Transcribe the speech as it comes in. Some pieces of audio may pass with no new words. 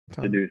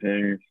to do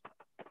things.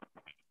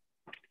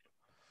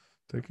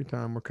 Take your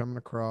time. We're coming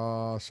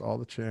across all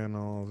the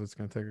channels. It's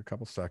going to take a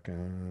couple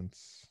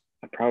seconds.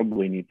 I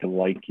probably need to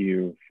like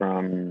you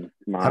from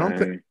my.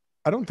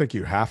 I don't think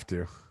you have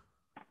to.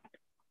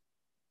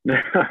 No,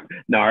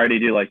 I already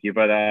do like you,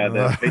 but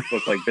the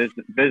Facebook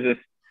business,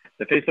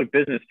 the Facebook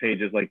business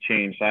page is like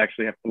changed. So I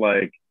actually have to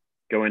like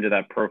go into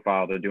that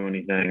profile to do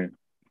anything,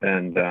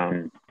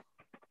 and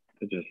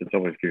it's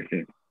always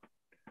goofy.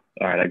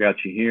 All right, I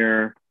got you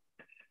here.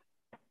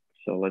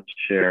 So let's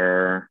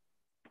share.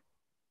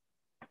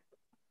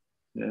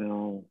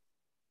 Now,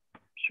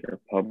 share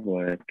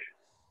public.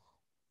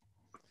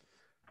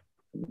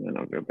 And then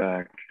I'll go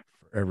back.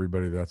 For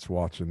everybody that's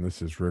watching,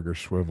 this is Rigger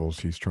Swivels.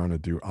 He's trying to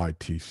do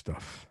IT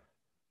stuff.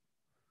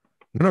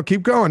 No,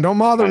 keep going. Don't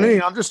bother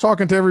me. I'm just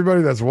talking to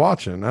everybody that's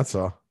watching. That's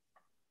all.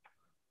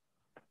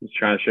 Just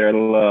trying to share the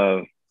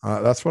love.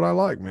 That's what I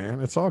like,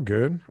 man. It's all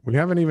good. We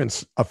haven't even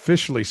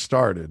officially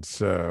started.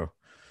 So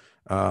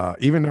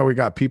even though we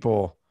got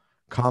people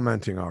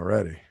commenting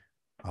already,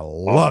 I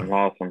love it.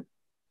 Awesome.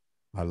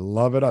 I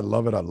love it. I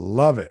love it. I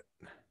love it.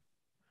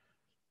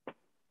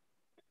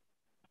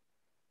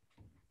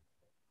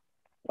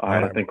 All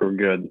right, I think we're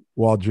good.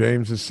 While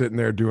James is sitting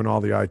there doing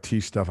all the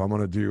IT stuff, I'm going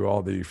to do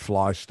all the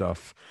fly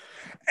stuff.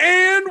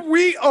 And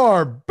we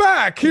are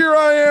back. Here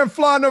I am,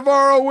 Fly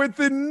Navarro, with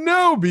the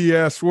No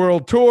BS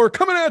World Tour,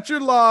 coming at you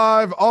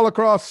live all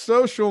across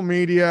social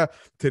media.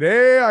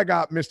 Today, I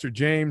got Mr.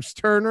 James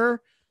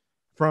Turner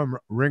from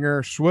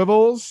Ringer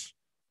Swivels.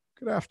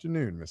 Good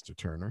afternoon, Mr.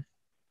 Turner.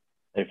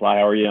 Hey, Fly,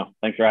 how are you?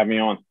 Thanks for having me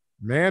on.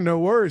 Man, no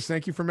worries.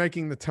 Thank you for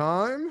making the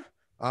time.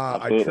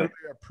 I truly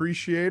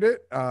appreciate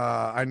it.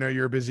 I know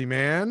you're a busy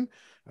man.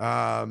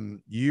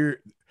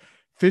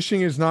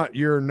 Fishing is not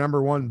your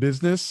number one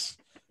business.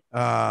 It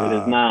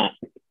is not.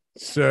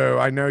 So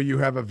I know you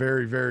have a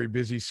very, very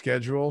busy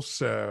schedule.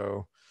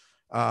 So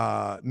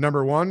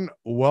number one,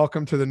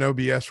 welcome to the No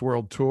BS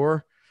World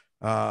Tour.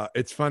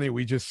 It's funny.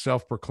 We just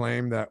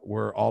self-proclaimed that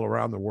we're all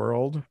around the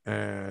world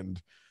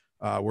and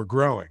we're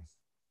growing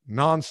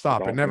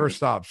nonstop. It never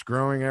stops,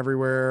 growing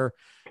everywhere.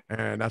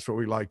 And that's what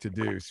we like to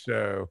do.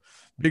 So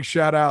big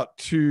shout out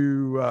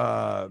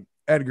to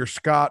Edgar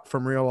Scott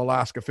from Real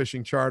Alaska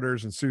Fishing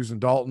Charters and Susan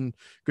Dalton.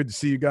 Good to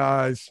see you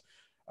guys.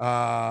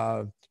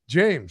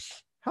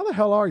 James, how the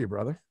hell are you,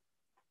 brother?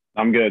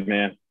 I'm good,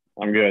 man.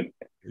 I'm good.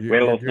 We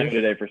had a little snow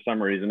today for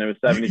some reason. It was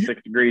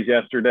 76 degrees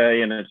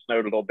yesterday, and it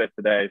snowed a little bit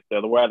today.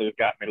 So the weather's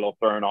got me a little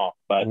thrown off.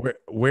 But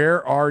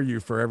where are you,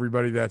 for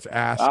everybody that's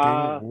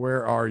asking?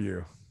 Where are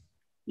you?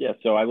 Yeah,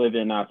 so I live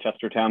in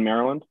Chestertown,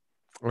 Maryland,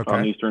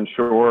 on the Eastern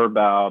Shore,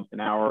 about an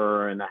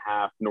hour and a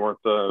half north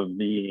of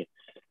the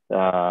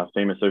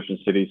famous Ocean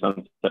City,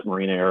 Sunset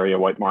Marina area,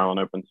 White Marlin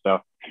Open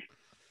stuff.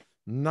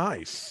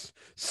 Nice.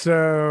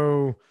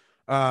 So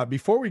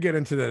before we get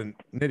into the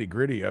nitty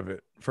gritty of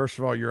it, first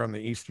of all, you're on the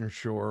Eastern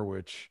Shore,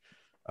 which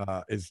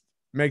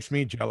makes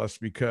me jealous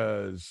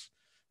because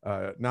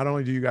not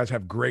only do you guys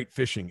have great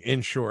fishing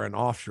inshore and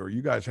offshore,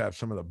 you guys have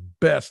some of the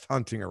best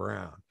hunting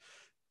around.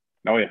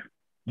 Oh, yeah.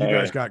 You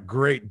guys got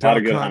great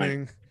duck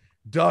hunting,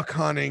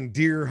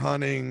 deer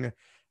hunting,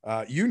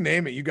 you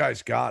name it, you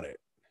guys got it.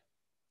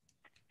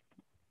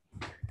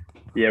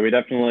 Yeah, we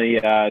definitely,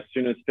 as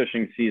soon as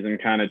fishing season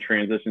kind of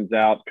transitions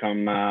out,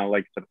 come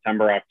like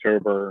September,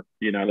 October,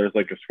 there's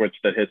like a switch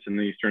that hits in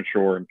the Eastern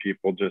Shore and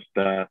people just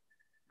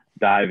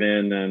dive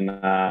in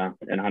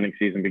and hunting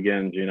season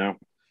begins,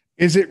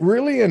 Is it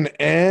really an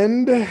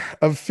end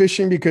of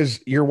fishing? Because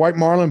your white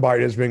marlin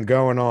bite has been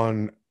going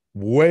on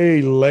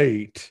way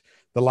late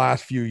the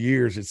last few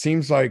years. It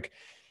seems like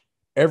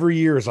every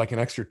year is like an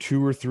extra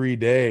 2 or 3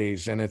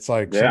 days. And it's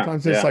like,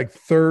 sometimes it's like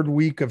third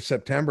week of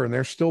September and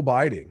they're still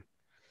biting,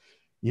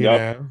 you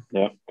know?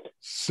 Yeah.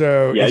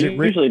 So yeah,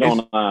 usually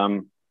don't,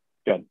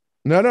 good.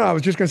 No, I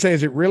was just going to say,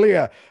 is it really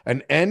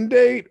an end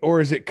date, or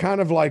is it kind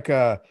of like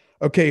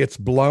okay, it's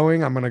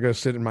blowing, I'm going to go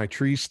sit in my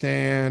tree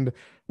stand.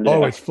 Yeah.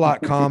 Oh, it's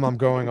flat calm, I'm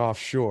going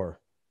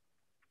offshore.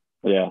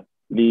 Yeah.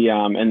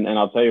 And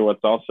I'll tell you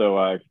what's also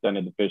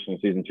extended the fishing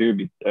season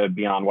too,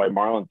 beyond white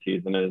marlin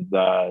season, is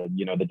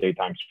the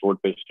daytime sport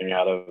fishing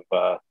out of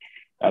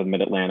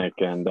mid-Atlantic,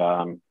 and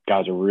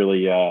guys are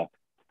really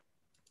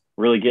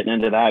getting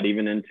into that,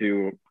 even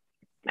into,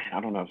 I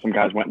don't know if some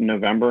guys went in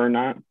November or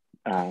not,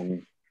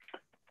 but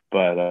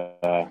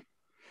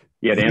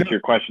yeah, to answer your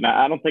question,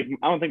 I don't think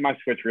my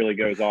switch really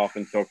goes off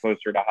until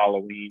closer to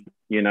Halloween.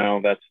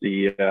 That's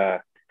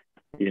the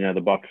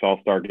bucks all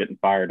start getting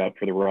fired up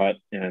for the rut,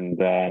 and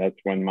that's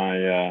when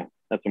my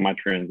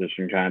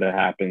transition kind of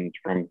happens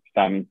from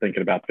stopping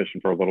thinking about fishing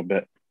for a little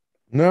bit.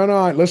 No,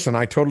 listen,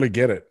 I totally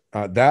get it.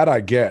 That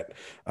I get.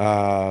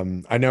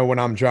 I know when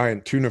I'm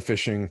giant tuna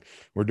fishing,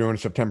 we're doing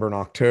September and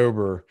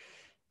October,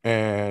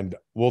 and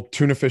we'll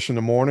tuna fish in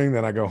the morning,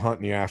 then I go hunt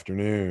in the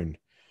afternoon.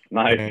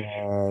 Nice.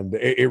 And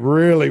it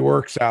really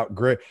works out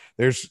great.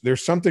 There's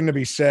something to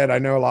be said. I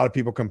know a lot of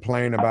people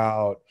complain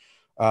about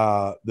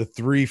the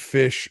 3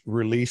 fish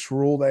release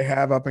rule they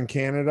have up in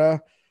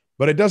Canada,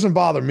 but it doesn't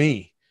bother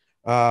me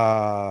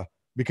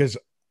because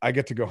I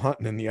get to go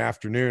hunting in the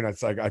afternoon.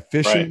 It's like I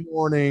fish in Right. the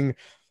morning,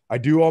 I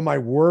do all my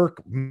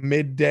work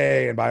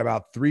midday, and by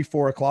about 3,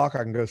 4 o'clock,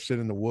 I can go sit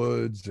in the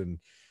woods and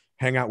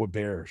hang out with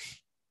bears.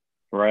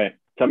 Right.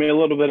 Tell me a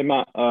little bit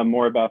about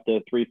more about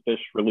the three fish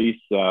release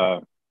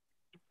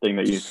thing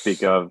that you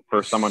speak of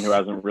for someone who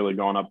hasn't really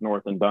gone up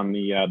north and done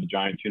the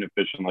giant tuna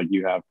fishing like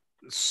you have.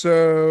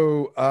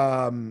 So,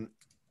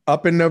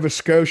 up in Nova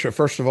Scotia,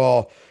 first of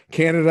all,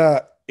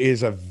 Canada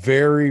is a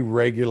very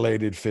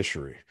regulated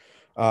fishery.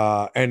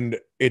 And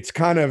it's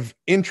kind of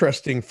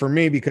interesting for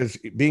me because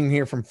being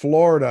here from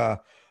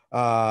Florida,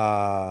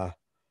 uh,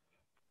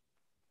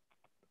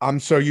 I'm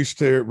so used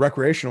to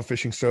recreational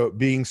fishing, so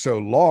being so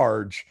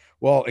large.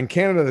 Well, in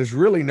Canada, there's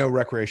really no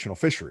recreational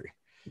fishery.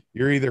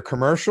 You're either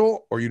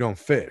commercial or you don't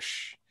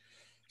fish.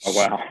 Oh So,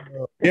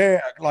 wow.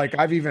 yeah, like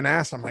I've even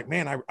asked, I'm like,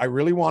 man, I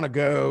really want to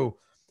go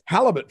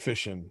halibut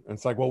fishing. And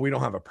it's like, well, we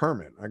don't have a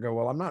permit. I go,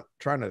 well, I'm not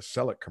trying to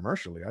sell it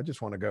commercially. I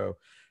just want to go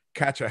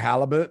catch a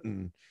halibut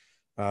and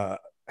uh,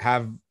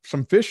 have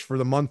some fish for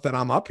the month that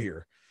I'm up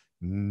here.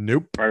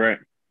 Nope, Right, right.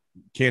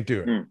 can't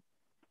do it. Hmm.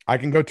 I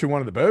can go to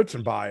one of the boats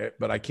and buy it,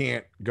 but I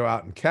can't go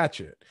out and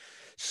catch it.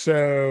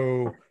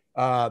 So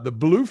the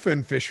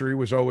bluefin fishery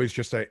was always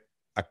just a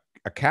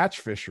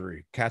catch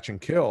fishery, catch and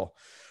kill.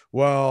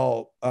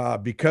 Well,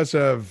 because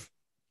of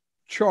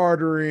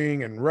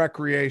chartering and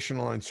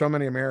recreational and so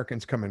many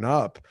Americans coming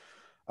up,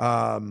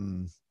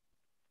 um,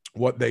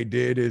 what they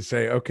did is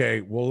say,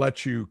 okay, we'll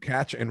let you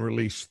catch and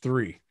release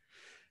three.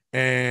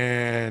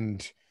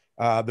 And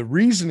the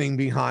reasoning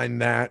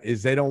behind that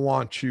is they don't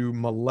want you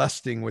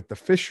molesting with the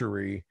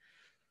fishery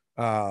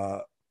uh,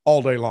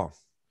 all day long.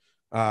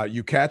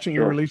 You catch and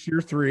you Sure. release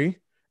your three,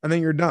 and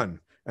then you're done.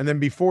 And then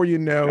before you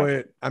know Yeah.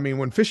 it, I mean,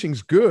 when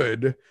fishing's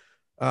good,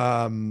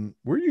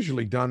 we're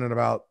usually done at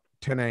about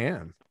 10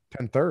 a.m.,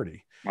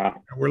 10:30.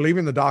 Wow. We're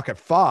leaving the dock at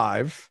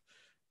 5,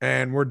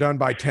 and we're done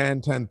by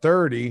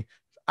 10:30.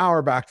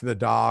 Hour back to the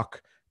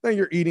dock. Then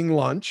you're eating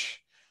lunch.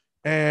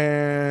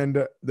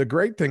 And the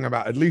great thing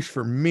about, at least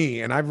for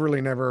me, and I've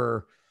really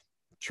never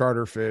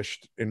charter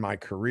fished in my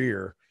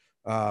career.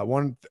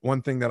 One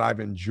thing that I've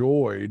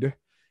enjoyed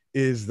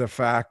is the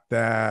fact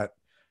that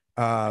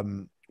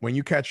when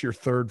you catch your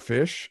third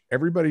fish,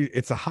 everybody,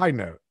 it's a high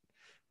note.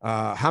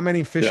 How many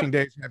Yeah. fishing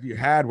days have you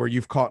had where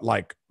you've caught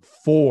like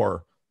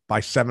 4 by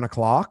 7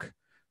 o'clock?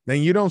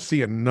 Then you don't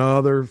see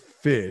another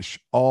fish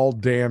all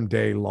damn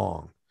day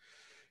long.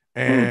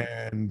 Hmm.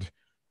 And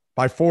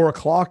by 4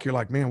 o'clock, you're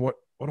like, man, what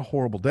a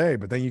horrible day.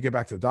 But then you get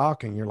back to the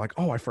dock and you're like,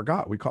 oh, I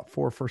forgot we caught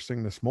 4 first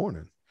thing this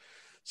morning.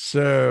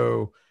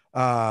 So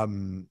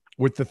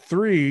with the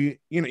three,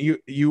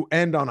 you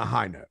end on a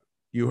high note.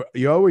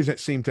 You always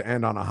seem to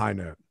end on a high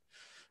note.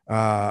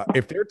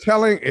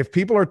 If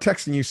people are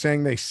texting you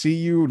saying they see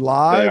you They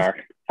live,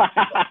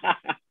 are.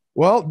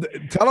 well,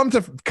 tell them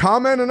to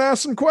comment and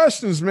ask some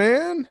questions,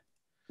 man.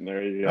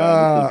 There you go.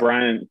 This is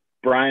Uh,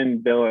 Brian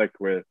Billick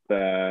with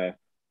the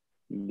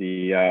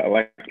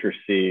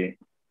Electricity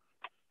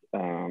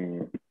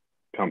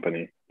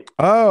company.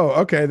 oh,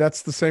 okay,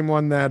 that's the same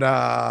one that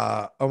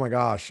oh my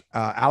gosh,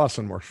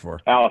 Allison works for.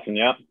 Allison,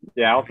 yeah.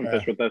 Yeah, Allison Okay,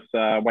 fished with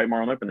us White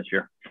Marlin Open this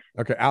year.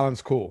 okay,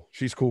 Alan's cool.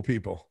 She's cool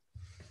people.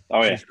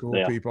 Oh yeah. She's cool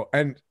Yeah. people.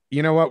 And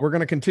you know what? We're going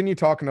to continue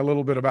talking a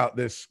little bit about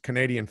this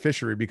Canadian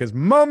fishery because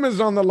mom is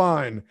on the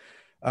line.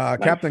 Nice.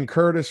 Captain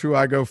Curtis, who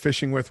I go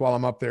fishing with while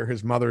I'm up there,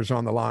 his mother's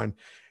on the line.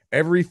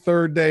 Every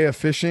third day of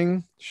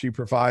fishing, she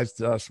provides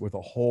us with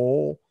a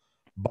whole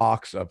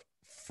box of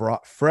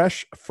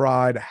fresh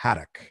fried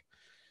haddock.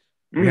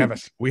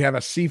 Mm. We have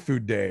a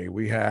seafood day.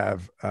 We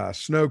have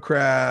snow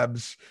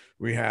crabs.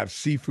 We have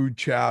seafood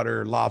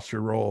chowder,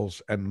 lobster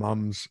rolls, and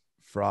mom's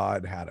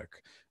fried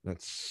haddock.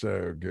 That's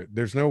so good.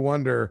 There's no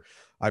wonder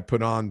I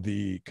put on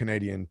the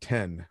Canadian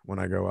 10 when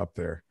I go up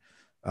there.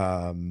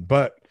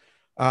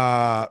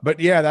 But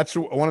yeah, that's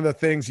one of the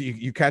things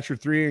you catch your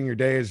three and your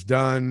day is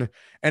done.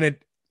 And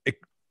it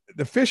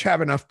the fish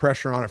have enough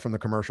pressure on it from the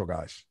commercial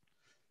guys,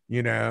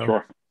 you know.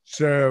 Sure.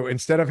 So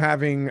instead of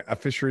having a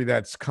fishery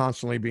that's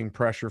constantly being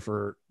pressure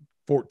for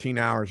 14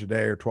 hours a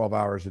day or 12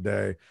 hours a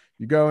day,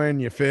 you go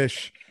in, you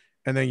fish,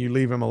 and then you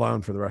leave them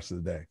alone for the rest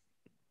of the day.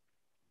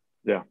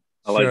 Yeah.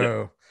 I like it.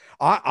 So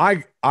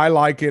I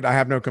like it. I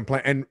have no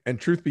complaint. And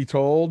truth be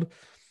told,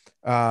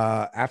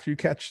 after you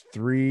catch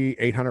 3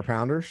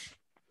 800-pounders,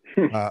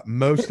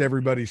 most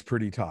everybody's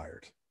pretty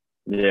tired.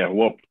 Yeah.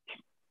 Well,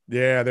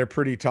 Yeah, they're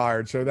pretty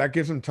tired. So that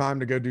gives them time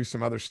to go do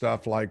some other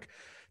stuff like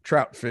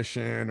trout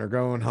fishing or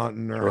going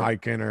hunting or sure.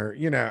 hiking or,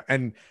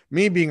 and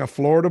me being a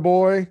Florida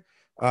boy,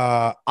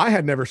 I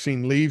had never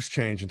seen leaves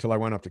change until I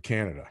went up to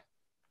Canada.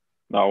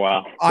 Oh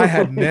wow. I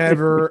had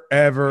never,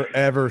 ever,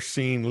 ever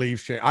seen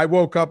leaves change. I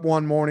woke up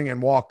one morning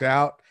and walked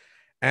out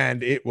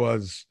and it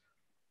was,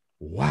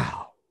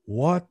 wow,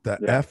 what the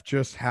Yeah. F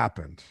just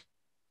happened?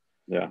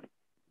 Yeah.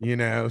 Is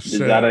that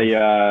So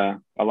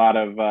a lot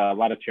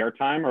of chair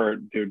time, or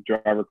do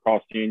driver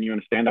call seeing you in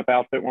a stand up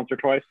outfit once or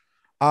twice?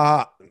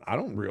 I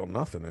don't reel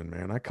nothing in,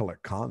 man. I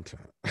collect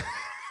content.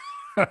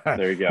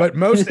 There you go. But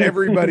most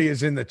everybody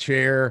is in the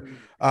chair.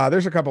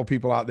 There's a couple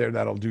people out there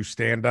that'll do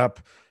stand up.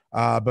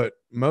 But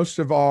most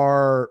of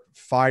our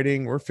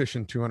fighting, we're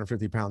fishing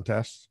 250-pound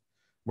tests.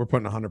 We're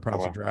putting 100 Oh,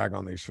 pounds of wow. drag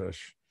on these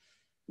fish.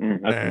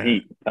 That's some And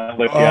heat. That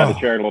lifts you out of the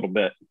oh, chair a little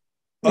bit.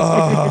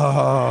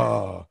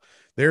 oh,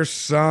 there's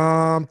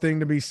something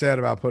to be said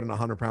about putting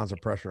 100 pounds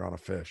of pressure on a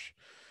fish,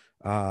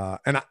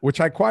 which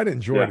I quite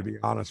enjoy, Yeah, to be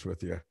honest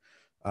with you.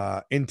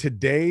 In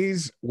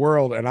today's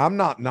world, and I'm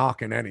not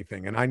knocking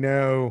anything, and I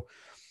know,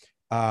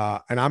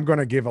 and I'm going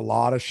to give a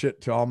lot of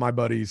shit to all my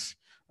buddies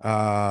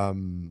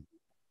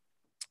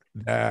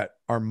that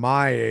are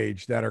my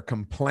age that are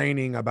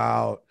complaining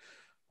about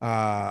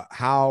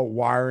how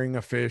wiring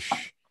a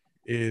fish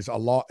is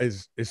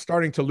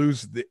starting to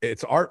lose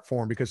its art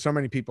form because so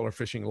many people are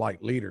fishing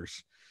light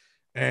leaders.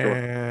 sure.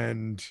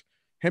 And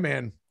hey,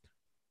 man,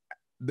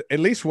 at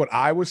least what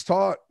I was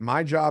taught,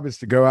 my job is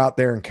to go out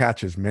there and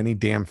catch as many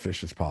damn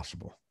fish as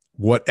possible,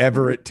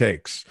 whatever Mhm. it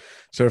takes.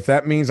 So if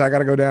that means I got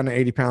to go down to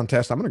 80-pound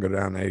test, I'm going to go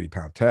down to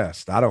 80-pound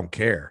test. I don't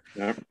care.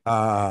 Yeah,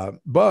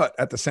 But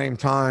at the same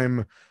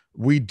time,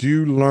 we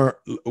do learn,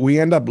 we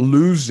end up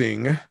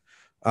losing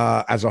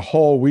as a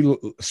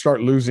whole,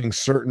 start losing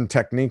certain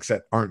techniques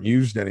that aren't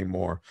used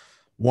anymore.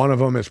 One of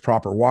them is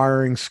proper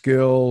wiring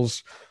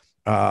skills.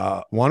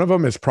 One of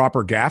them is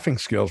proper gaffing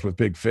skills with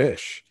big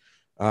fish.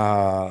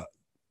 Uh,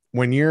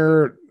 when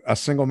you're a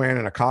single man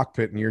in a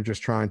cockpit and you're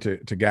just trying to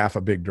gaff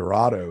a big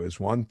Dorado is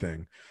one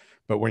thing.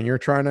 But when you're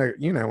trying to,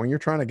 when you're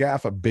trying to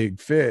gaff a big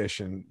fish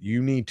and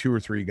you need two or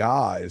three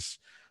guys,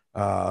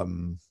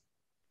 um,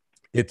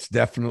 it's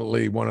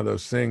definitely one of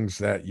those things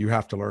that you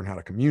have to learn how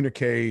to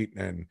communicate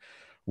and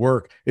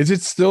work. Is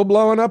it still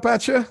blowing up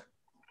at you?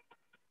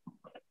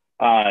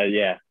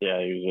 yeah,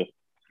 yeah.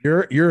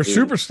 You're a He was a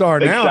superstar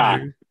big now, shot,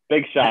 dude.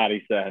 big shot.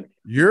 He said.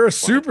 You're a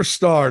Funny.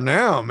 superstar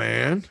now,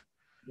 man.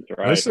 That's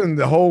right. Listen,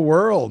 the whole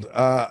world.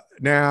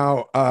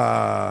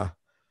 Now,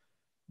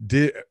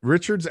 did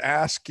Richard's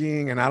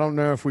asking, and I don't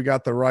know if we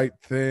got the right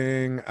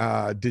thing.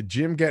 Did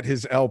Jim get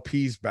his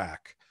LPs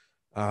back?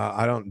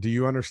 I don't. Do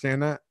you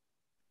understand that?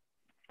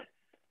 I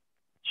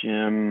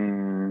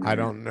Jim,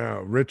 don't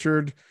know,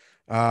 Richard.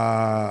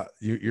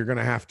 You're going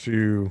to have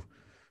to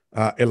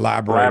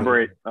elaborate a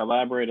little.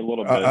 elaborate a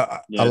little bit.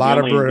 Yeah,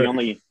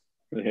 Elaborate.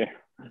 yeah,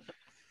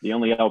 the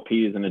only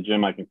LPs in the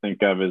gym I can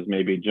think of is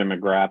maybe Jim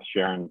McGrath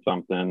sharing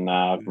something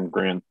from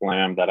Grand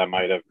Slam that I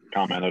might have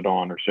commented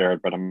on or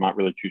shared, but I'm not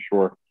really too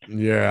sure.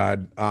 Yeah,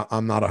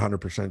 I'm not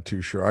 100%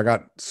 too sure. I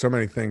got so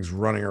many things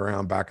running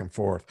around back and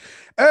forth.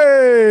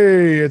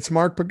 Hey, it's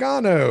Mark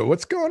Pagano.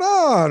 What's going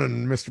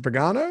on, Mr.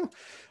 Pagano?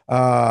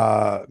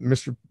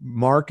 Mr.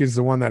 Mark is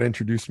the one that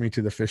introduced me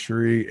to the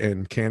fishery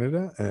in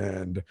Canada,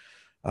 and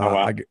Oh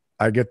wow,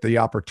 I get the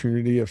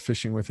opportunity of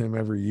fishing with him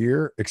every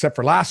year, except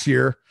for last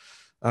year,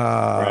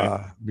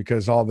 right.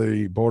 because all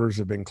the borders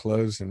have been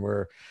closed, and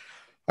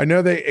I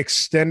know they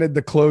extended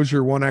the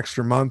closure one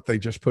extra month. They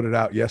just put it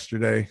out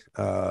yesterday.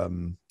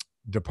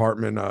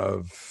 Department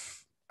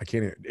of I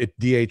can't even, it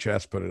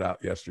DHS put it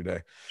out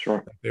yesterday.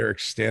 Sure. They're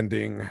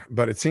extending,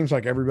 but it seems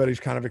like everybody's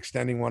kind of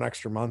extending one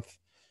extra month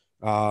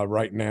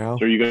right now.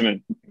 So you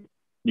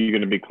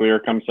gonna be clear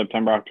come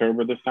September,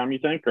 October this time, you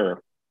think,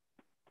 or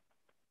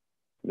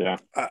yeah,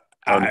 hard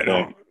I to say.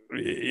 don't.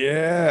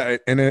 Yeah,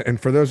 and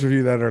for those of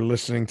you that are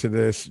listening to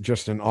this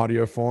just in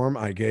audio form,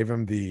 I gave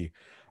him the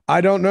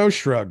I don't know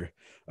shrug.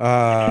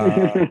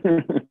 Uh,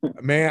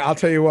 man, I'll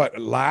tell you what.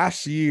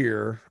 Last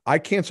year, I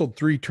canceled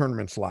 3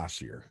 tournaments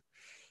last year.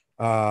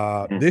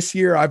 This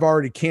year, I've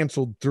already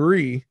canceled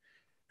 3,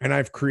 and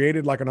I've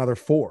created like another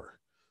 4.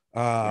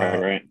 Right,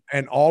 Uh, right.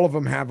 and all of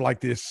them have like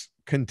this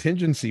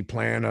contingency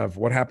plan of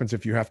what happens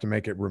if you have to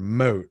make it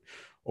remote,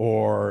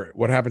 or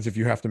what happens if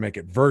you have to make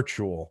it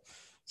virtual.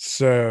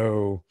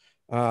 So,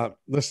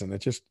 listen,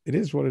 it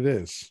is what it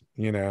is.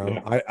 Yeah,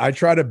 I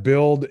try to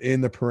build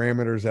in the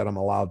parameters that I'm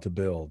allowed to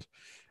build,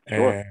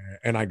 sure.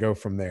 and I go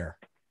from there.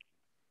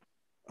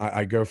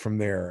 I go from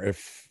there.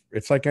 If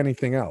it's like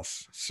anything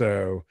else.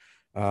 So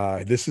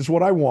this is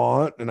what I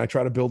want, and I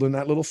try to build in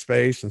that little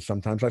space. And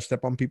sometimes I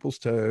step on people's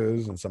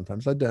toes, and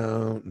sometimes I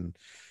don't,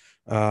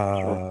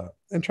 Sure.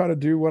 and try to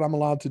do what I'm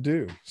allowed to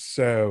do.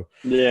 So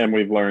Yeah, and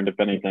we've learned, if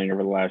anything,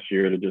 over the last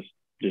year to just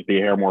be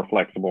a hair more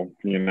flexible,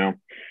 you know.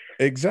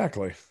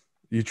 exactly,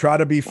 you try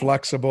to be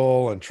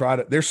flexible and try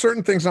to. There's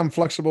certain things I'm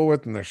flexible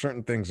with, and there's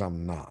certain things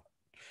I'm not.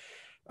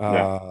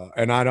 Yeah.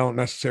 And I don't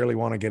necessarily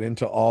want to get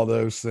into all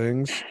those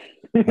things.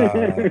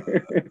 Uh,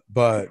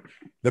 but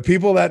the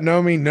people that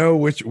know me know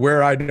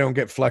where I don't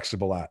get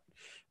flexible at.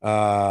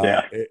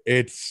 Yeah.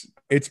 It's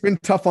been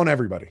tough on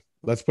everybody.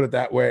 Let's put it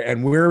that way.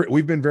 And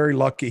we've been very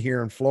lucky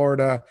here in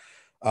Florida.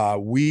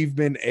 We've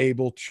been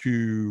able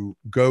to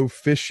go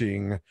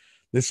fishing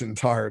this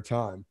entire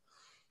time.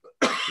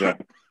 Yeah.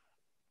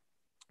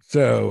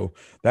 So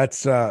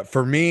that's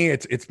for me,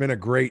 it's been a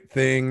great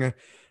thing.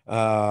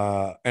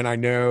 And I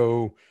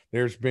know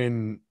there's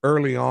been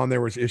early on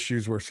there was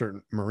issues where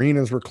certain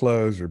marinas were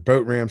closed or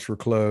boat ramps were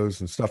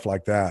closed and stuff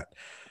like that.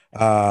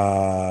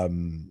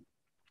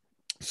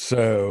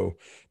 So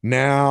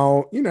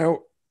now,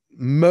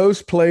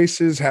 most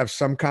places have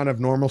some kind of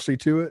normalcy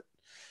to it.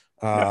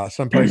 Yeah.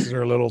 Some places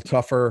are a little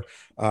tougher.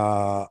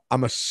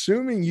 I'm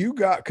assuming you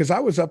got, because I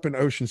was up in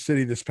Ocean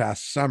City this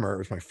past summer. It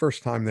was my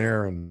first time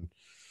there, and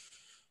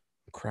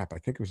crap, I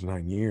think it was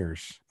 9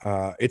 years.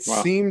 It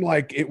Wow. seemed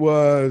like it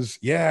was,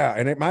 yeah,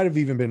 and it might have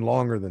even been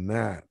longer than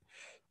that.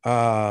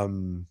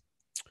 Um,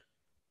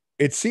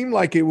 it seemed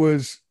like it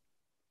was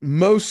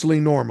mostly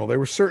normal. There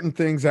were certain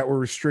things that were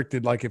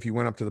restricted, like if you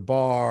went up to the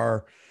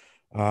bar,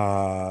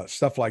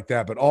 stuff like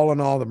that. But all in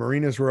all, the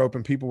marinas were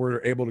open. People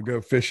were able to go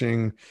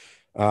fishing.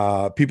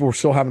 People were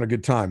still having a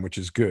good time, which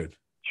is good.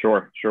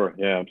 Sure, sure.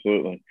 Yeah,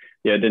 absolutely.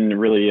 Yeah, it didn't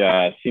really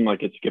seem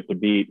like it skipped a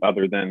beat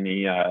other than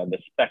the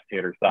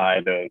spectator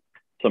side of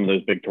some of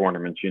those big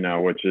tournaments,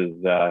 which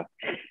is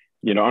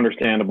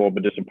understandable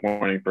but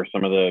disappointing for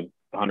some of the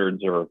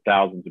hundreds or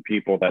thousands of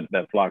people that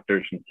flocked to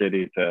Ocean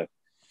City to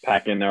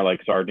pack in there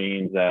like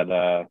sardines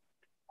at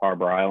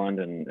Harbor Island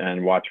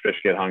and watch fish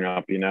get hung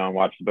up, and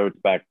watch the boats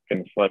back in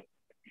the slip.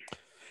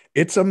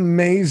 It's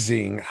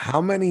amazing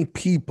how many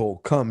people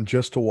come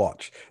just to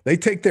watch. They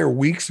take their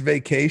week's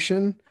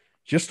vacation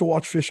just to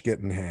watch fish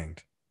getting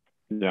hanged.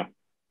 Yeah.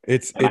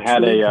 It's And it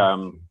truly.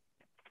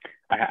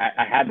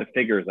 I had the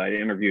figures. I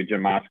interviewed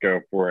Jim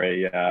Mosco for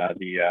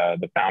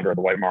the founder of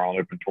the White Marlin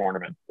Open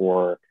Tournament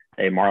for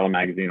a Marlin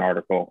Magazine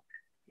article,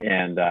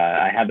 and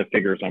I had the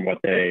figures on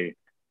what their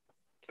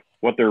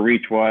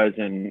reach was,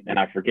 and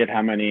I forget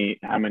how many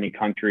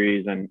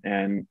countries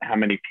and how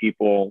many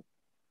people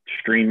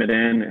stream it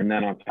in, and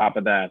then on top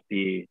of that,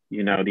 the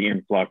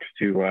influx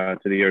to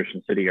the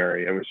Ocean City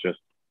area. It was just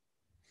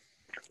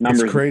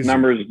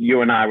numbers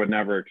you and I would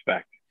never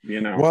expect.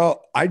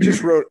 Well, I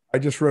just wrote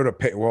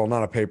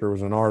not a paper, it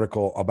was an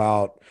article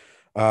about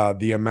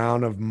the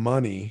amount of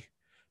money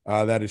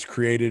that is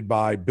created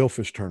by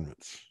billfish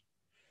tournaments.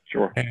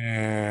 Sure.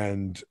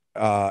 And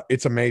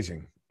it's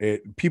amazing.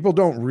 People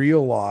don't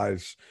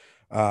realize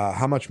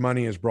how much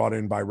money is brought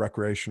in by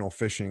recreational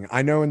fishing.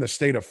 I know in the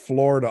state of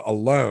Florida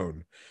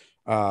alone,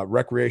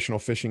 recreational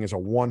fishing is a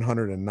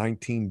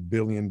 $119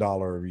 billion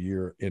a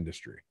year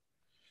industry.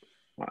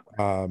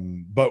 Wow.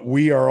 But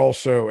we are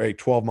also a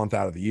 12-month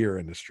out of the year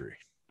industry.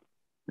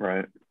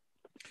 Right.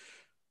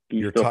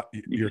 You're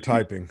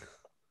typing.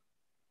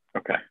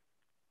 Okay.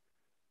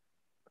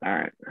 All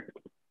right.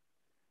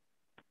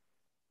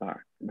 Let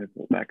me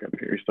pull back up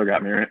here. You still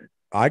got me, right?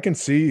 I can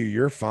see you.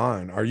 You're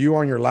fine. Are you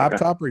on your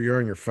laptop or you're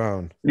on your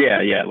phone?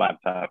 Yeah.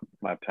 Laptop.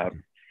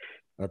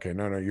 Okay.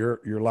 No,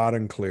 you're loud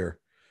and clear.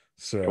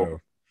 So,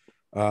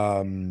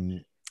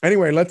 cool.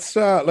 Anyway, let's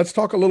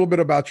talk a little bit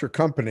about your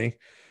company,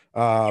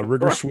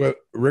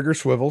 Rigger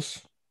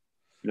Swivels.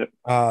 Yep.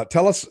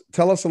 Tell us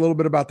a little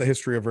bit about the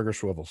history of Rigger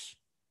Swivels.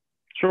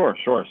 Sure.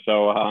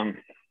 So,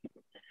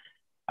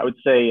 I would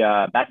say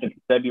back in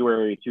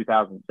February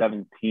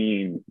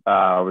 2017,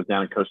 I was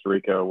down in Costa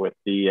Rica with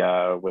the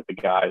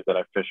guys that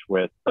I fished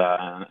with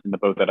in the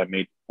boat that I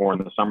made before in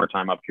the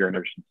summertime up here in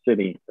Ocean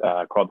City,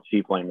 called the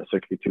Sea Flame, the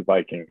 62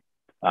 Viking.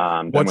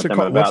 What's it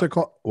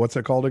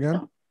called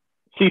again?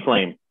 Sea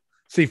Flame.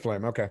 Sea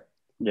Flame. Okay.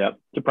 Yeah,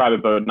 it's a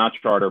private boat, not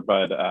charter,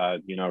 but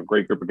a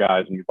great group of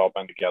guys, and we've all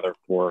been together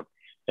for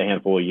a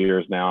handful of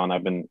years now, and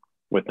I've been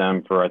with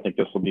them for, I think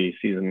this will be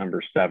season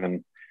number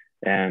 7.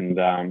 And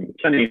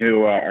Sunny,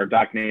 who our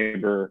dock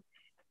neighbor,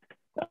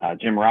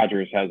 Jim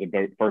Rogers, has a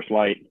boat, First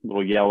Light,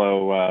 little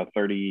yellow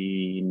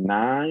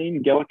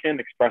 39 Gillikin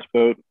express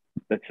boat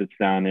that sits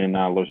down in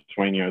Los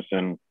Sueños,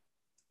 and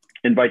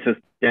invites us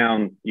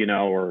down,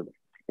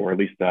 or at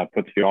least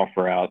puts the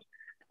offer out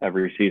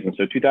every season.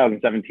 So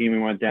 2017, we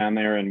went down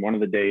there, and one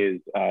of the days,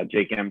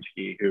 Jake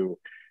Emsky, who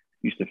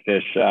used to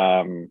fish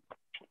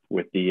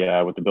with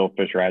the Bill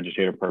Fisher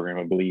Agitator program,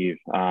 I believe,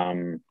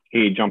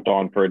 he jumped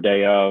on for a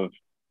day of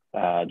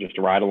just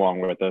to ride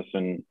along with us.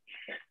 And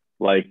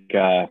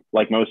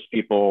like most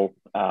people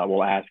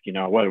will ask,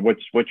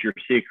 what's your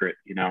secret?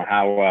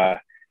 How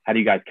do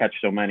you guys catch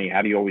so many?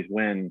 How do you always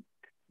win?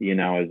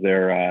 Is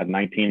there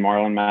 19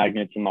 Marlin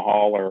magnets in the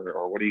haul,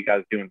 or what are you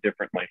guys doing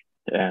differently?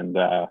 And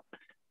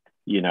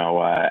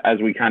as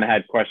we kind of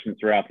had questions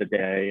throughout the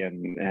day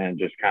and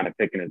just kind of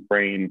picking his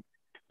brain,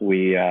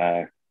 we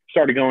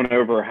started going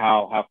over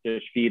how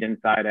fish feed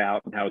inside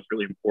out, and how it's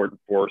really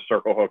important for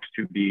circle hooks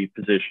to be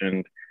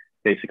positioned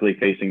basically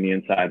facing the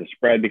inside of the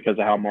spread because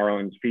of how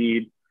marlins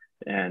feed,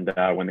 and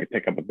when they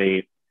pick up a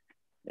bait,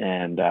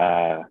 and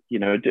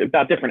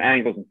about different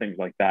angles and things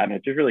like that. And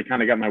it just really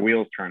kind of got my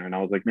wheels turning.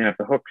 I was like, man, if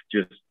the hooks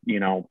just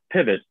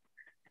pivot,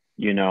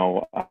 you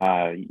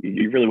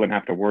really wouldn't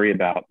have to worry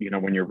about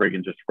when you're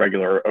rigging just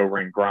regular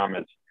O-ring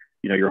grommets,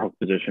 your hook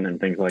position and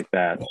things like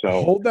that.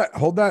 So hold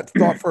that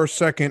thought for a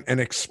second and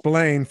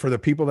explain, for the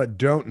people that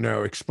don't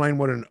know, explain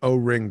what an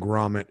O-ring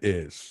grommet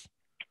is.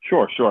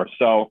 Sure.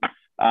 So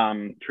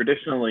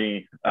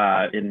traditionally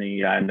in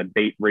the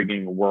bait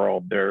rigging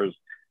world, there's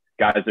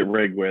guys that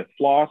rig with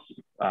floss,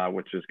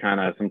 which is kind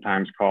of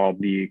sometimes called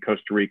the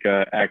Costa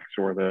Rica X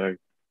or the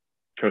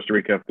Costa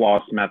Rica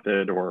floss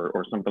method,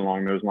 or something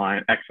along those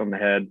lines, X on the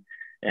head.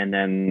 And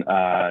then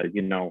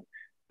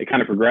it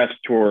kind of progressed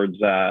towards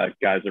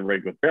guys that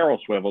rig with barrel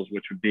swivels,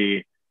 which would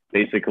be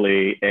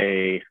basically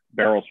a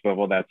barrel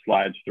swivel that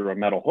slides through a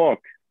metal hook,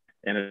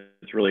 and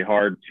it's really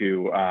hard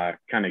to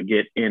kind of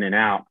get in and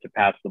out to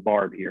pass the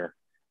barb here,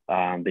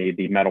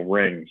 the metal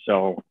ring.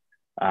 So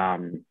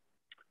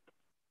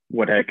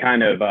what had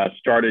kind of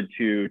started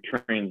to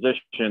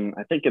transition,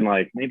 I think in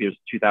like maybe it was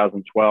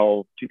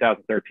 2012,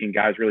 2013,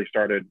 guys really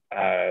started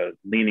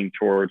leaning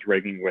towards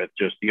rigging with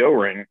just the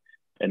O-ring,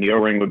 and the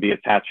O-ring would be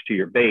attached to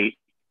your bait.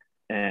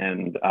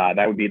 And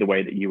that would be the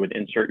way that you would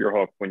insert your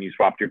hook when you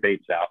swapped your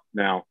baits out.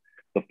 Now,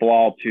 the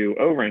flaw to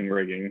O-ring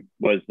rigging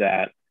was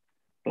that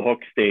the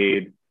hook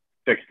stayed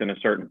fixed in a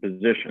certain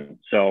position.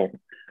 So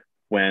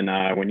when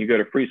you go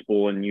to free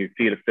spool and you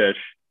feed a fish,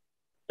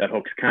 that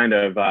hook's kind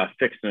of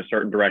fixed in a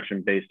certain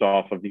direction based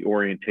off of the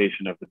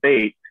orientation of the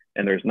bait,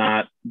 and there's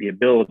not the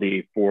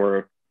ability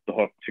for the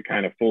hook to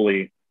kind of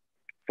fully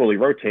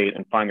rotate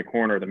and find the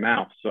corner of the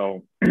mouth.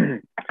 So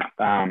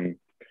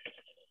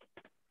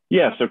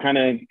yeah, so kind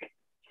of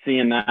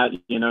seeing that,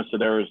 so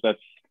that's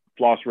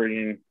floss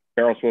rigging,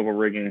 barrel swivel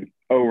rigging,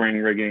 O-ring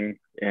rigging,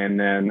 and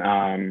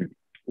then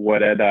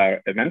what had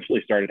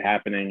eventually started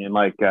happening in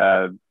like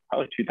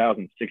probably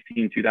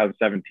 2016,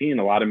 2017,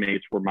 a lot of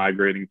mates were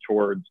migrating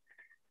towards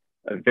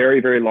a very,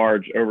 very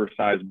large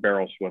oversized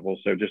barrel swivel.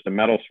 So just a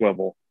metal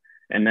swivel.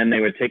 And then they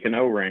would take an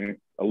O-ring,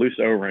 a loose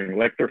O-ring,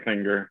 lick their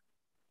finger,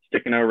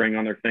 stick an O-ring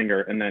on their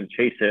finger, and then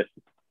chase it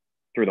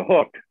through the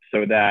hook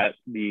so that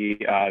the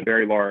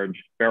very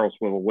large barrel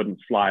swivel wouldn't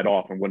slide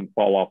off and wouldn't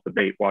fall off the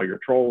bait while you're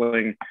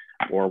trolling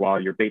or while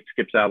your bait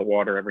skips out of the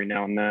water every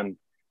now and then.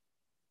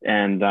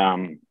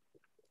 And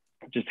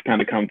just to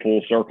kind of come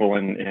full circle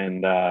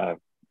and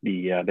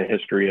the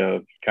history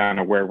of kind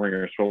of where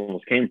ringer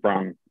swivels came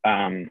from,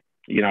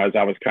 as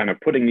I was kind of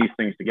putting these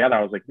things together,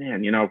 I was like,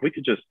 man, if we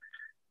could just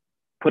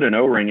put an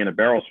O-ring in a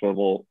barrel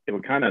swivel, it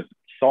would kind of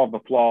solve the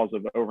flaws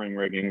of O-ring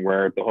rigging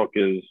where the hook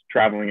is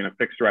traveling in a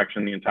fixed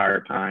direction the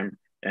entire time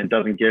and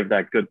doesn't give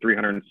that good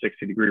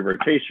 360-degree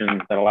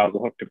rotation that allows the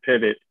hook to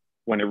pivot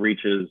when it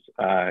reaches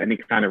any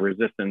kind of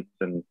resistance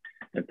and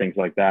things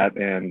like that.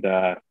 And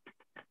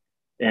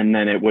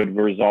then it would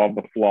resolve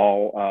the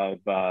flaw of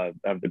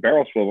the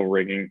barrel swivel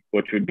rigging,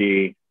 which would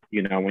be,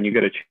 when you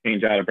go to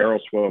change out a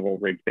barrel swivel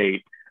rig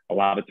bait, a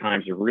lot of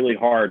times it's really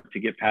hard to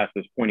get past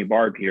this pointy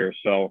barb here.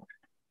 So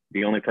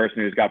the only person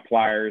who's got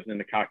pliers in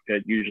the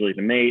cockpit, usually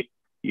the mate,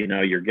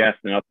 your guests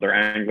and other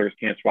anglers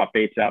can't swap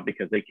baits out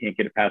because they can't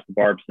get it past the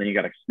barb. So then you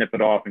got to snip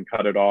it off and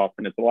cut it off.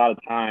 And it's a lot of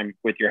time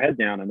with your head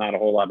down and not a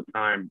whole lot of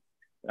time,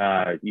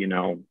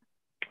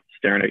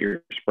 staring at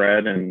your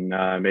spread and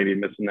maybe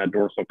missing that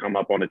dorsal come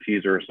up on a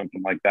teaser or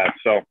something like that.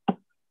 So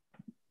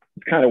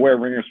it's kind of where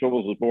ringer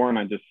swivels was born.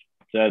 I just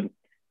said,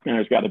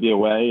 there's got to be a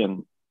way.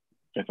 And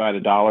if I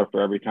had $1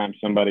 for every time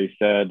somebody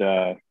said,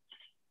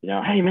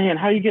 hey man,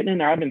 how are you getting in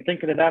there? I've been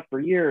thinking of that for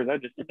years. I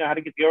just didn't know how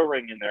to get the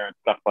O-ring in there and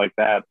stuff like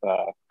that.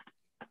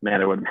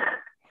 Man,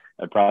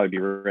 I'd probably be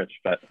rich,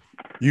 but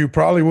you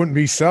probably wouldn't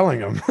be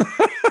selling them.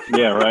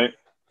 Yeah, right.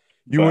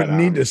 You wouldn't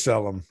need to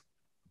sell them.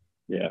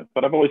 Yeah,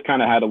 but I've always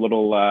kind of had a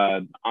little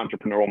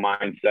entrepreneurial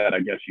mindset, I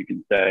guess you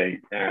could say,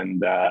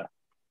 and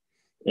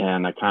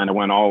I kind of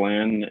went all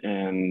in,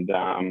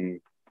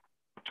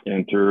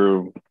 and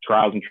through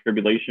trials and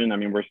tribulation, I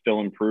mean, we're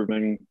still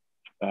improving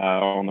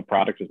on the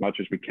product as much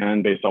as we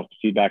can based off the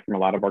feedback from a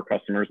lot of our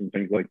customers and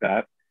things like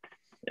that.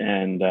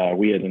 And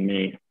we as in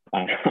me,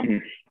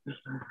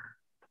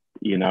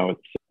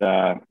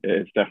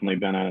 it's definitely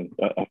been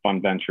a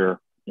fun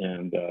venture,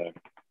 and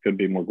could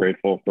be more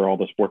grateful for all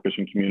the sport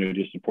fishing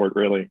community support.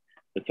 Really,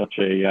 it's such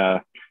a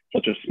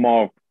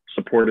small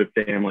supportive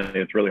family.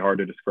 It's really hard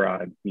to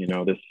describe,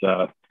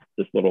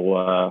 this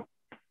little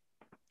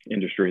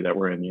industry that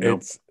we're in.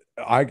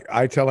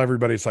 I tell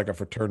everybody it's like a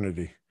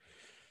fraternity.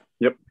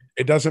 Yep.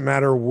 It doesn't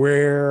matter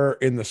where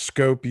in the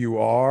scope you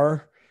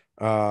are.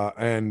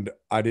 And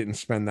I didn't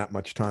spend that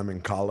much time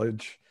in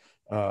college.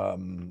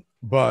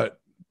 But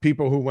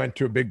people who went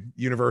to a big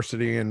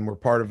university and were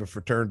part of a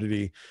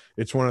fraternity,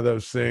 it's one of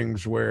those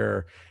things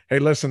where, hey,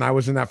 listen, I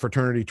was in that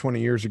fraternity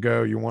 20 years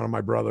ago. You're one of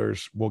my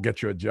brothers. We'll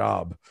get you a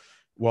job.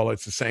 Well,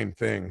 it's the same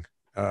thing.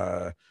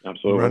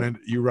 Absolutely.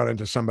 You run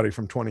into somebody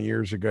from 20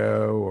 years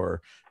ago,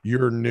 or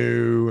you're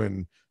new,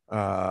 and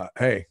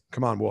hey,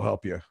 come on, we'll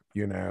help you.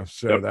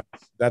 So Yep.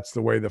 that's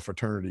the way the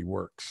fraternity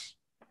works.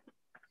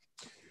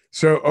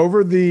 So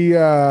over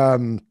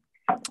the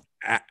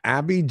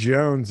Abby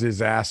Jones is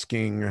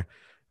asking,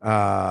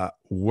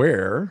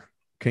 where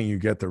can you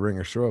get the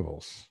ringer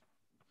swivels?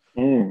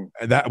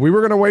 That we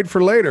were going to wait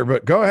for later,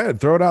 but go ahead,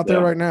 throw it out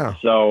there right now.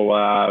 So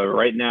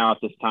right now at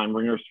this time,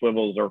 ringer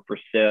swivels are for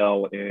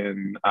sale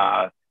in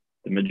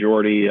the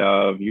majority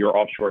of your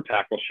offshore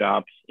tackle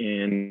shops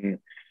I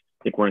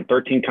think we're in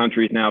 13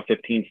 countries now,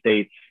 15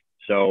 states.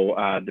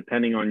 So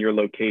depending on your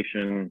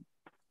location,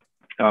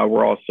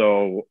 we're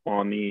also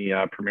on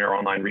the premier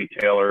online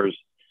retailers,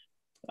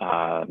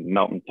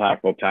 Melton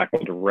Tackle,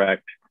 Tackle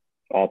Direct,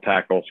 All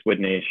Tackle, Squid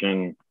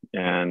Nation,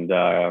 and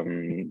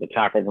the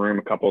Tackle Room,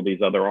 a couple of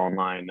these other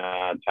online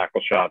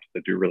tackle shops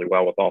that do really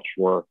well with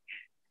offshore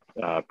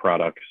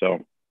products.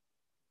 So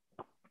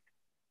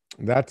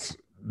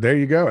there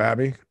you go,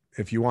 Abby.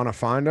 If you want to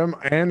find them,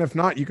 and if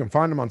not, you can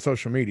find them on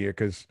social media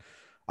because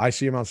I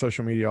see them on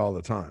social media all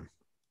the time.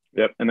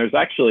 Yep. And there's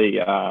actually,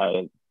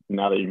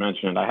 now that you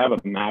mentioned it, I have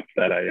a map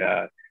that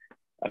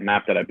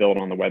I built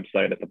on the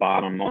website at the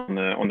bottom on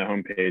the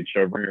homepage,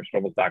 so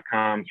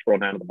bringerswivels.com. Scroll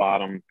down to the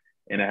bottom,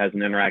 and it has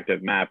an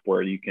interactive map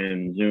where you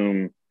can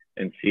zoom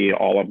and see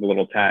all of the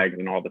little tags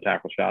and all the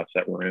tackle shops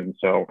that we're in.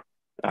 So,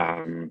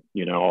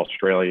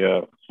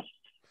 Australia,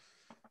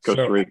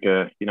 Costa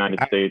Rica, United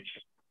States.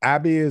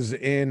 Abby is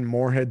in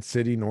Morehead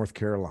City, North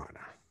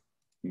Carolina.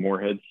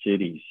 Morehead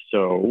City.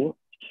 So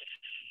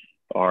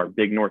our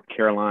big North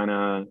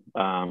Carolina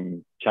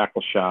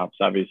tackle shops,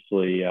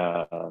 obviously,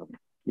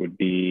 would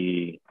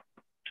be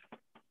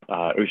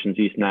Ocean's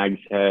East,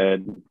 Nags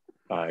Head,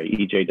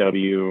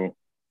 EJW,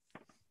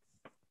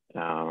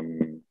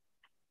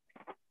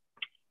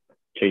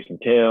 Chase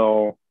and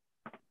Tail,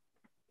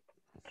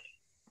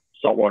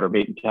 Saltwater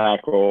Bait and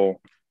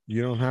Tackle.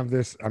 You don't have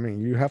this. I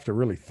mean, you have to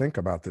really think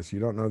about this. You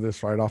don't know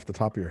this right off the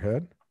top of your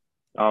head?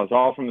 It's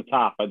all from the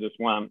top. I just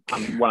what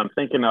I'm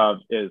thinking of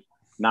is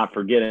not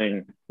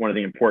forgetting one of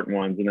the important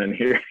ones, and then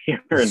here.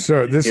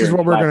 So this is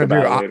what we're going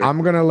to do.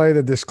 I'm going to lay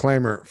the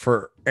disclaimer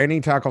for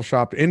any tackle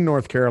shop in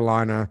North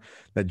Carolina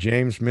that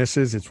James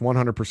misses. It's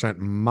 100%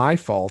 my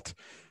fault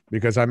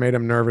because I made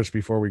him nervous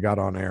before we got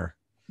on air.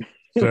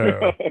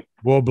 So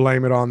we'll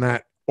blame it on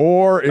that,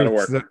 or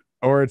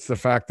it's the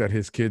fact that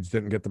his kids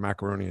didn't get the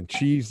macaroni and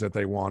cheese that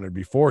they wanted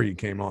before he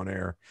came on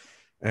air,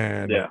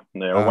 and I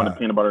wanted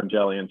peanut butter and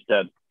jelly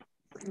instead.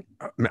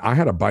 I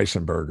had a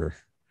bison burger.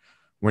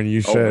 When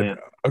you said,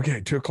 okay,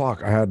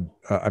 2:00,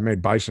 I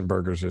made bison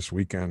burgers this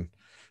weekend.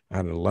 I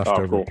had a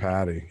leftover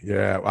patty.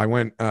 Yeah. I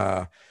went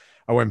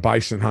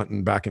bison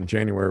hunting back in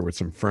January with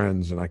some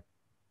friends, and I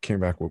came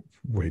back with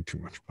way too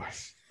much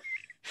bison.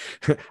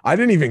 I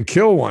didn't even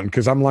kill one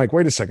because I'm like,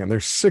 wait a second,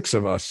 there's 6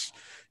 of us.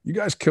 You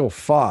guys kill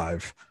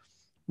 5.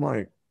 I'm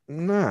like,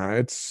 nah,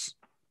 I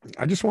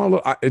just want to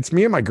look. It's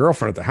me and my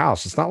girlfriend at the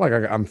house. It's not like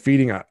I'm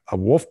feeding a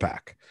wolf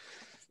pack.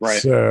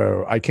 Right.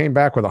 So I came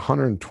back with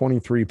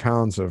 123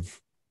 pounds of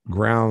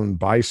ground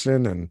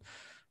bison, and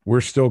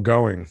we're still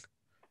going.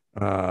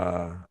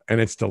 And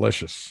it's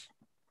delicious.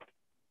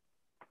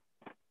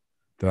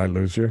 Did I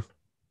lose you?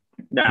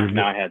 No,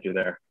 I had you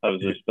there. I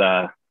was just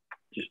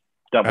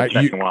double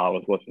checking while I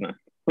was listening.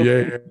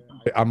 Yeah,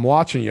 I'm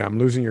watching you. I'm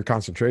losing your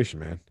concentration,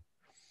 man.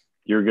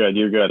 You're good.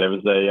 It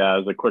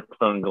was a quick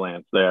phone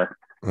glance there.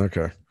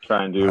 Okay.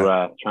 Trying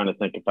to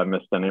think if I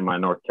missed any of my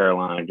North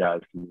Carolina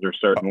guys. There's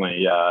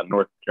certainly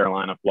North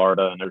Carolina,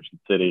 Florida, and Ocean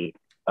City.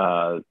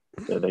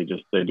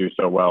 They do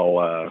so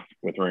well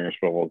with Ringer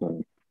Swivels,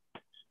 and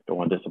don't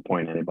want to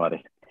disappoint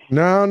anybody.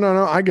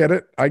 No. I get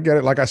it.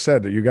 Like I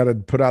said, you got to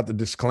put out the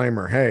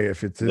disclaimer. Hey,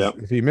 if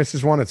he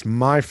misses one, it's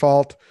my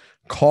fault.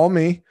 Call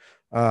me.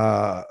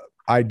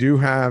 I do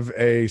have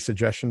a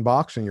suggestion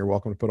box, and you're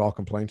welcome to put all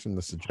complaints in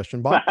the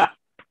suggestion box.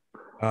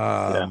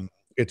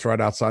 It's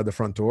right outside the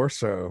front door,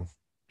 so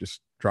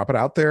just drop it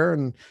out there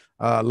and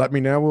let me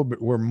know.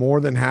 We're more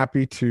than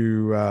happy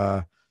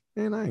to.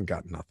 And I ain't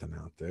got nothing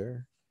out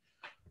there.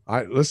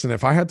 Listen.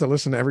 If I had to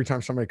listen to every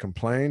time somebody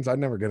complains, I'd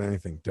never get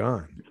anything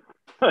done.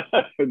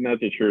 Isn't that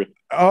the truth?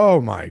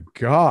 Oh my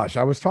gosh!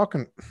 I was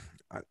talking.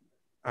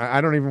 I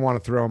don't even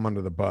want to throw them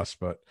under the bus,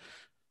 but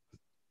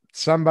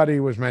somebody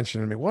was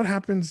mentioning to me, what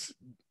happens?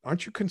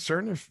 Aren't you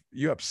concerned if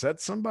you upset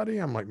somebody?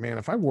 I'm like, man,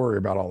 if I worry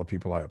about all the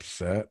people I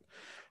upset,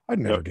 I'd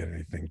never get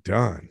anything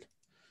done.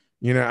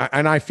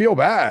 And I feel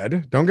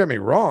bad. Don't get me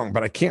wrong,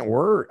 but I can't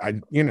worry.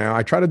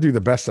 I try to do the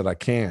best that I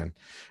can.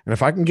 And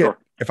if I can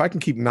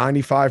keep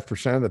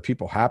 95% of the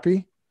people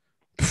happy,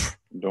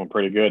 I'm doing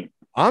pretty good.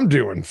 I'm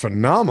doing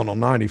phenomenal.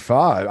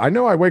 95. I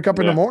know I wake up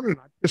in the morning,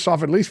 I piss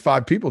off at least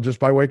 5 people just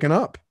by waking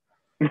up.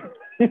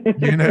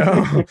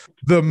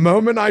 The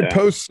moment I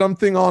post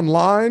something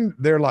online,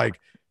 they're like,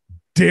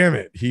 damn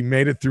it, he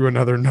made it through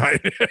another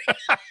night.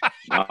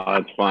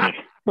 That's funny.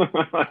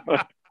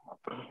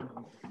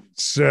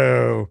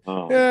 So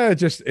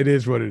it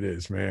is what it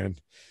is, man.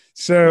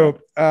 So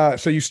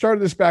so you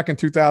started this back in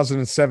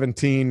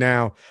 2017.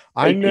 Now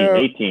I know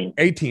 18.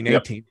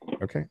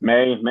 Okay.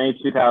 May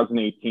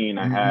 2018.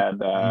 I had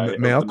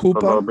mea culpa.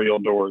 Proverbial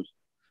doors.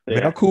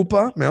 Mea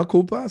culpa.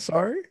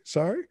 Sorry.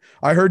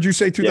 I heard you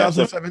say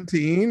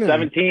 2017.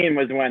 17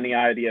 was when the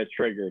idea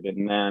triggered,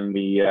 and then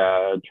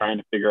the trying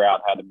to figure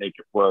out how to make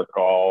it work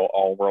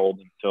all rolled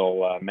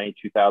until May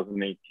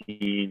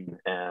 2018,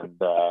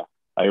 and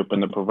I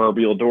opened the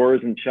proverbial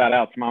doors. And shout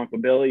out to my Uncle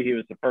Billy. He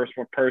was the first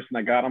person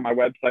I got on my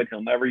website.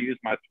 He'll never use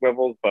my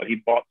swivels, but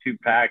he bought 2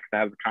 packs to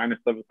have the kindness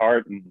of his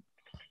heart,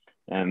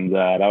 and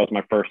that was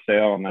my first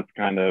sale, and that's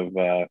kind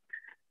of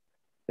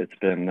it's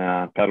been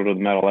pedal to the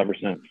metal ever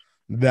since.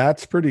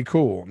 That's pretty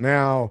cool.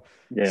 Now,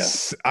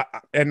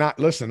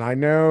 listen, I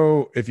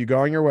know if you go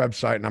on your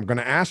website, and I'm going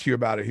to ask you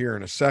about it here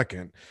in a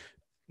second,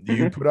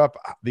 you put up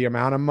the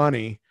amount of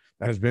money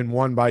that has been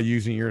won by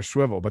using your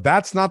swivel, but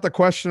that's not the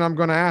question I'm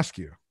going to ask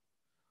you.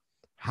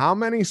 How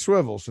many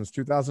swivels since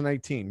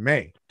 2018,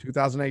 May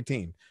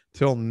 2018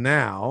 till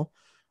now,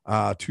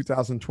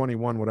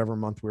 2021, whatever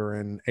month we were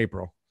in,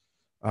 April.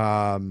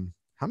 How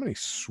many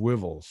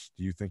swivels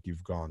do you think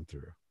you've gone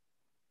through?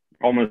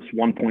 Almost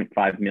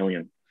 1.5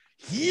 million.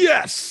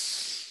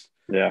 Yes.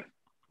 Yeah.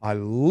 I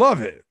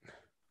love it.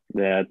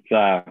 Yeah.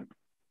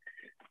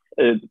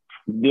 It's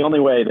the only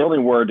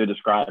word to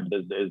describe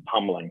it is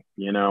humbling,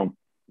 you know.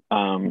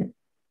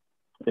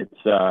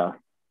 It's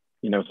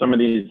you know, some of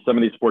these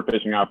sport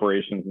fishing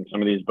operations and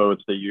some of these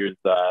boats that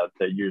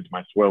use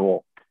my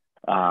swivel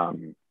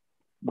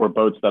were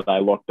boats that I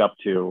looked up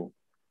to,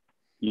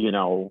 you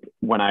know,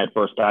 when I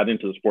first got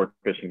into the sport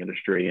fishing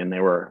industry, and they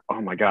were,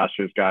 oh my gosh,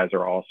 those guys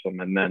are awesome.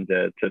 And then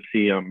to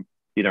see them,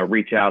 you know,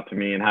 reach out to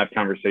me and have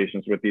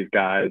conversations with these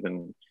guys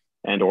and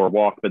or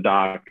walk the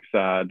docks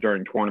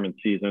during tournament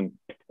season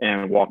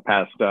and walk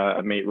past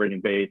a mate rigging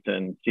baits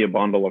and see a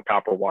bundle of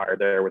copper wire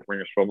there with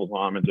ringer swivels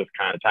on them and just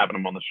kind of tapping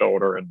them on the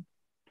shoulder and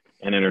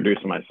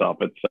introducing myself.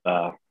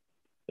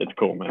 It's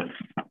cool, man.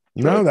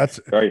 No, that's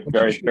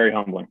very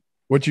humbling.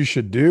 What you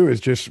should do is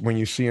just when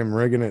you see them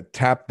rigging it,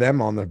 tap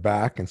them on the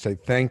back and say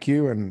thank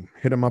you and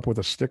hit them up with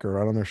a sticker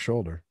right on their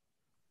shoulder.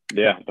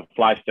 Yeah, the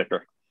fly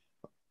sticker.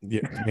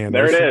 Yeah, man.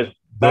 There it is.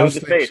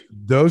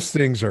 Those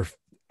things are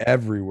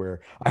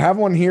everywhere. I have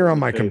one here on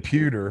my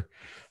computer,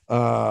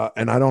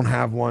 and I don't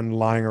have one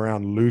lying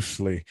around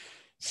loosely.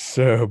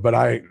 So, but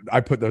I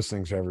put those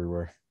things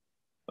everywhere.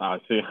 I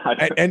see.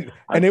 And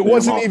it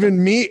wasn't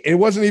even me. It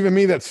wasn't even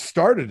me that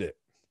started it.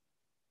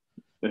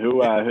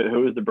 Who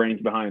is the brains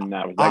behind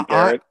that? Was that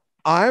Garrett?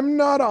 I'm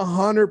not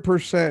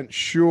 100%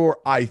 sure.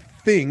 I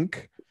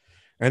think,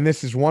 and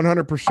this is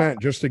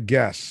 100% just a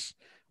guess,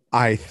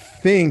 I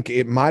think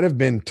it might have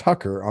been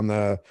Tucker on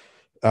the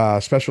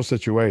special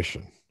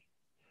situation,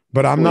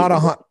 but I'm not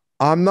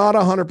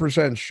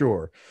 100%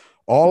 sure.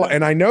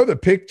 And I know the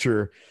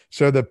picture.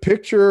 So the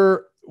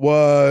picture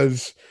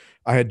was,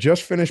 I had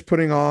just finished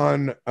putting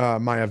on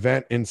my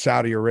event in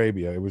Saudi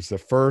Arabia. It was the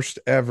first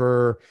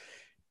ever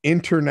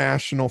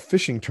international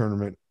fishing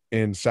tournament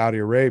in Saudi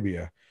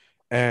Arabia,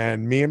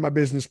 and me and my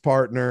business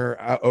partner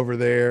over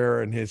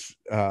there and his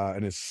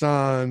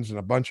sons and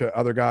a bunch of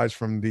other guys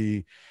from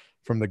the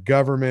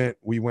government,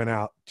 we went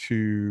out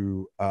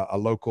to a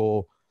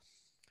local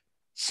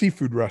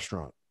seafood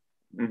restaurant.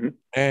 Mm-hmm.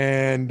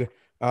 And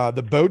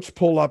the boats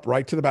pull up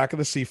right to the back of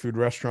the seafood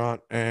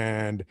restaurant,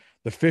 and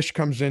the fish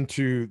comes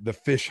into the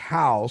fish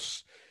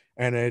house,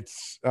 and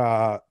it's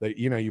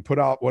you know, you put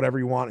out whatever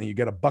you want and you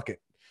get a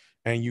bucket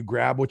and you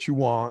grab what you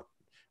want,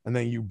 and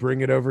then you bring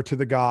it over to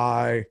the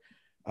guy,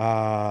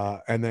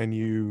 and then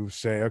you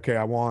say, okay,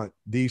 I want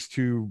these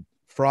two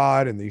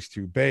fried and these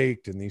two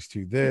baked and these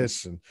two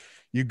this, and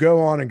you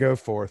go on and go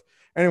forth.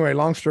 Anyway,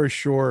 long story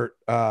short,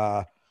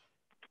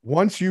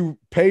 once you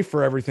pay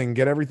for everything,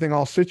 get everything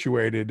all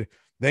situated,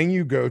 then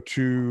you go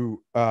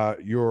to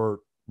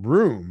your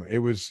room. It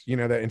was, you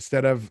know, that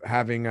instead of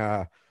having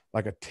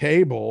like a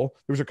table,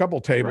 there was a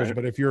couple tables, right.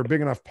 But if you're a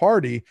big enough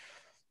party,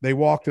 they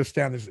walked us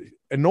down this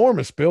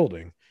enormous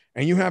building,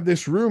 and you have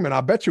this room, and I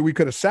bet you we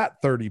could have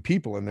sat 30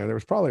 people in there. There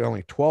was probably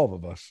only 12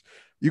 of us.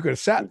 You could have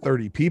sat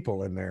 30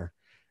 people in there.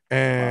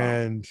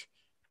 And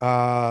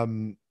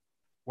when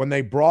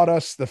they brought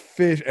us the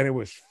fish, and it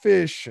was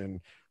fish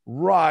and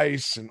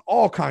rice and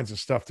all kinds of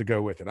stuff to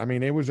go with it. I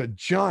mean, it was a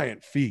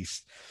giant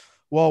feast.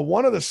 Well,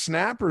 one of the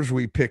snappers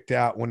we picked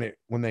out, when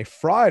they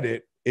fried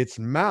it, its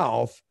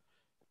mouth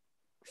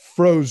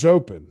froze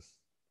open.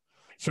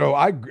 So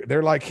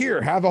they're like,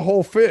 here, have a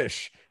whole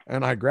fish.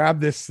 And I grab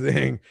this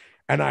thing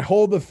and I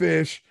hold the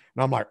fish,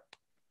 and I'm like,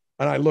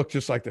 and I look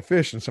just like the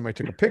fish, and somebody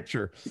took a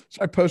picture.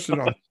 So I posted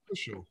it on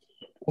social.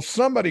 Well,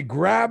 somebody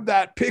grabbed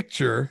that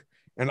picture.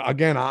 And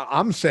again,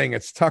 I'm saying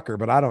it's Tucker,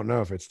 but I don't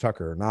know if it's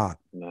Tucker or not.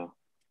 No.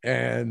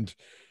 And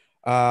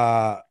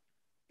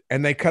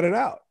they cut it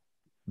out.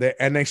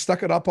 They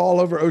stuck it up all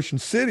over Ocean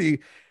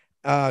City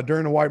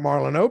during the White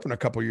Marlin Open a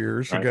couple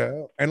years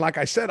ago. And like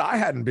I said, I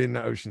hadn't been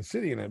to Ocean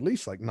City in at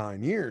least like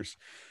 9 years.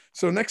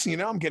 So next thing you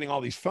know, I'm getting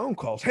all these phone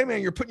calls. Hey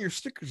man, you're putting your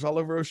stickers all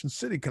over Ocean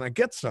City. Can I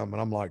get some? And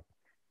I'm like,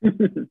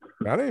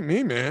 that ain't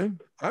me, man.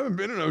 I haven't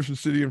been in Ocean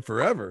City in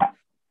forever.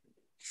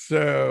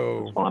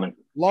 So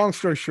long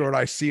story short,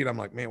 I see it. I'm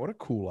like, man, what a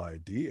cool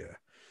idea.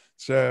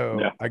 So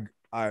yeah.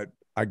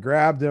 I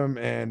grabbed them,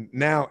 and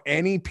now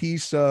any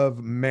piece of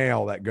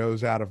mail that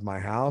goes out of my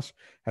house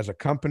has a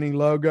company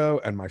logo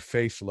and my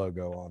face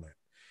logo on it.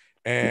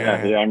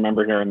 And yeah, I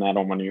remember hearing that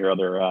on one of your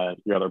other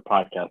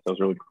podcasts. That was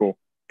really cool.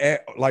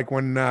 Like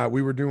when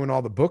we were doing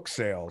all the book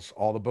sales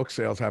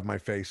have my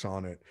face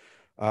on it.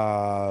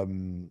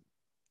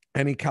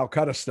 Any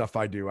Calcutta stuff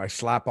I do, I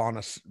slap on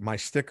my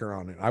sticker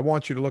on it. I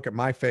want you to look at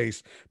my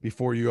face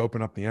before you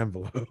open up the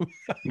envelope.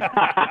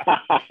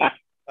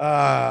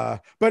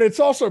 But it's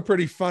also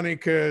pretty funny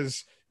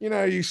because, you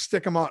know, you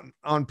stick them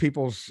on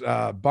people's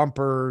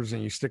bumpers,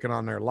 and you stick it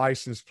on their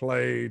license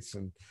plates,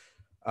 and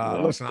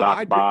listen,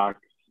 stop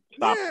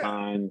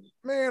signs.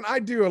 Man, I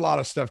do a lot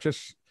of stuff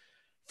just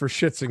for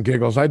shits and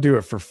giggles. I do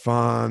it for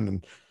fun.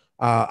 And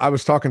I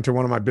was talking to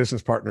one of my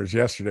business partners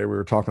yesterday. We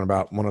were talking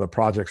about one of the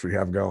projects we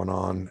have going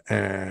on,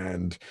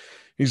 and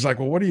He's like,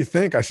 well, what do you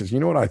think? I says, you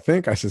know what I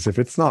think? I says, if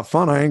it's not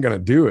fun, I ain't going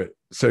to do it.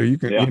 So you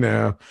can,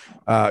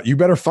 you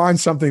better find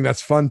something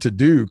that's fun to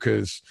do.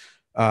 Cause,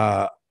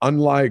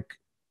 unlike,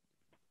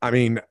 I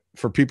mean,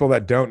 for people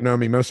that don't know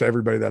me, most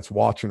everybody that's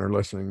watching or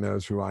listening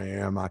knows who I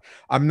am.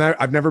 I've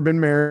never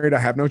been married. I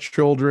have no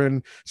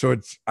children. So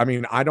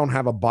I don't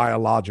have a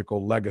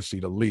biological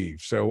legacy to leave.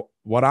 So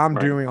what I'm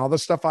doing, all the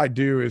stuff I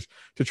do is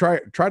to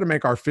try to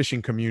make our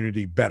fishing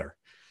community better.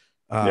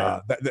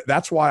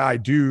 That's why I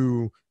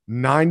do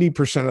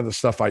 90% of the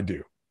stuff I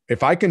do.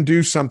 If I can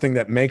do something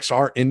that makes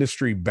our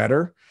industry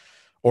better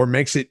or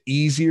makes it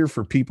easier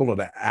for people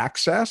to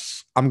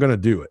access, I'm going to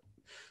do it.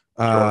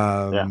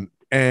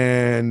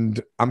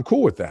 And I'm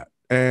cool with that.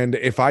 And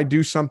if I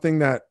do something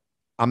that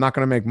I'm not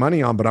going to make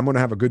money on, but I'm going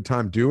to have a good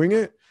time doing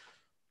it,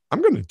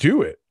 I'm going to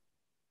do it.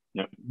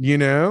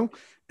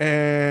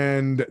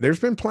 And there's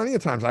been plenty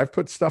of times I've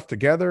put stuff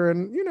together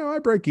and, I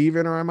break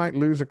even or I might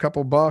lose a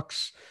couple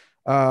bucks.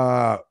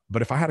 But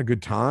if I had a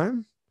good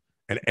time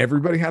and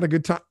everybody had a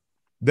good time,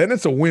 then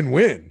it's a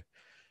win-win,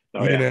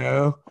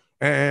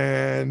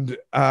 and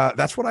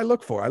that's what I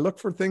look for. I look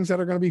for things that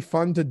are going to be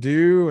fun to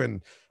do.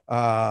 And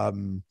I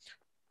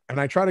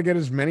try to get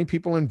as many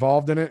people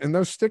involved in it. And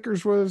those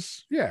stickers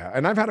was,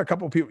 and I've had a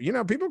couple of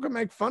people, people can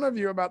make fun of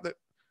you about that.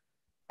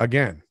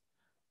 Again,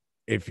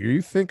 if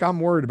you think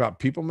I'm worried about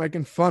people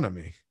making fun of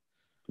me,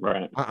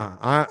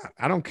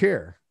 I don't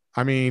care.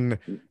 I mean,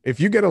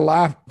 if you get a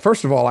laugh,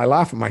 first of all, I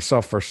laugh at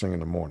myself first thing in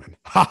the morning.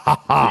 Ha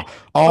ha ha.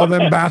 All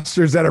them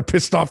bastards that are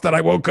pissed off that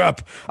I woke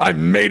up, I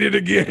made it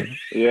again.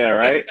 Yeah,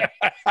 right.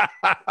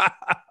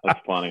 That's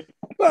funny.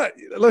 But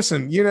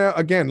listen,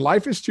 again,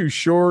 life is too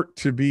short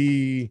to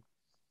be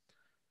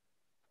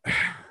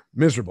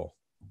miserable.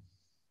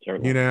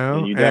 Certainly.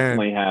 And you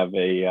definitely have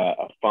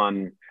a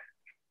fun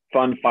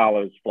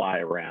follows fly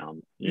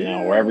around.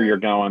 Wherever you're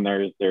going,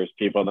 there's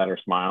people that are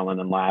smiling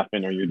and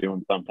laughing, or you're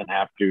doing something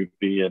half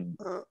goofy, and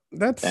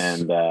that's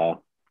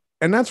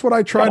what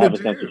I try to have a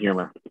sense of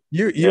humor.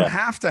 You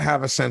have to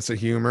have a sense of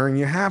humor, and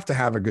you have to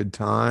have a good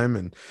time.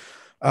 And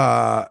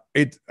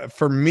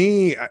for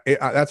me,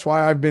 that's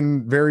why I've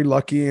been very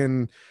lucky.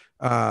 And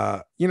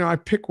I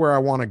pick where I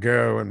want to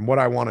go and what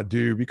I want to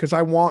do because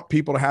I want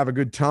people to have a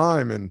good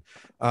time. And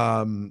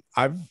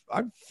I've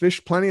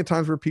fished plenty of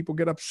times where people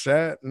get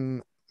upset,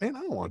 and man,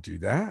 I don't want to do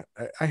that.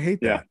 I hate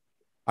that.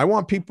 I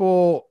want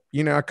people,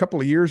 a couple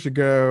of years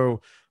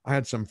ago, I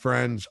had some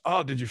friends.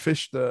 Oh, did you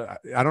fish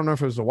I don't know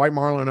if it was the White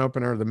Marlin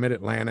Open or the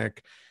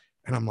Mid-Atlantic.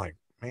 And I'm like,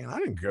 man, I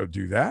didn't go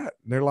do that.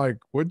 And they're like,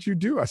 what'd you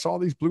do? I saw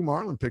these blue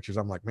marlin pictures.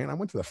 I'm like, man, I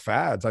went to the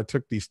Fads. I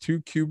took these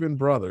two Cuban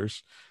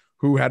brothers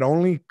who had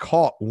only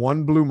caught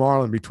one blue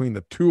marlin between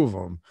the two of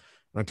them.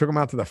 And I took them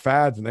out to the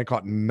Fads and they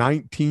caught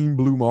 19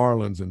 blue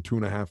marlins in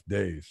 2.5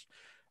 days.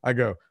 I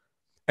go,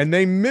 and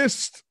they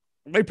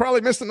probably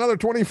missed another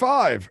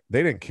 25.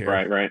 They didn't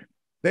care. Right.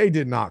 They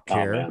did not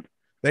care.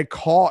 They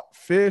caught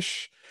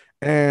fish.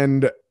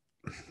 And,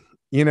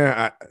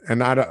 I'm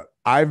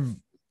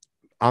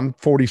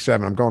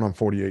 47. I'm going on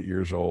 48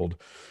 years old.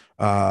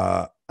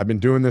 I've been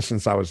doing this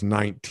since I was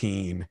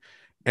 19,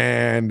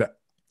 and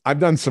I've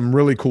done some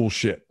really cool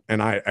shit.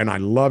 And I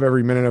love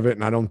every minute of it.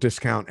 And I don't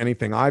discount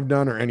anything I've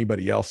done or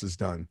anybody else has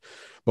done.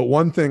 But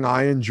one thing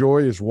I enjoy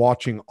is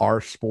watching our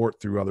sport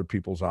through other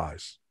people's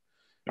eyes.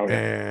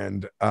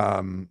 And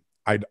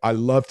I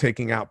love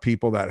taking out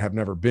people that have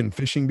never been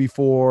fishing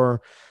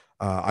before.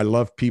 I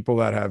love people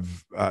that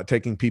have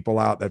taking people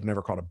out that have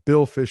never caught a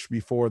billfish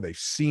before. They've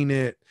seen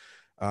it.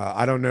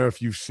 I don't know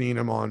if you've seen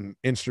him on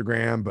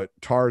Instagram, but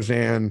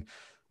Tarzan,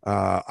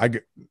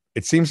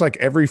 it seems like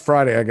every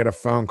Friday I get a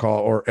phone call,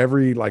 or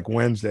every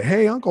Wednesday.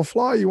 Hey, Uncle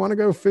Fly, you want to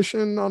go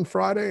fishing on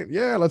Friday?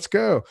 Yeah, let's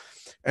go.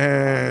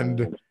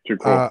 And too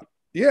cool.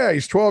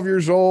 He's 12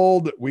 years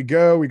old. We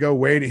go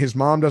wading. His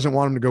mom doesn't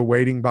want him to go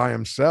wading by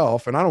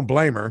himself. And I don't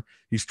blame her.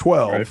 He's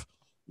 12.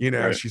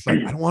 Right. She's like,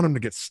 I don't want him to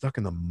get stuck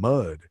in the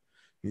mud.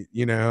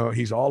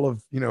 He's all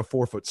of,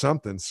 4 foot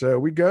something. So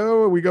we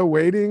go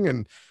wading,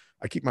 and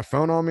I keep my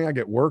phone on me. I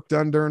get work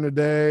done during the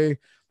day,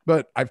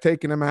 but I've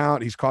taken him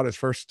out. He's caught his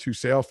first 2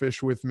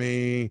 sailfish with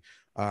me.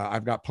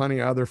 I've got plenty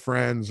of other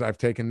friends. I've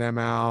taken them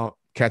out,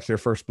 catch their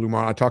first blue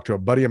marlin. I talked to a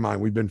buddy of mine.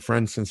 We've been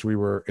friends since we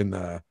were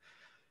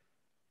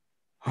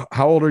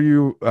how old are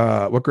you?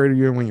 What grade are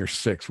you in when you're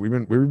 6?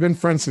 We've been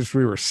friends since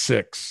we were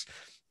 6.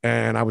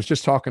 And I was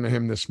just talking to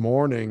him this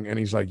morning, and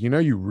he's like,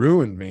 you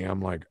ruined me.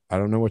 I'm like, I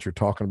don't know what you're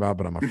talking about,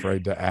 but I'm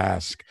afraid to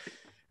ask.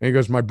 And he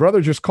goes, my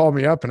brother just called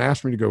me up and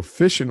asked me to go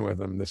fishing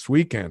with him this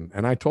weekend.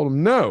 And I told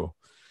him no.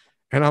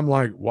 And I'm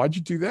like, why'd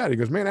you do that? He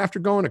goes, man, after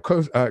going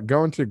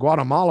to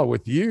Guatemala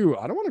with you,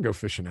 I don't want to go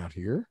fishing out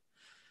here.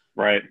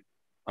 Right.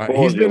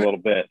 He's been a little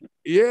bit.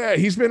 Yeah.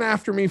 He's been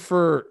after me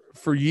for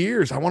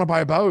years. I want to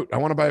buy a boat.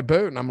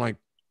 And I'm like,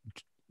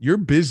 you're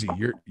busy.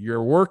 You're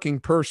a working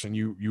person.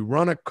 You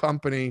run a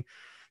company.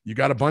 You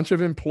got a bunch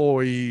of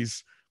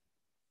employees.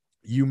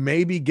 You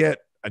maybe get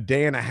a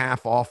day and a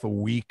half off a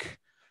week.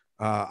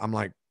 I'm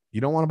like, you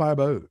don't want to buy a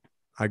boat.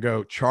 I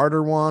go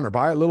charter one or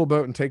buy a little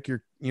boat and take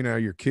your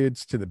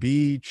kids to the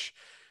beach.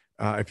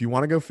 If you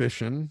want to go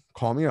fishing,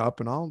 call me up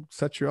and I'll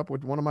set you up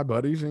with one of my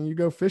buddies and you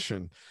go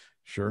fishing.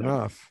 Sure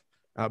enough.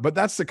 But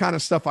that's the kind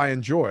of stuff I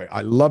enjoy.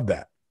 I love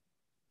that.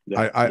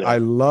 I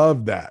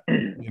love that,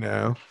 you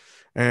know.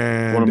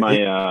 And one of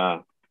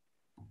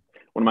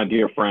my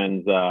dear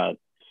friends,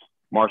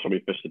 Marshall, we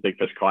fished the Big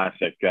Fish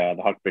Classic, the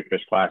Huck Big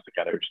Fish Classic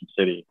at Ocean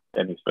City,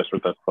 and he's fished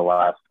with us the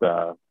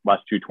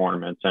last two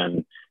tournaments.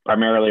 And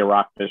primarily a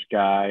rockfish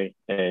guy,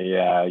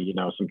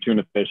 some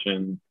tuna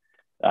fishing,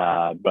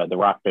 but the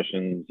rock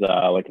fishing's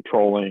like a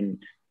trolling.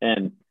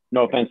 And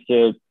no offense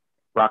to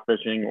rock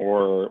fishing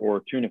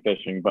or tuna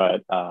fishing,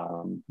 but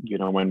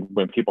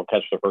when people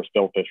catch their first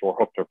billfish or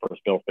hook their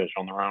first billfish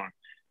on their own,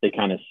 they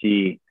kind of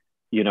see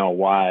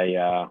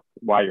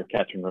why you're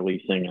catching,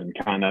 releasing, and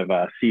kind of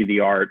see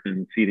the art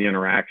and see the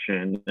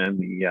interaction and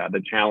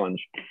the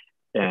challenge.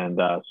 And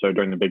so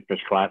during the Big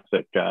Fish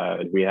Classic,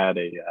 we had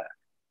a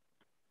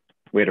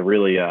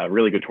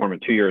really good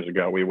tournament 2 years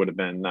ago. We would have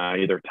been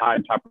either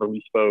tied top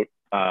release boat,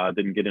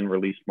 didn't get in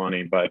release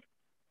money, but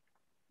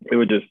it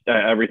would just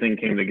everything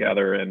came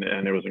together and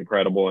it was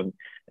incredible. And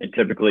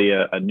typically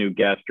a new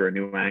guest or a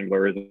new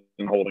angler isn't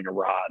holding a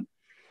rod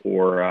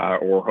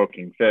or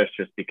hooking fish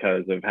just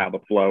because of how the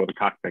flow of the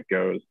cockpit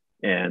goes.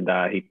 And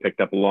he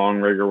picked up a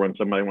long rigger when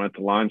somebody went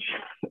to lunch,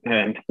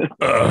 and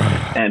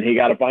and he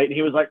got a bite. And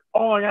he was like,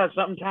 "Oh my God,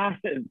 something's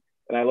happened!"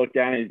 And I looked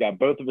down, and he's got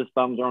both of his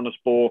thumbs are on the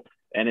spool,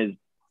 and his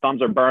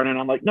thumbs are burning.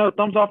 I'm like, "No,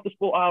 thumbs off the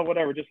spool. Oh,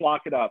 whatever, just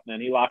lock it up." And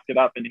then he locked it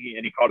up, and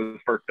he caught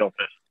his first billfish.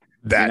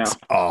 That's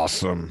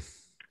awesome.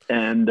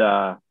 And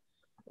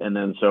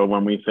then so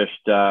when we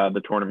fished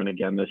the tournament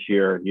again this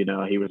year,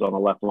 he was on the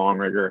left long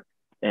rigger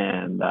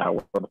and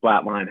the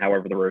flat line,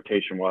 however the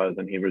rotation was,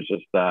 and he was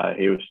just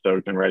he was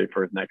stoked and ready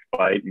for his next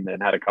bite, and then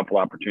had a couple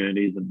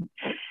opportunities, and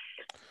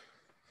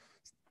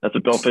that's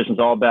what billfishing is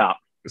all about.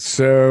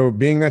 So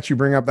being that you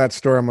bring up that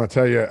story, I'm going to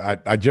tell you,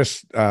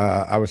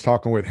 I was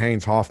talking with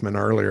Haynes Hoffman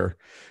earlier,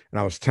 and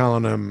I was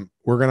telling him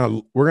we're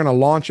gonna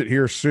launch it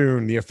here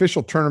soon. The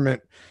official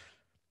tournament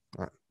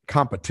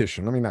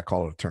competition, let me not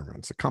call it a tournament,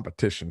 it's a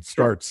competition,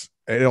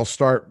 it'll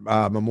start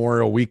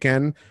Memorial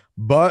weekend,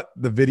 but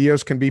the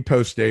videos can be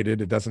post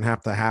dated. It doesn't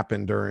have to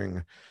happen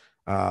during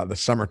the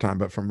summertime,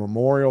 but from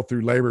Memorial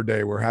through Labor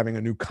Day, we're having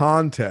a new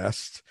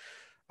contest.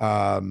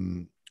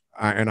 And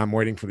I'm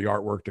waiting for the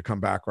artwork to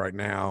come back right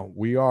now.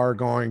 We are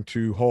going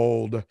to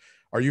hold,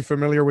 are you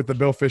familiar with the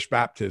billfish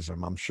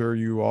baptism? I'm sure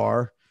you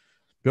are.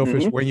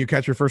 Billfish, when you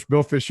catch your first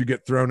billfish, you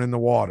get thrown in the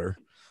water.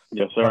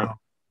 Yes, sir.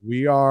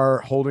 We are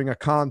holding a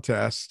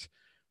contest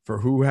for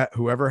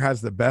whoever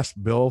has the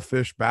best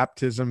billfish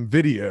baptism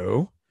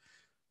video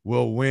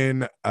will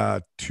win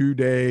a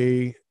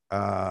 2-day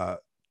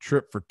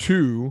trip for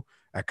two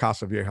at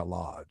Casa Vieja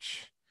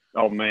Lodge.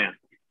 Oh, man.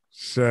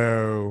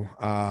 So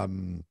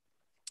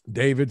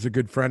David's a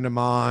good friend of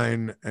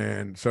mine,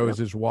 and so is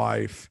his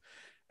wife.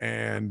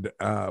 And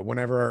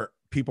whenever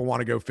people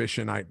want to go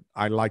fishing,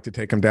 I like to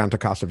take them down to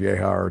Casa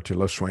Vieja or to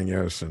Los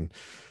Sueños. And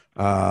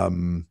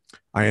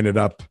I ended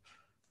up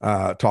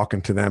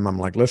talking to them. I'm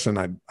like, listen,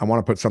 I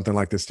want to put something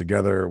like this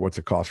together. What's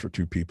it cost for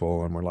two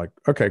people? And we're like,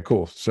 okay,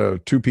 cool. So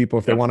two people,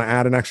 if they want to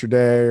add an extra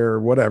day or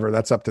whatever,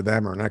 that's up to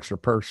them, or an extra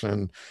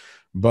person.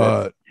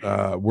 But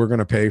we're going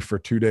to pay for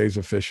 2 days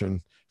of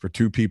fishing for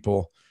two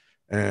people.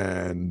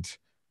 And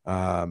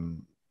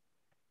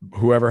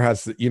whoever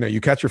has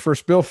you catch your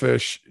first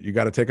billfish, you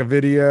got to take a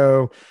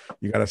video,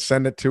 you got to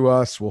send it to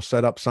us. We'll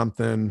set up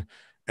something.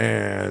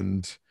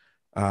 And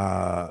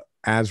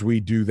as we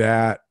do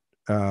that,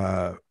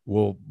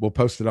 we'll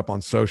post it up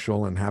on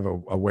social and have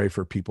a way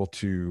for people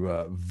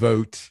to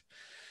vote.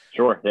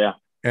 Sure. Yeah.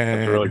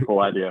 And that's a really cool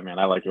idea, man.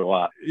 I like it a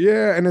lot.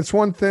 Yeah. And it's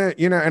one thing,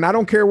 and I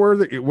don't care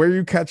where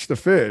you catch the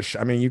fish.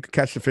 I mean, you can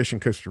catch the fish in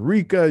Costa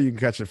Rica. You can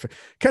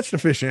catch the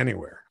fish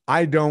anywhere.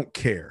 I don't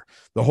care.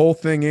 The whole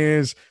thing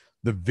is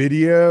the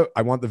video.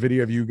 I want the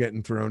video of you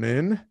getting thrown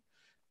in,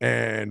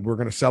 and we're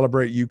going to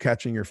celebrate you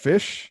catching your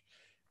fish.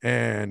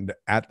 And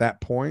at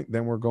that point,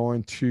 then we're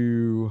going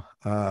to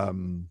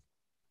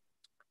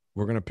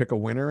pick a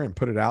winner and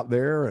put it out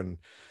there. And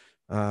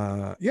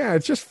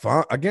it's just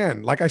fun.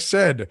 Again, like I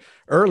said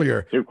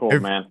earlier, too cool,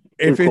 man.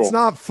 If it's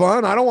not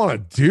fun, I don't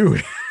want to do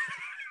it.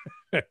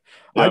 Yep.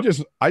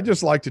 I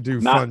just like to do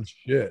fun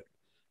shit.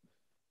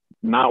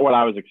 Not what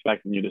I was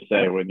expecting you to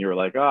say when you were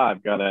like, "Oh,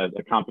 I've got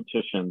a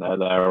competition that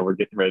we're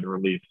getting ready to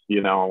release."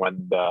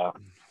 And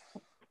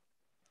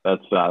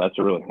that's a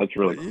really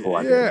cool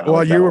idea. Yeah.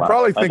 Well, you were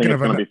probably thinking of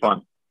going to be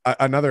fun.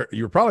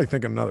 You were probably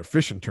thinking another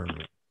fishing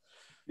tournament.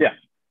 Yeah.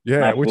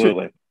 Yeah.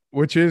 Absolutely.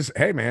 Which is,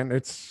 hey man,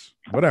 it's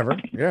whatever.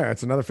 Yeah.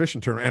 It's another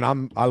fishing tournament.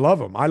 And I love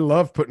them. I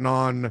love putting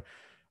on,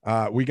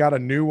 we got a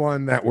new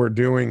one that we're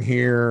doing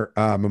here,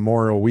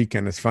 Memorial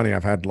Weekend. It's funny.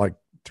 I've had like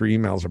 3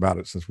 emails about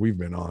it since we've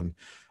been on.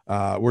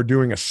 We're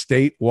doing a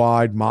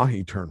statewide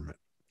Mahi tournament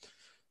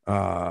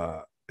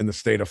in the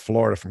state of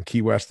Florida from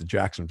Key West to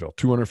Jacksonville,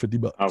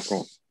 $250.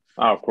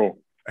 Oh, cool.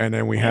 And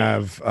then we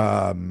have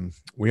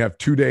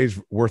 2 days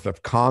worth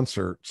of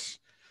concerts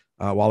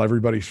while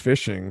everybody's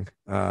fishing,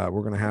 we're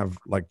going to have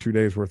like 2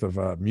 days worth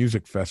of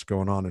music fest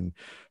going on in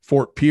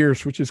Fort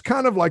Pierce, which is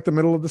kind of like the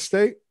middle of the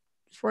state.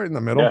 It's right in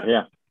the middle.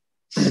 Yeah.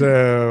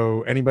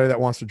 So anybody that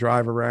wants to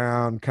drive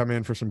around, come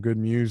in for some good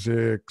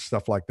music,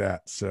 stuff like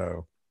that.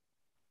 So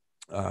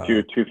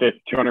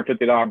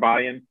 $250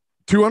 buy-in.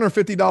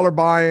 $250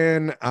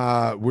 buy-in.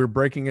 We're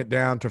breaking it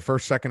down to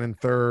first, second, and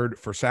third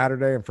for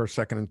Saturday, and first,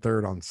 second, and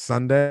third on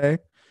Sunday.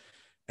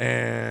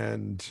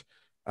 And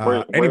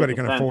anybody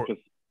can afford.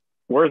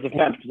 Where's the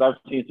fence? Because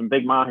I've seen some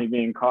big mahi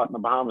being caught in the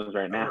Bahamas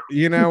right now.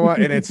 You know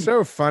what? And it's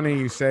so funny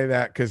you say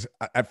that, because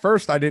at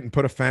first I didn't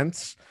put a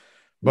fence,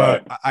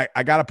 but right.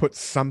 I got to put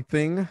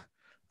something.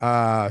 So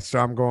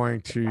I'm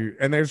going to,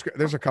 and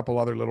there's a couple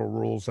other little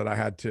rules that I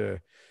had to,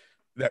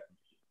 that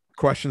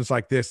questions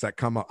like this that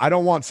come up. I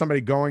don't want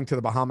somebody going to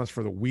the Bahamas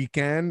for the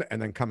weekend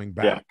and then coming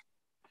back. Yeah.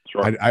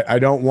 Sure. I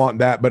don't want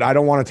that, but I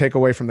don't want to take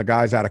away from the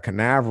guys out of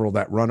Canaveral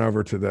that run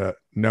over to the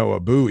Noah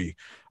buoy.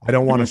 I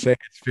don't want to say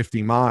it's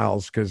 50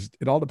 miles because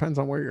it all depends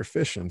on where you're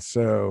fishing.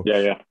 So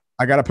yeah,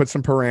 I got to put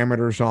some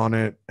parameters on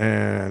it,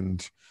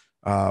 and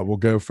we'll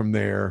go from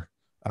there.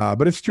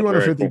 But it's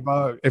 $250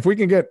 bucks. If we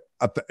can get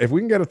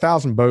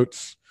 1,000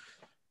 boats,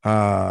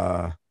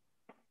 that's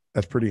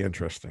pretty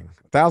interesting.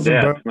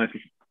 1,000 boats. Nice.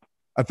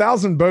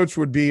 1,000 boats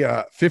would be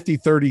a 50,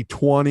 30,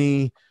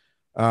 20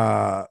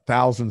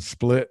 thousand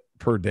split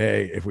per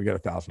day if we get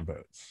 1,000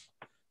 boats.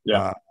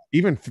 Yeah.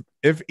 Even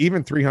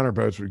 300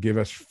 boats would give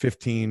us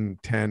 15,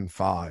 10,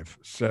 5.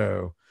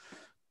 So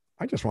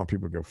I just want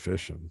people to go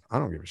fishing. I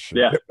don't give a shit.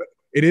 Yeah.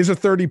 It is a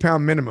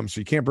 30-pound minimum, so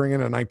you can't bring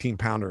in a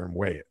 19-pounder and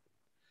weigh it.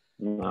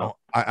 No.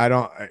 I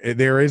don't.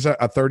 There is a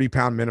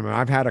 30-pound minimum.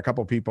 I've had a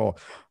couple people,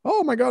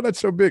 oh my God, that's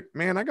so big.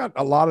 Man, I got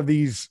a lot of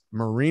these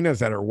marinas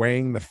that are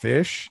weighing the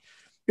fish.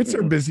 It's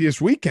their busiest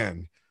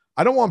weekend.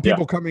 I don't want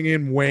people coming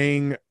in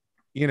weighing,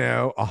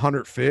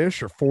 100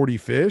 fish or 40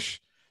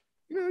 fish.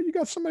 You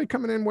got somebody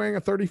coming in weighing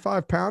a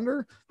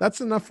 35-pounder. That's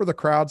enough for the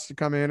crowds to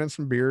come in and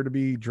some beer to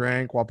be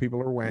drank while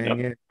people are weighing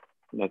it.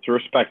 That's a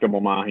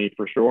respectable mahi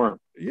for sure.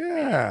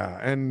 Yeah.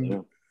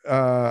 And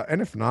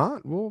if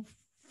not, we'll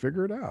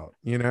figure it out.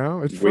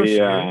 It's first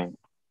year.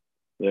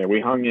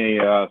 We hung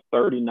a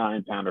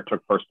 39-pounder,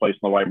 took first place in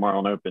the White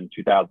Marlin Open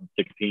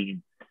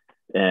 2016.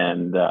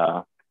 And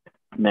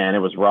man, it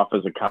was rough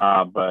as a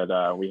cob,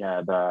 but we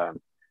had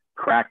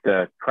cracked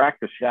a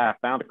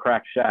shaft, found a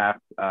cracked shaft,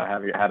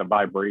 had a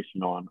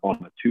vibration on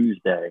a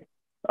Tuesday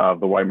of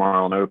the White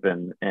Marlin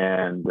Open,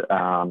 and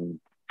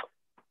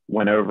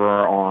went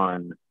over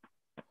on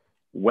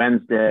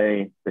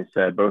Wednesday. They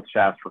said both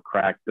shafts were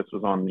cracked. This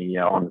was on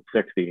the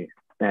 60,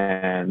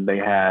 and they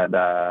had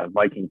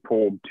Viking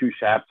pulled 2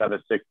 shafts out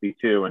of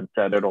 62 and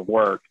said it'll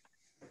work.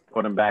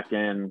 Put them back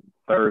in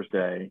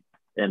Thursday,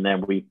 and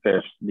then we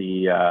fished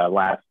the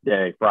last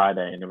day,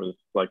 Friday, and it was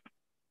like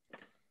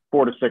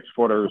 4 to 6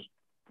 footers,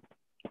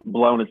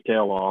 blown his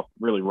tail off,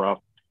 really rough.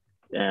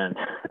 And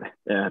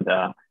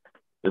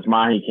this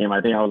mahi came.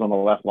 I think I was on the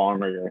left long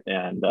rigger,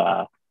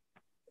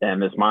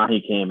 and this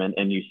mahi came,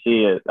 and you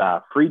see it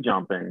free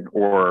jumping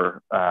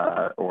or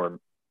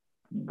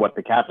what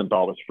the captain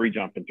thought was free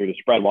jumping through the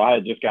spread. Well, I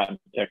had just gotten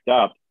picked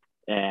up,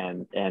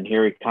 and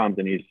here he comes,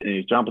 and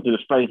he's jumping through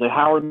the spread. He's like,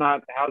 how's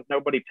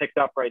nobody picked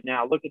up right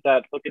now? Look at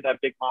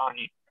that big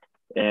mahi.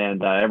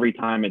 And every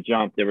time it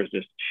jumped, there was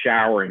just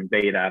showering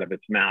bait out of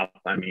its mouth.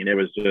 I mean, it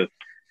was just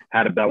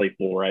had a belly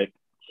full, right?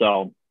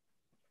 So,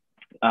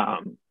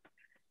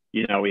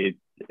 we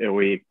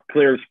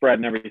cleared the spread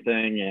and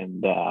everything,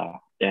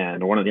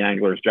 and one of the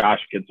anglers,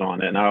 Josh, gets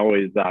on it, and I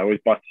always bust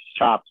his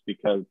chops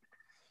because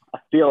I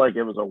feel like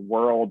it was a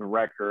world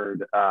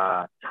record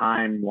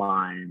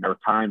timeline or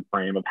time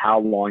frame of how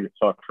long it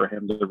took for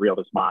him to reel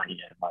this mahi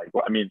in. Like,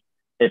 I mean,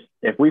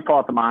 if we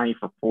fought the mahi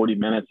for 40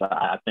 minutes,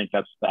 I think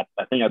that's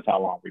how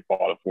long we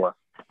fought it for.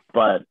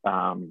 But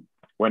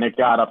when it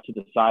got up to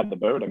the side of the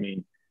boat, I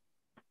mean,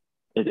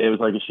 it was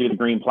like a sheet of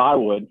green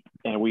plywood,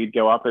 and we'd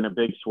go up in a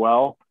big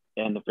swell,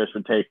 and the fish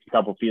would take a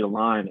couple feet of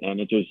line, and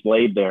it just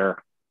laid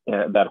there,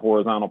 that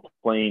horizontal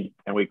plane,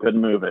 and we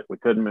couldn't move it. And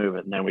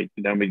then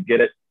we'd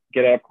get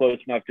up close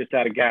enough, just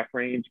out of gaff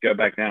range, go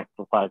back down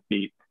for 5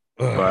 feet.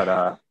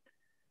 But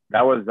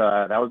that was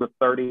a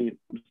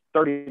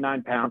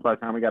 39 pounds by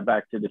the time we got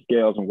back to the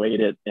scales and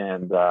weighed it.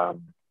 But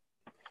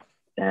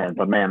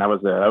man, that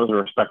was a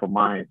respectful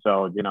mahi.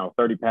 So,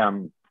 30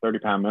 pound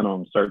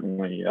minimum,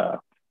 certainly, a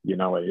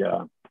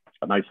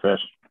nice fish.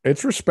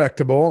 It's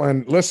respectable.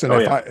 And listen,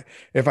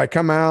 if I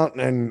come out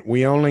and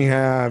we only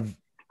have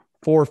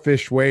 4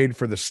 fish weighed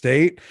for the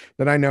state,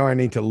 then I know I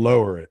need to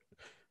lower it.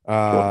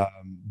 Sure.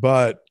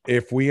 But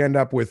if we end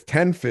up with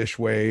 10 fish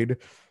weighed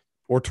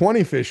or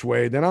 20 fish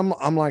weighed, then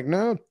I'm like,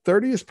 no,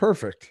 30 is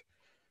perfect.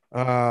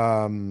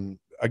 Again,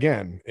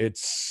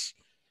 it's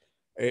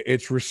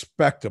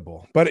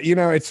respectable, but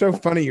it's so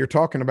funny. You're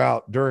talking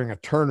about during a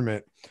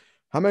tournament,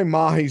 how many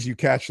mahis you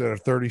catch that are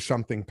 30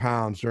 something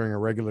pounds during a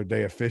regular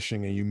day of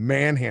fishing, and you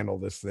manhandle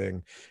this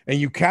thing and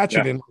you catch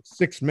it in like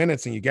 6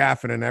 minutes and you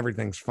gaff it and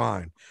everything's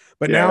fine.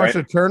 But now it's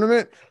a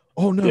tournament.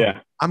 Oh no,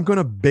 I'm going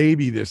to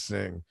baby this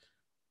thing.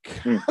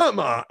 come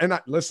on. And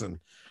listen,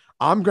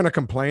 I'm going to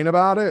complain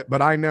about it,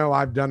 but I know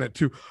I've done it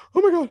too.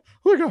 Oh my God.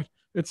 Oh my God.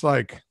 It's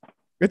like,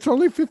 it's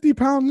only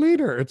 50-pound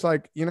leader. It's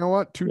like, you know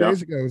what? 2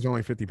 days ago, it was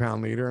only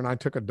 50-pound leader. And I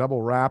took a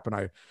double wrap and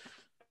I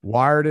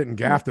wired it and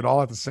gaffed it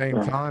all at the same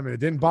time. And it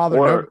didn't bother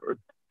nobody.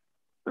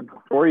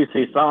 Or you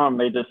see some,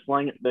 they just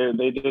sling it.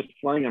 They just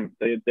sling them.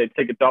 They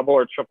take a double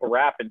or triple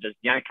wrap and just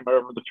yank them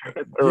over the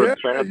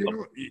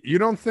transom. You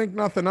don't think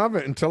nothing of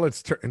it until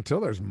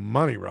there's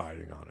money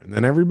riding on it, and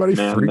then everybody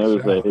freaks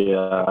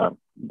out.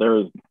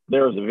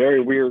 There's a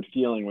very weird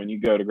feeling when you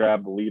go to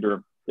grab the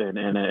leader in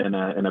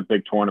a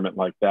big tournament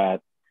like that,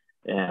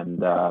 and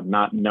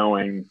not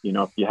knowing,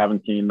 if you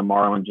haven't seen the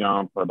marlin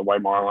jump or the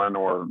white marlin,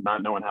 or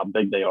not knowing how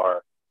big they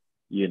are,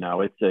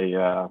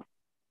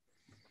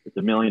 it's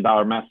 $1 million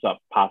mess up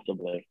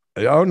possibly.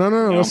 Oh,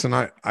 no. Listen,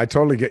 I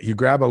totally get you.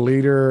 Grab a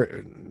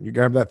leader, you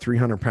grab that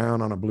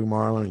 300-pound on a blue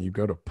marlin, and you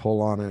go to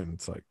pull on it, and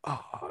it's like,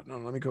 oh no,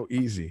 let me go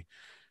easy.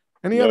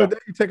 Any other day,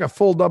 you take a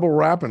full double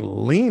wrap and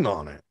lean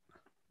on it.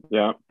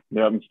 Yeah.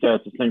 Instead,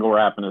 it's a single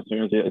wrap, and as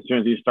soon as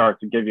you start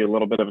to give you a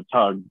little bit of a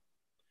tug,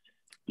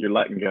 you're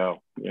letting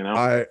go.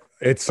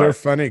 It's so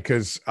funny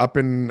because up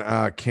in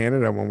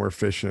Canada when we're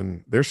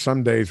fishing, there's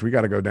some days we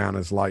got to go down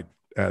as light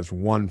as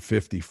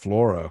 150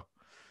 fluoro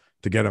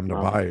to get them to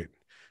bite.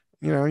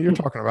 You're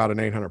talking about an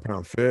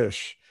 800-pound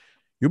fish.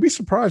 You'll be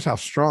surprised how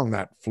strong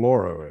that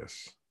fluoro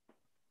is.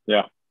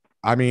 Yeah.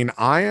 I mean,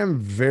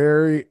 I've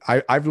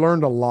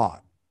learned a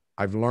lot.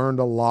 I've learned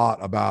a lot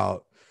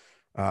about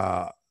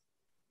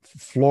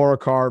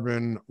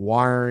fluorocarbon,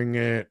 wiring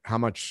it, how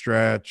much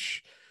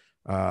stretch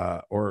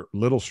or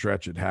little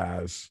stretch it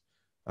has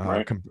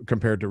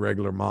compared to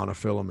regular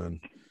monofilament.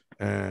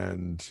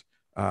 And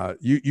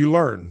you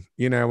learn,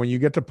 when you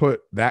get to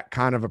put that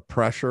kind of a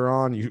pressure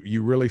on,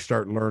 you really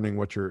start learning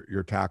what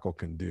your tackle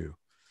can do.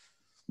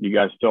 You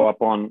guys still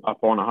up on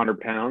 100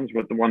 pounds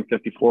with the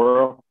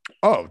 154?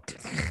 Oh,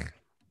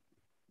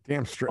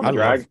 damn straight.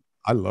 I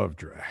love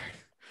drag.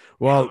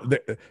 Well,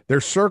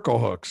 they're circle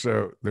hooks,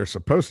 so they're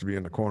supposed to be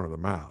in the corner of the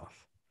mouth.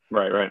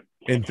 Right.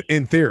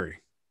 In theory.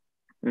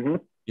 Mm-hmm.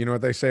 You know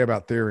what they say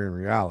about theory and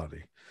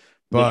reality,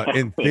 but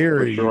in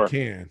theory, you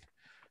can.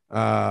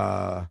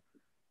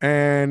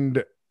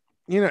 And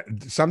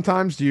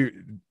sometimes you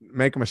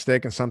make a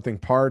mistake in something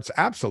parts,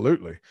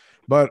 absolutely,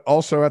 but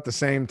also at the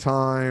same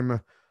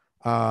time,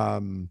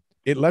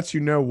 it lets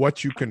you know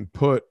what you can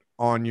put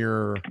on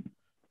your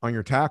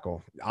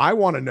tackle. I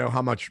want to know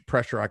how much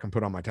pressure I can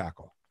put on my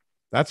tackle.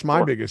 That's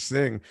my biggest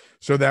thing,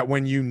 so that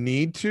when you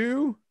need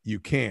to, you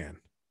can.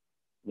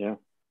 Yeah.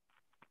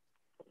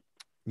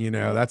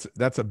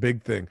 That's a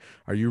big thing.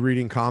 Are you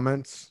reading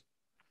comments?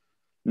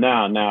 No,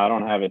 I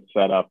don't have it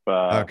set up.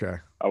 Okay.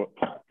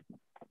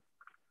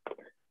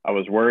 I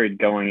was worried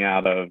going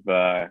out of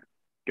my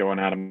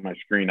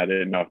screen. I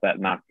didn't know if that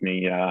knocked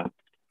me out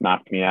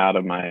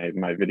of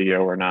my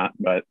video or not.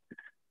 But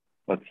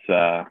let's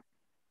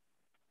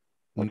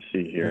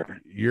see here.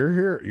 You're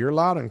here. You're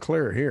loud and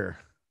clear here.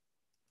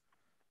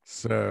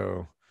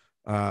 So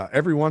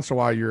every once in a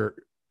while, your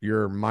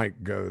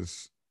mic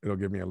goes. It'll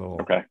give me a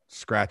little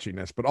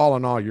scratchiness, but all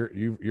in all,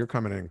 you're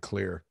coming in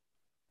clear.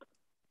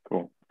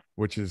 Cool.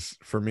 Which is,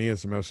 for me,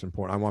 is the most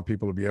important. I want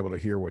people to be able to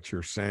hear what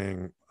you're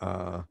saying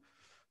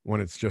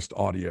when it's just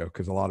audio,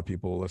 because a lot of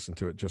people listen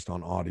to it just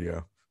on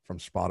audio from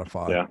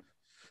Spotify. Yeah.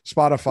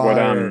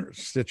 Spotify or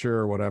Stitcher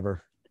or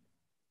whatever.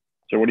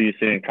 So what are you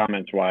seeing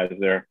comments wise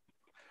there?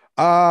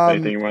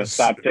 Anything you want to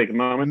stop, take a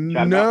moment?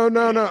 No.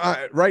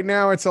 Right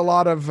now, it's a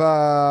lot of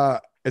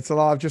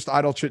just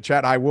idle chit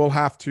chat. I will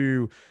have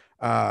to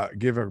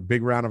give a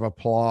big round of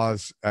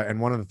applause. And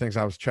one of the things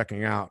I was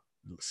checking out,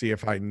 see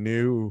if I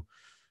knew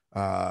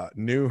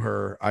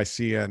her. I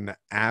see an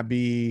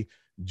Abby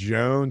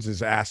Jones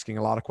is asking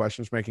a lot of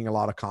questions, making a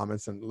lot of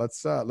comments, and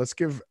let's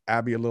give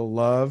Abby a little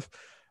love.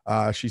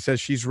 She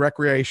says she's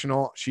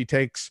recreational. She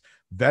takes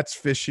vets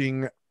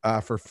fishing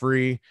for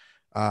free.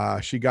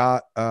 She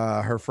got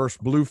her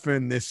first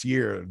bluefin this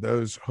year.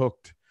 Those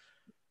hooked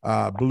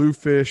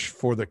bluefish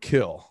for the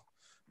kill.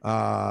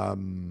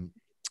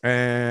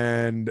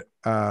 And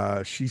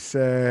she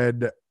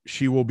said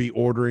she will be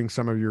ordering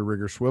some of your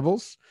rigger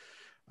swivels.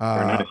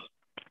 Very nice.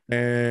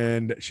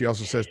 And she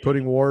also says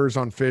putting warriors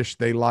on fish,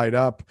 they light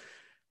up.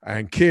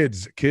 And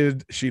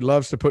she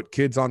loves to put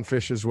kids on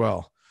fish as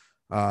well.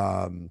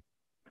 And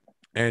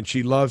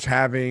she loves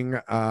having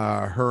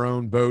her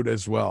own boat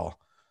as well.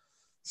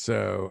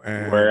 So,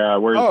 and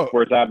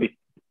where's Abby?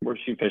 Where's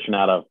she fishing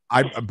out of?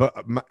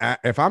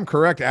 If I'm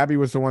correct, Abby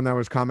was the one that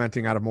was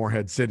commenting out of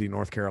Morehead City,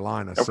 North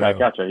Carolina. Okay, so,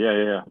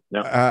 gotcha.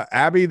 Yeah.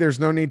 Abby, there's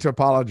no need to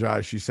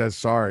apologize. She says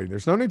sorry.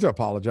 There's no need to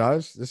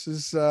apologize. This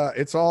is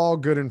it's all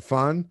good and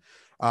fun.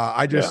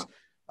 I do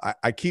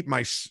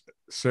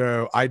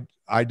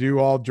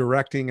all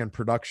directing and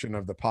production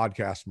of the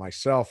podcast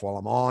myself while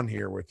I'm on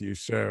here with you.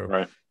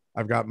 So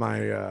I've got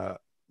my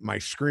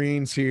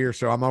screens here.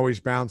 So I'm always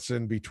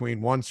bouncing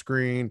between one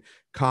screen,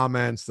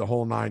 comments, the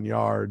whole 9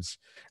 yards.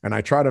 And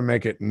I try to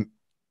make it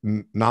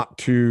not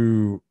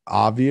too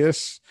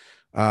obvious.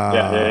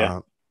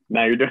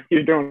 Now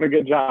you're doing a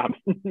good job.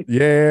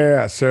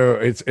 Yeah. So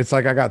it's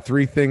like I got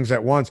three things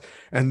at once.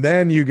 And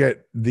then you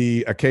get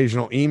the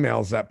occasional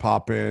emails that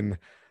pop in.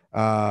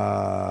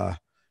 Uh,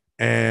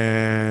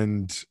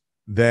 and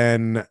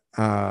then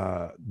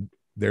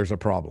there's a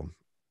problem.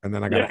 And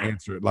then I got to Yeah.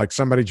 answer it. Like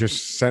somebody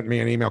just sent me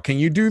an email. Can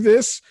you do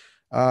this?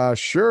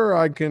 Sure,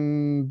 I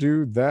can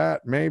do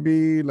that.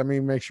 Maybe let me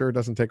make sure it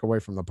doesn't take away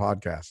from the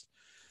podcast.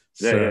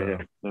 Yeah.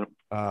 Yeah.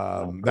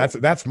 So Yeah.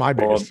 that's my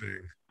Well, biggest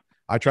thing.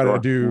 I try to sure.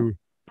 do.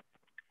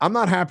 I'm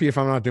not happy if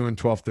I'm not doing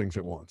 12 things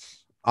at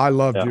once. I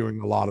love Yeah. doing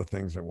a lot of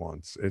things at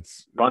once.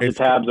 Bunch of It's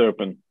tabs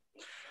open.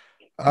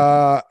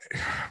 uh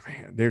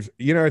man,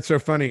 it's so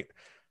funny.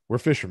 We're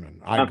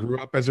fishermen. I grew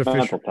up as a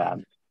Mental fisherman.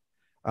 tabs.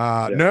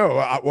 Yeah.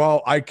 No,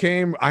 well, I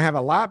have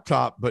a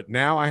laptop, but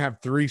now I have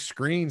three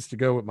screens to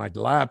go with my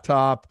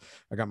laptop.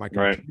 I got my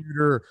Right.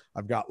 computer.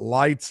 I've got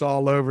lights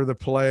all over the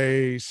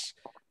place.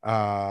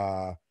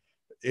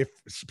 If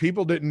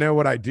people didn't know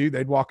what I do,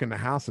 they'd walk in the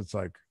house. It's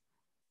like,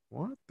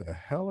 what the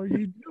hell are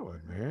you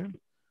doing, man?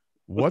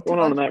 What's What going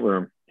did I on in do? that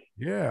room?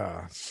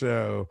 Yeah.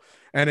 So,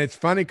 and it's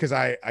funny because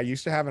I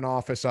used to have an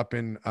office up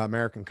in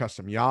American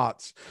Custom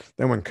Yachts.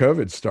 Then when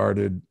COVID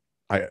started,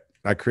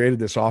 I created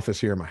this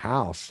office here in my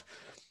house.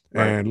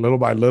 Right. And little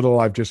by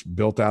little, I've just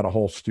built out a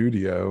whole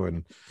studio,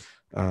 and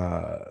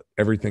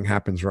everything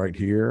happens right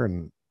here.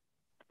 And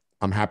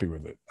I'm happy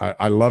with it.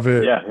 I love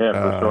it. Yeah. Yeah.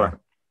 For sure.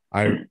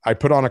 I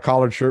put on a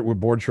collared shirt with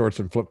board shorts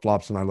and flip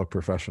flops, and I look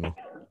professional.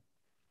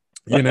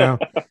 You know,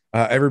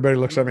 everybody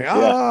looks at me.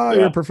 Yeah.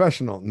 You're a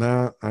professional.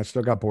 No, I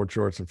still got board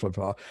shorts and flip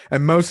flops.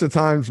 And most of the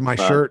times, my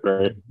shirt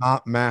great. does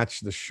not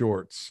match the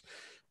shorts.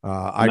 No.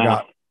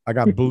 I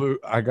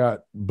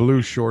got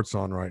blue shorts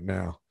on right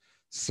now.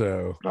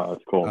 So Oh,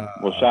 that's cool.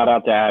 Well, shout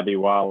out to Abby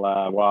while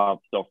I'm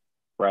still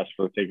fresh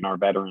for taking our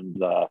veterans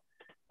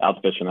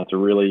out fishing. That's a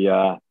really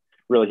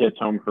hits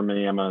home for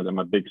me. I'm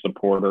a big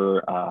supporter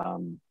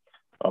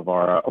of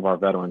our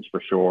veterans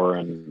for sure,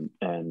 and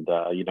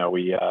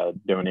we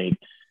donate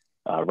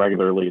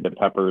regularly to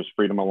Pepper's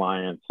Freedom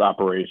Alliance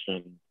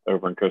operation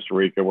over in Costa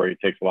Rica, where he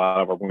takes a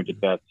lot of our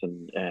wounded vets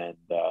and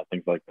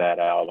things like that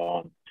out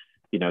on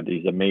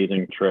these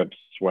amazing trips,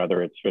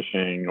 whether it's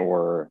fishing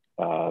or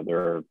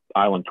their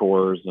island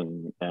tours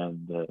and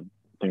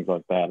things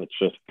like that. It's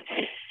just,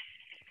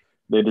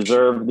 they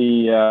deserve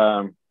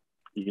the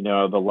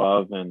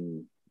love,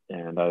 and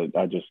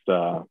I just,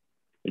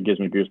 it gives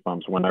me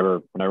goosebumps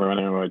whenever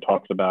anyone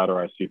talks about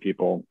or I see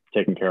people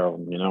taking care of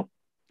them.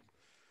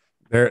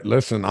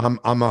 Listen, I'm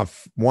a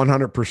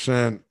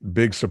 100%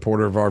 big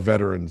supporter of our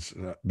veterans.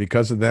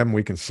 Because of them,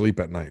 we can sleep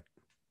at night.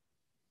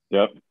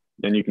 Yep.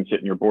 Then you can sit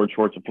in your board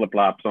shorts and flip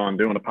flops on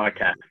doing a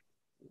podcast.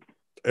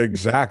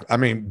 Exactly. I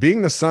mean,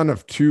 being the son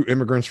of two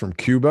immigrants from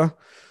Cuba,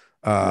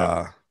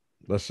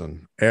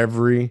 listen,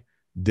 every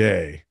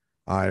day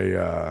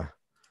I'm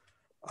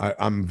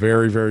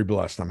very, very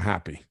blessed. I'm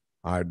happy.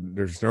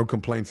 There's no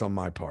complaints on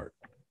my part,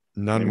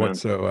 none Amen.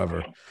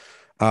 whatsoever.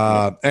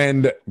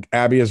 And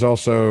Abby has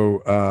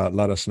also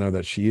let us know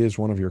that she is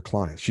one of your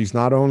clients. She's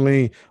not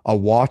only a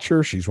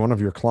watcher, she's one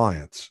of your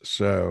clients.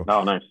 So,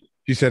 oh, nice.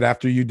 She said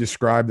after you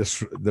described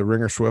the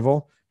ringer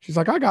swivel, she's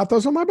like, I got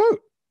those on my boat.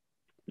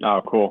 Oh,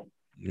 cool.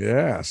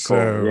 Yeah.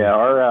 So cool. Yeah,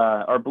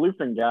 our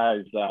bluefin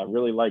guys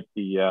really like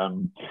the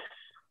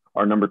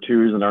our number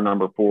 2s and our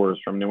number 4s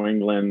from New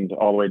England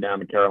all the way down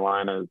to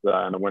Carolinas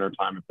in the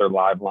wintertime if they're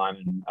live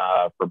lining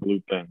for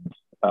bluefins.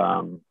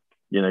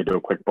 They do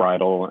a quick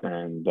bridle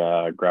and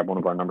grab one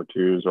of our number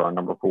 2s or our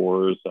number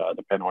 4s,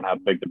 depending on how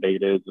big the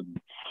bait is and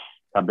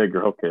how big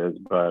your hook is.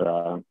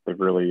 But they've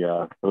really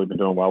been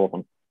doing well with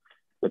them.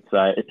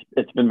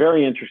 It's been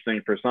very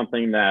interesting for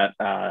something that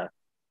I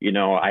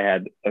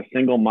had a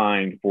single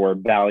mind for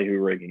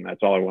ballyhoo rigging.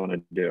 That's all I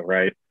wanted to do,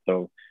 right?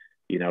 So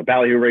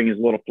ballyhoo rigging is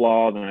a little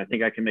flawed, and I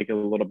think I can make it a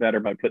little better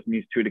by putting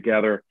these two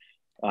together.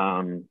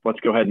 Let's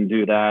go ahead and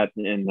do that,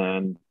 and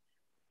then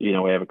we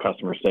have a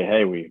customer say,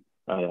 hey,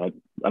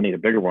 I need a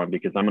bigger one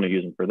because I'm going to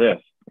use them for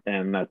this,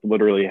 and that's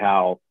literally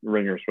how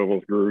ringer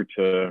swivels grew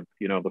to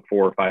the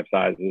 4 or 5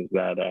 sizes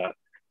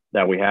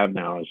that we have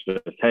now. It's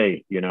just,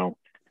 hey,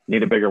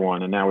 need a bigger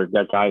one. And now we've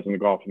got guys in the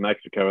Gulf of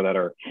Mexico that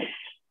are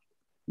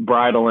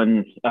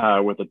bridling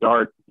with a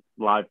dart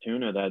live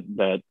tuna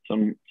that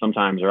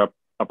sometimes are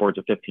upwards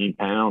of 15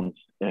 pounds.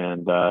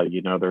 And,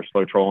 they're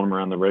slow trolling them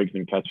around the rigs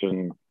and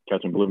catching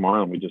blue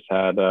marlin. We just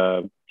had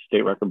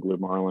state record blue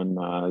marlin,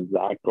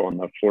 Zach on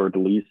the Fleur de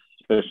Lis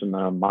fish in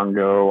the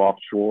Mongo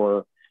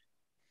offshore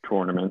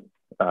tournament.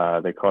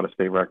 They caught a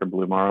state record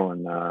blue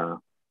marlin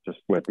just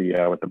with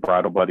the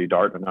bridle buddy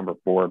dart at number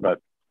 4. But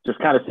just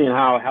kind of seeing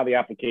how the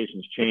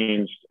applications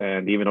changed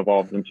and even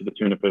evolved into the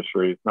tuna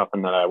fishery.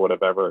 Nothing that I would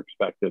have ever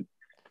expected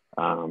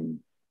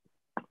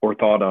or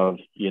thought of,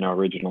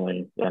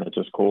 originally. And it's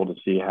just cool to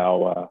see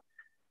how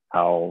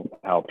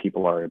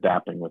people are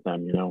adapting with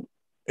them,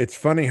 It's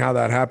funny how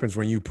that happens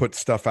when you put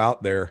stuff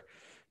out there.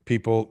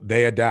 People,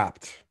 they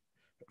adapt.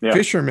 Yeah.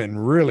 Fishermen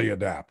really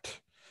adapt.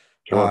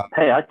 Sure.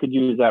 Hey, I could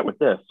use that with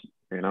this,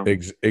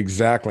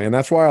 Exactly. And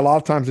that's why a lot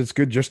of times it's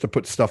good just to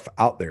put stuff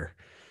out there.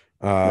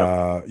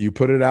 Yep. You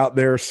put it out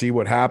there, see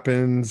what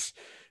happens,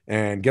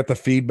 and get the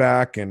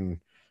feedback. And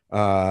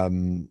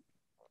um,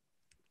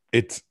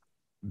 it's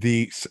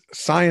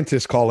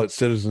scientists call it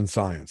citizen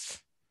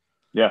science,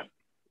 Yeah.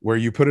 where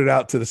you put it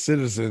out to the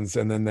citizens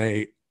and then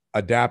they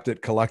adapt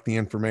it, collect the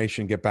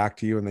information, get back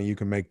to you, and then you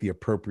can make the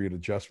appropriate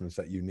adjustments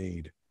that you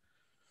need.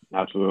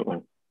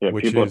 Absolutely. Yeah.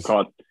 Which People have is,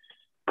 caught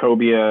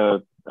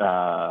cobia,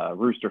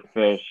 rooster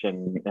fish,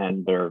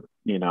 and they're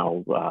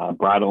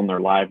bridling their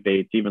live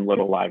baits, even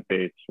little live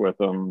baits with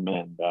them.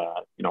 And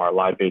our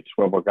live bait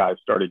swivel guys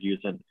started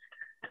using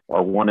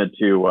or wanted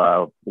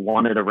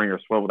a ringer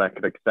swivel that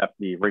could accept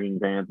the rigging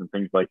bands and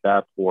things like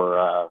that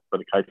for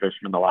the kite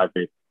fishermen, the live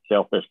bait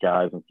sailfish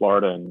guys in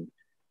Florida.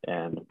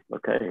 And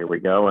okay, here we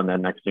go. And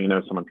then next thing you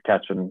know, someone's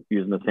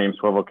using the same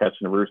swivel,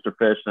 catching a rooster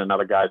fish, and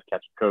another guy's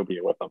catching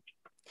cobia with them.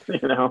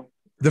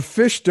 the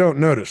fish don't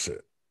notice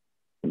it.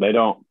 They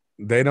don't.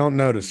 They don't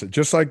notice it.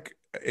 Just like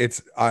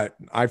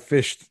I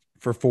fished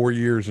for 4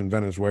 years in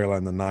Venezuela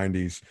in the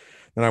 90s.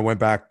 Then I went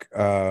back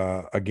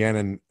again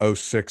in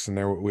 06, and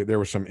there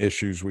were some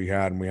issues we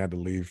had, and we had to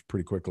leave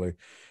pretty quickly.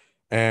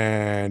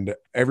 And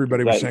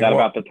everybody was saying, that well,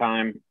 about the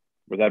time?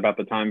 Was that about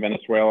the time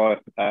Venezuela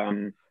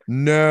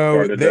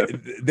no,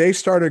 started to? they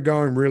started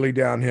going really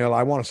downhill.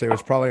 I want to say it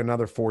was probably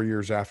another 4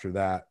 years after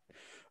that.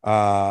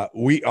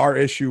 Our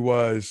issue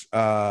was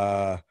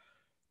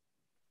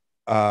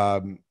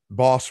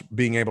boss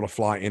being able to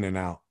fly in and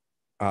out.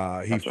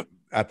 Gotcha.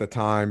 At the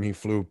time he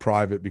flew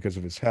private because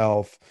of his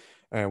health,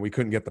 and we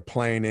couldn't get the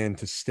plane in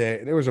to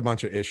stay. There was a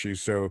bunch of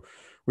issues, so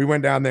we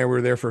went down there. We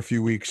were there for a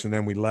few weeks, and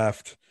then we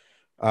left.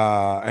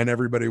 And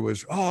everybody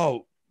was,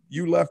 "Oh,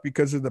 you left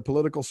because of the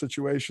political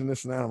situation,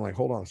 this and that." I'm like,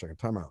 "Hold on a second,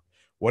 time out.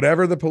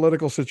 Whatever the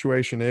political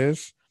situation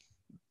is,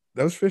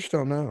 those fish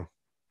don't know.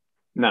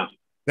 No.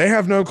 They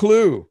have no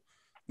clue.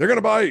 They're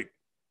gonna bite.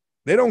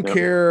 They don't Yep.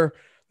 care.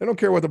 They don't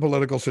care what the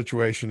political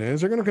situation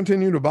is. They're going to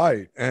continue to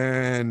bite."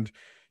 And,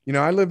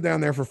 I lived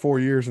down there for 4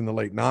 years in the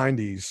late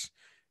 90s.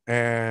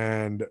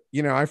 And,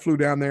 I flew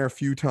down there a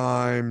few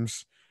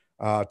times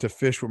to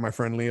fish with my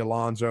friend Lee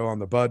Alonzo on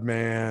the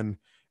Budman.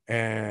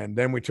 And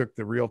then we took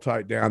the Real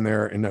Tight down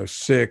there in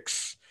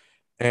 06.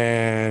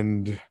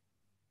 And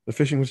the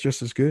fishing was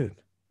just as good.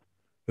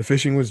 The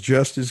fishing was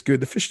just as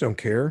good. The fish don't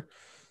care.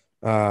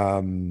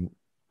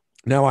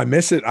 Now I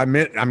miss it. I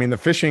mean, the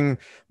fishing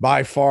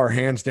by far,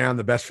 hands down,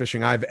 the best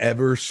fishing I've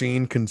ever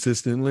seen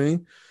consistently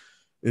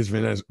is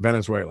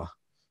Venezuela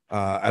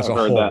as I've a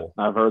heard that. whole.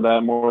 I've heard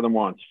that more than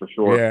once for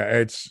sure. Yeah,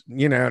 it's,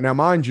 now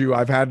mind you,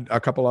 I've had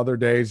a couple other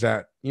days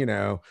that,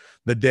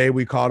 the day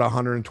we caught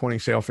 120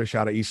 sailfish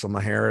out of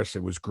Isla Mujeres,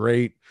 it was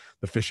great.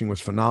 The fishing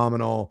was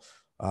phenomenal.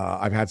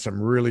 I've had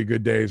some really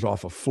good days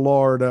off of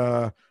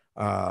Florida.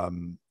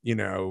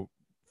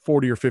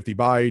 40 or 50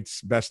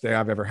 bites. Best day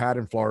I've ever had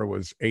in Florida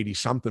was 80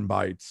 something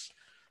bites.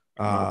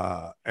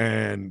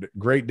 And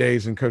great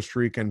days in Costa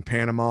Rica and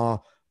Panama,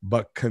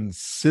 but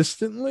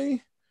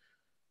consistently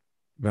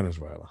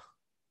Venezuela.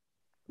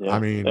 Yeah. I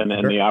mean, and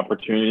the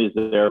opportunities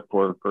there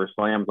for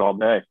slams all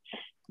day.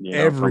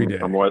 Every day.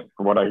 From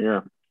what I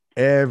hear.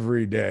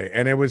 Every day.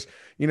 And it was,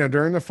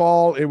 during the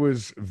fall, it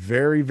was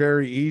very,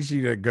 very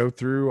easy to go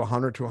through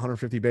 100 to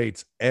 150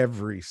 baits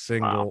every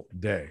single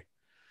day.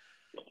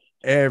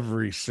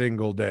 Every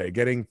single day,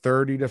 getting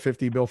 30 to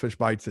 50 billfish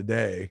bites a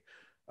day,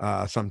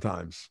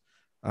 sometimes,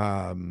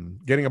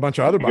 getting a bunch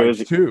of other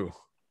bites too.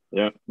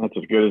 Yeah, that's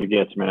as good as it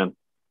gets, man.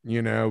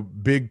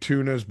 Big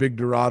tunas, big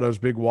dorados,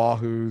 big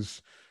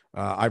wahoos.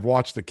 I've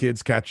watched the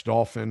kids catch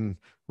dolphin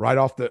right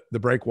off the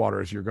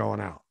breakwater as you're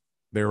going out.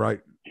 They're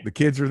right. The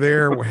kids are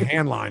there with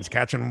hand lines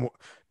catching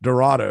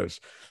dorados.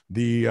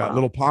 The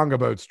little ponga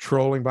boats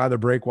trolling by the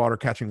breakwater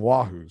catching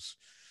wahoos.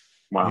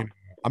 Wow.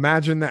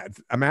 Imagine that.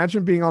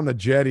 Imagine being on the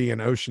jetty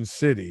in Ocean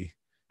City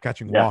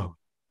catching wahoo.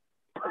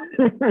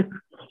 That'd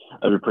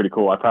be pretty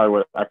cool. I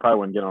probably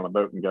wouldn't get on a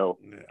boat and go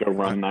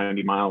run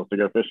 90 miles to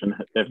go fishing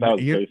if that was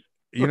the case.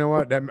 You know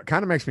what? That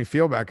kind of makes me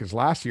feel bad because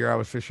last year I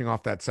was fishing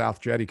off that South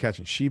Jetty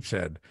catching sheep's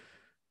head.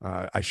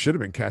 I should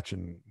have been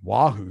catching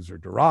wahoos or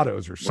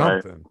dorados or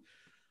something. Right.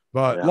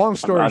 But long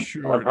story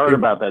short, I've heard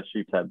about that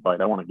sheep's head bite.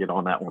 I want to get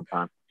on that one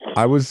time.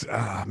 I was,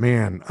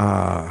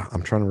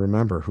 I'm trying to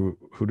remember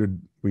who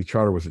did we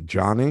charter? Was it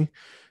Johnny?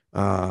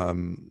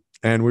 And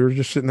we were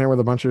just sitting there with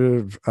a bunch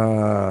of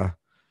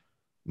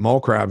mole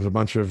crabs, a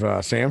bunch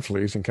of sand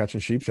fleas, and catching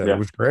sheep's head. Yeah. It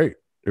was great.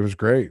 It was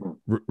great.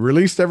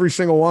 Released every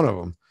single one of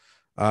them.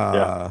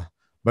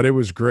 But it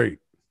was great.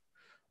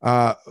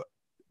 Now,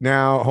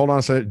 hold on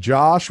a second.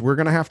 Josh, we're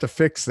going to have to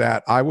fix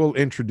that. I will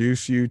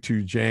introduce you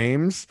to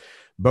James.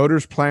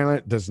 Boaters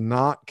Planet does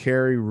not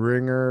carry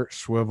Ringer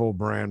Swivel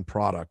brand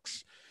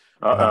products.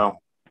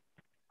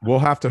 We'll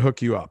have to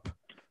hook you up.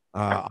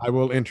 I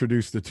will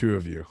introduce the two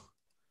of you.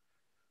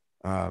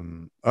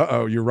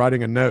 You're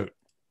writing a note.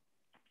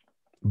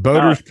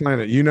 Boaters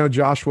Planet. You know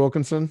Josh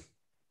Wilkinson?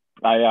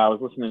 I was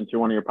listening to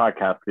one of your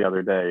podcasts the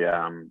other day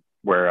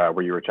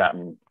where you were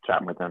chatting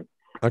with him.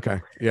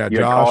 Okay. Yeah, you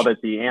Josh.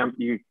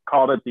 You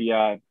called it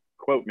the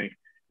quote me.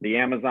 the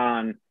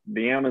Amazon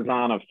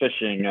of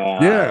fishing,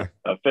 Yeah.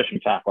 a fishing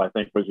tackle, I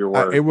think was your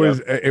word.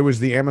 It was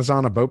the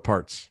Amazon of boat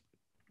parts.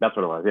 That's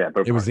what it was. Yeah.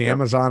 Boat It was parts, the yep.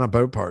 Amazon of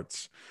boat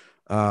parts.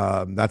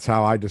 That's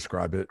how I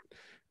describe it.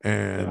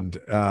 And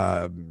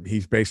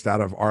he's based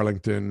out of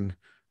Arlington,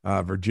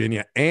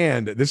 Virginia.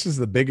 And this is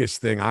the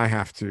biggest thing I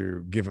have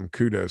to give him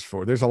kudos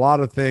for. There's a lot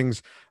of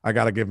things I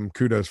got to give him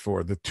kudos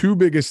for. The two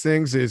biggest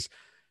things is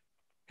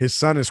his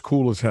son is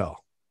cool as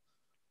hell.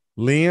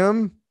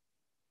 Liam,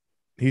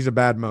 he's a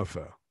bad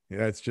mofo.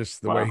 That's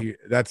just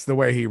the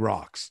way he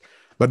rocks.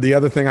 But the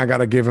other thing I got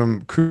to give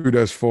him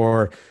kudos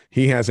for,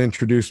 he has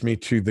introduced me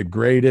to the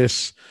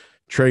greatest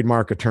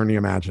trademark attorney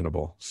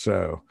imaginable.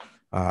 So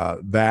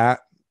that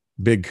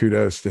big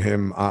kudos to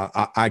him.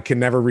 I can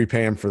never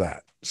repay him for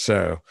that.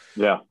 So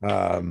yeah,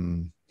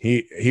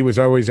 he was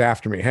always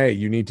after me. Hey,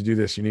 you need to do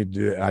this. You need to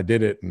do it. I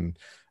did it, and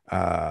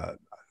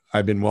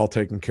I've been well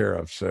taken care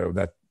of. So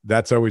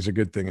that's always a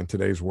good thing in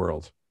today's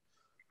world.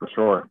 For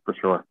sure.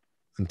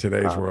 In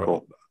today's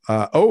world.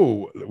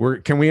 Cool.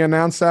 Can we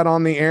announce that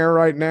on the air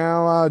right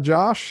now,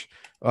 Josh?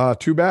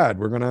 Too bad.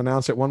 We're going to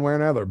announce it one way or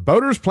another.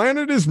 Boaters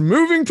Planet is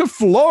moving to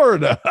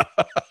Florida.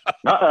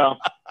 Uh-oh.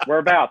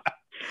 Whereabouts?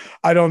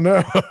 I don't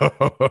know.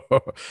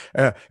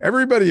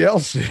 Everybody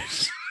else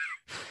is.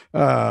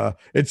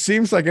 It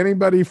seems like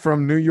anybody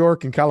from New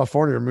York and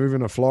California are moving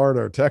to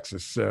Florida or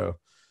Texas. So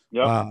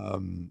yep.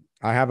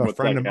 I have a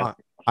friend of mine.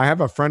 I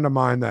have a friend of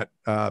mine that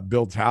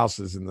builds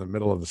houses in the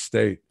middle of the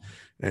state,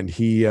 and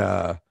he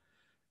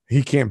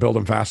can't build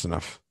them fast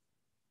enough.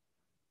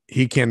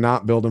 He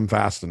cannot build them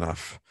fast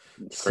enough.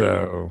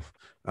 So,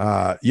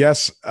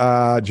 yes,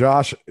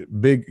 Josh,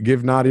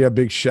 give Nadia a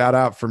big shout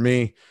out for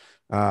me.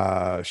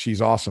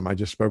 She's awesome. I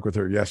just spoke with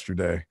her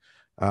yesterday.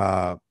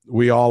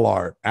 We all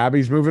are.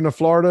 Abby's moving to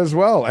Florida as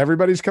well.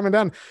 Everybody's coming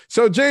down.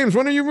 So, James,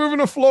 when are you moving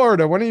to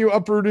Florida? When are you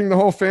uprooting the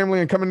whole family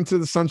and coming into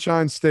the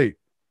Sunshine State?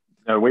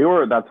 I'll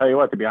tell you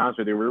what, to be honest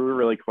with you, we were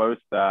really close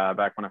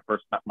back when I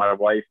first met my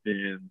wife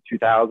in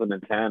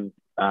 2010.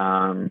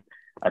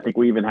 I think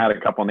we even had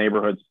a couple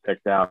neighborhoods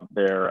picked out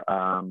there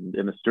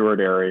in the Stewart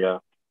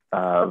area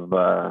of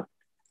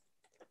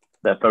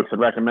that folks had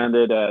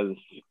recommended as,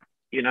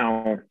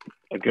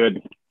 a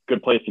good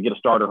place to get a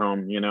starter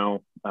home,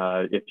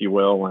 if you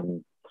will.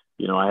 And,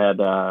 I had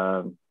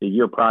the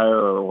year prior,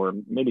 or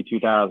maybe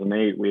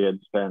 2008, we had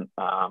spent,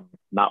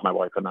 not my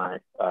wife and I,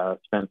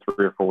 spent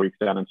 3 or 4 weeks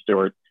down in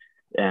Stewart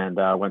and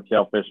went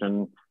sail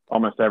fishing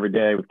almost every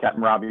day with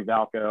Captain Robbie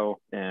Valco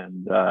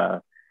and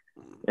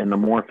the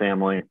Moore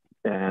family.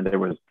 And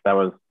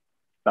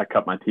that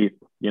cut my teeth,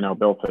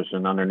 bill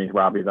fishing underneath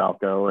Robbie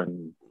Valco,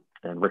 and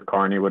Rick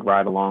Carney would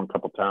ride along a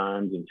couple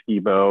times, and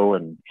Skibo,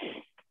 and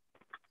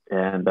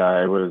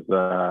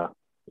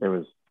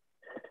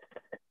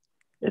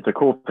it's a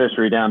cool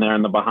fishery down there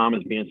in the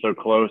Bahamas, being so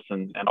close,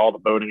 and all the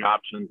boating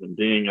options, and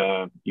being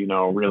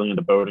really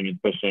into boating and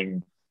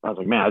fishing. I was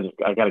like, man,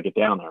 I got to get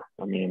down there.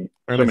 I mean,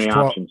 so many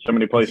options, so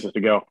many places to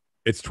go.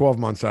 It's 12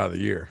 months out of the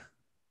year.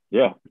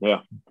 Yeah.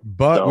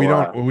 But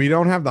so, we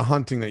don't have the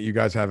hunting that you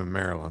guys have in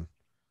Maryland.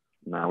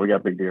 No, we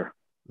got big deer.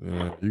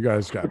 Yeah, you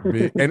guys got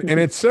big, and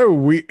it's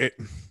so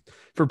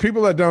for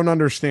people that don't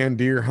understand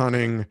deer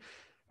hunting,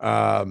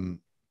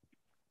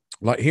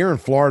 like here in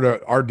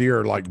Florida, our deer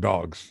are like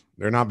dogs.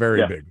 They're not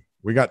very big.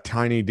 We got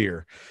tiny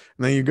deer.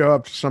 And then you go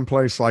up to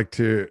someplace like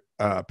to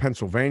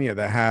Pennsylvania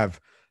that have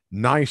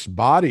nice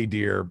body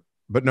deer,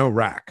 but no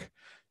rack,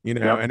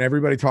 and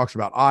everybody talks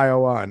about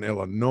Iowa and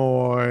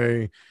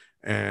Illinois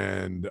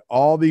and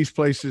all these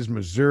places,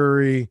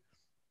 Missouri,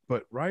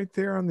 but right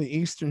there on the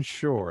Eastern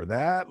Shore,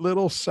 that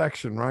little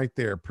section right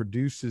there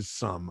produces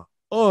some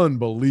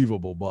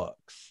unbelievable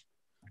bucks.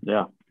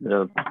 Yeah.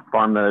 The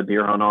farm that a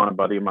deer hunt on, a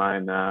buddy of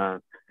mine,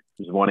 was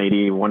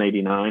 180,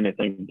 189, I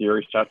think, deer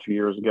he shot 2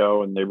 years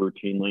ago, and they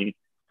routinely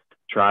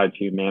try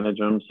to manage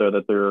them so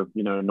that they're,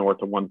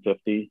 north of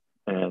 150.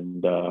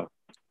 And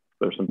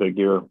there's some big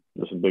deer.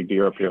 There's some big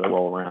deer up here that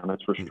roll around.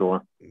 That's for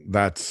sure.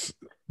 That's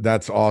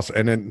awesome.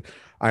 And then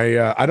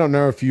I don't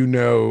know if you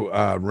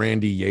know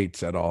Randy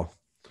Yates at all.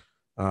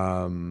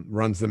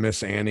 Runs the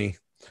Miss Annie.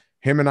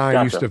 Him and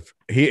I used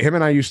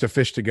to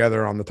fish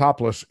together on the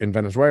Topless in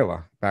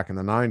Venezuela back in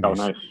the 90s. Oh,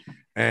 nice.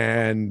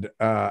 And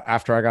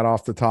after I got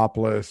off the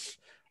Topless,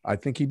 I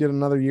think he did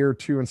another year or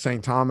two in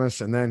St. Thomas,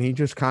 and then he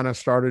just kind of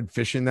started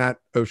fishing that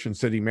Ocean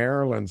City,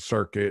 Maryland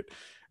circuit.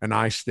 And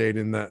I stayed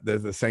in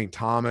the St.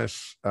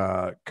 Thomas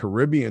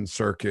Caribbean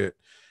circuit,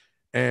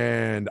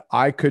 and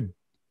I could,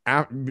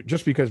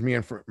 just because me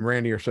and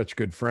Randy are such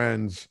good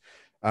friends,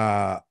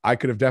 I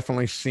could have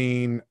definitely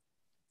seen.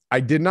 I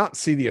did not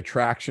see the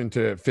attraction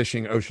to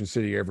fishing Ocean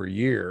City every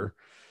year,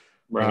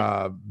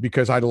 right?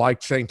 Because I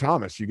liked St.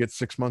 Thomas. You get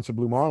 6 months of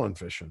blue marlin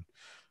fishing.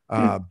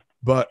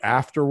 But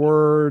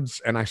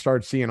afterwards, and I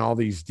started seeing all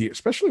these deer,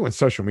 especially when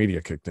social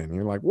media kicked in.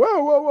 You're like,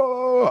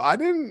 whoa.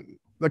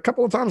 A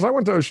couple of times I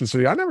went to Ocean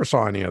City, I never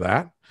saw any of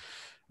that.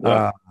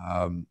 Yeah.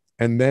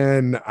 And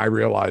then I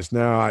realized,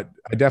 no, I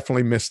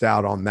definitely missed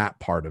out on that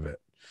part of it.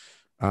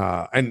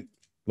 And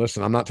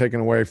listen, I'm not taking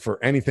away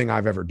for anything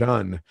I've ever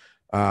done.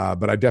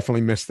 But I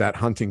definitely missed that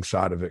hunting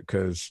side of it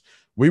because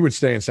we would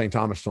stay in St.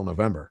 Thomas till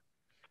November.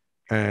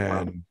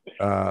 And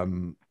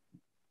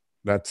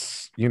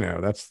that's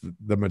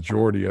the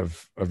majority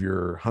of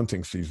your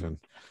hunting season.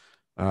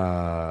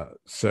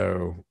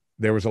 So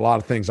there was a lot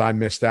of things I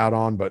missed out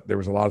on, but there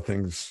was a lot of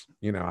things,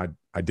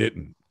 I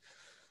didn't.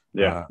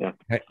 Yeah.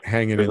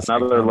 Hanging There's in St.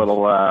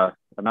 Thomas.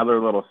 another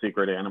little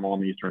secret animal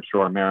on the Eastern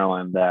Shore of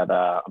Maryland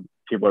that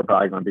people are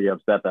probably going to be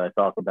upset that I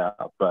talk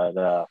about, but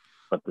the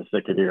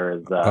sick deer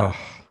is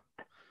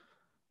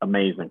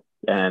amazing,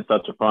 and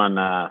such a fun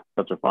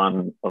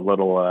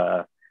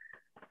little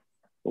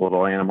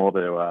animal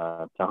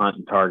to hunt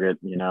and target.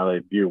 They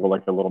view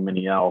like a little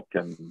mini elk,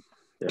 and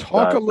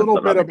talk a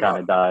little bit about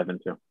kind of dive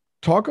into.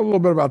 Talk a little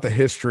bit about the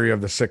history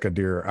of the sick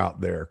deer out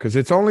there, because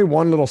it's only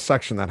one little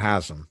section that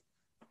has them.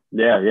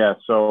 Yeah.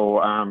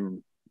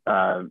 So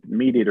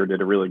Meat Eater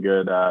did a really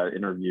good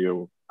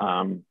interview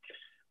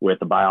with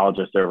a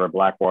biologist over at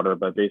Blackwater,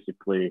 but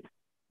basically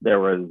there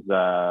was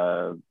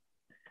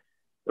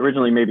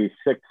originally maybe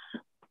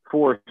 4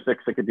 or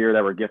 6 sick deer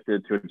that were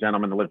gifted to a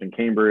gentleman that lived in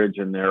Cambridge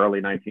in the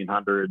early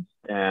 1900s,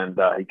 and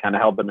he kind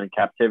of held them in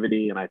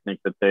captivity, and I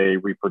think that they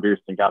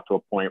reproduced and got to a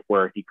point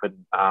where he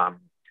couldn't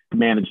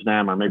manage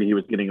them, or maybe he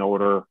was getting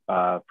older.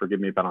 Forgive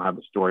me if I don't have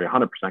the story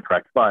 100%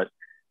 correct, but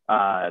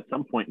at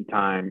some point in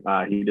time,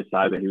 he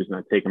decided that he was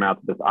going to take them out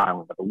to this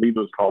island. I believe it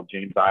was called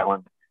James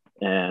Island,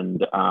 and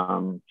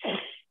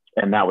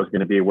that was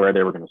going to be where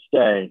they were going to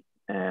stay.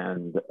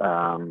 And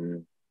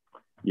I'm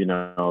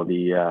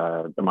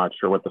not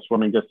sure what the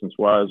swimming distance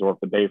was, or if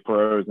the bay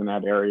froze in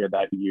that area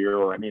that year,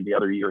 or any of the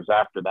other years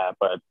after that.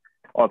 But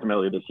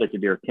ultimately, the sick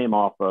deer came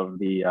off of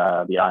the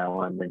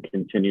island and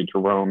continued to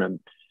roam in,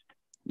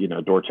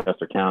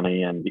 Dorchester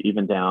County, and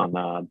even down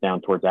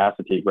towards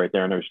Assateague, right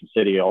there in Ocean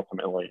City,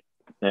 ultimately.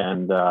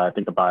 And I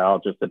think the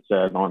biologist had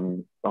said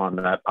on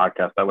that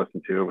podcast I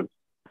listened to, it was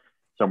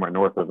somewhere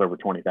north of over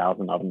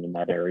 20,000 of them in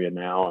that area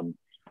now. And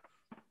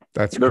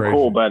they're crazy.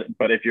 Cool. But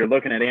if you're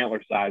looking at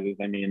antler sizes,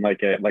 I mean,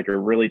 like a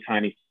really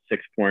tiny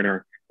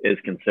 6-pointer is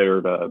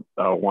considered a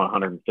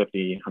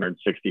 150,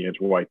 160 inch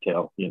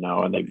whitetail,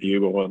 and they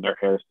bugle and their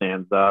hair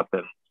stands up,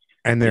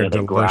 and they're they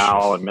delicious.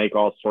 Growl and make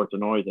all sorts of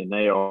noise, and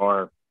they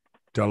are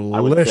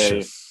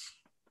delicious.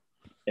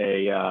 I would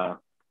say a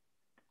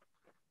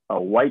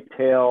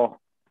whitetail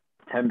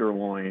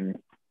tenderloin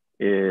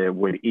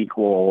would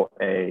equal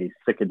a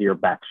sick deer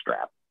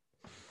backstrap.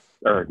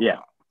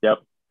 Yep.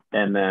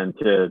 And then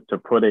to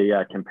put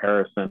a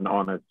comparison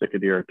on a sick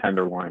deer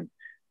tenderloin,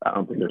 I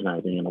don't think there's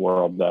anything in the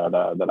world that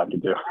I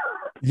could do.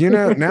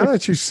 Now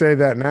that you say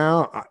that,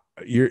 now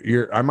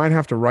I might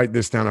have to write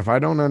this down. If I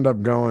don't end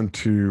up going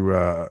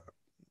to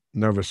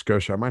Nova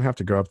Scotia, I might have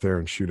to go up there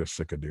and shoot a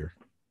sick deer.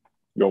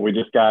 Well, we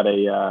just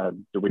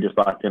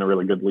locked in a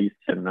really good lease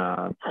and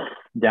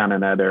down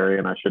in that area,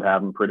 and I should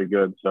have them pretty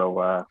good.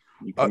 So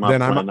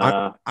then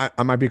I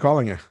might be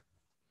calling you.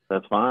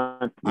 That's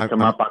fine. You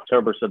come up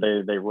October, so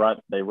they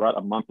rut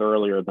a month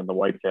earlier than the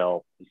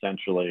whitetail,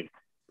 essentially,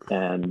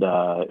 and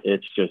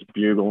it's just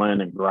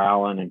bugling and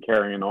growling and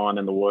carrying on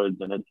in the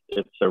woods, and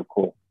it's so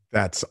cool.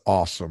 That's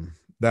awesome.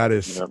 That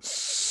is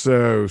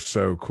so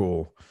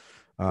cool.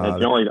 It's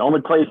the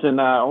only place in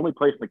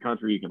the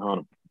country you can hunt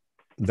them.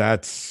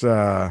 That's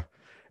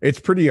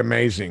it's pretty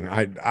amazing.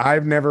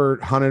 I've never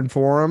hunted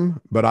for them,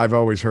 but I've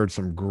always heard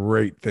some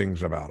great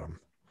things about them.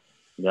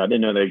 Yeah, I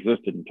didn't know they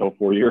existed until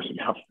 4 years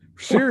ago.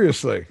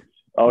 Seriously?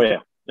 Oh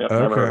yeah. Yep,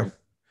 okay.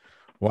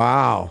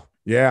 Wow.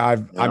 Yeah.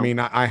 I mean,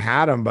 I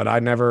had them, but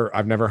I've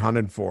never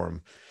hunted for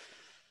them.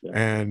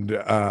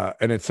 Yeah.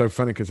 And it's so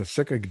funny because a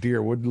sick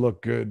deer would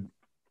look good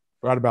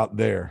right about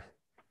there,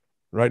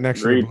 right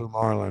next to the blue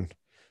marlin.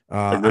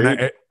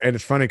 And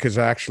it's funny because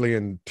actually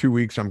in 2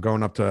 weeks I'm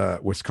going up to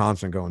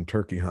Wisconsin going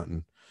turkey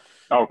hunting.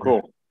 Oh,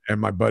 cool.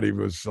 And my buddy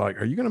was like,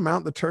 "Are you going to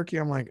mount the turkey?"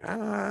 I'm like,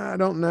 "I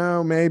don't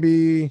know,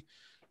 maybe."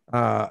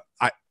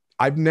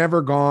 I've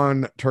never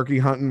gone turkey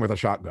hunting with a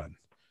shotgun.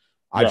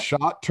 I've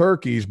shot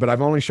turkeys, but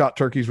I've only shot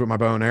turkeys with my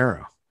bow and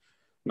arrow.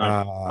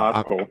 Nice.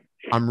 That's cool.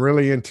 I'm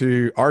really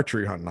into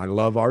archery hunting. I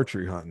love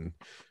archery hunting.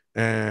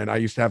 And I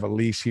used to have a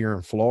lease here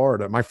in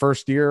Florida. My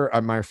first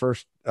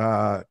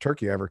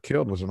turkey I ever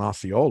killed was an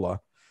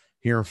Osceola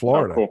here in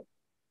Florida. Oh, cool.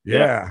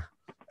 Yeah.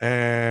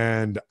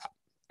 And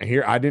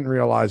here, I didn't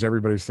realize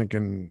everybody's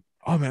thinking,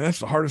 "Oh man, that's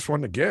the hardest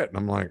one to get." And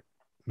I'm like,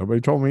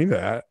 nobody told me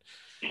that.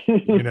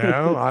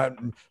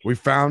 We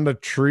found a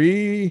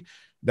tree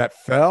that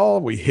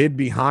fell. We hid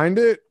behind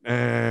it,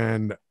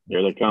 and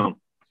here they come.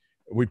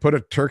 We put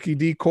a turkey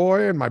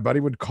decoy, and my buddy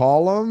would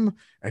call him,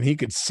 and he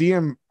could see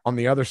him on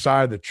the other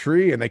side of the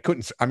tree, and they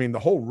couldn't. I mean, the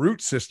whole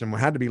root system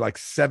had to be like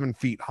 7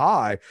 feet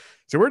high,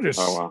 so we're just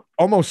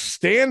almost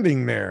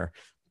standing there.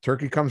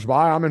 Turkey comes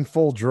by, I'm in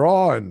full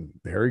draw, and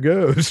there he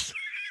goes.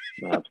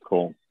 That's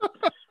cool.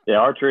 Yeah,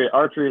 archery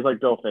is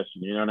like bill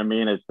fishing. You know what I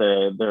mean? It's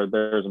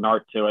there's an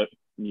art to it.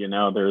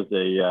 There's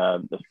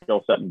the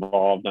skill set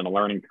involved and a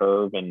learning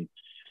curve, and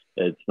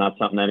it's not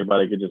something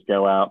anybody could just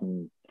go out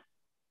and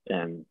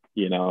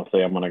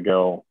say, "I'm going to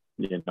go,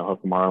 hook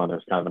and marlin,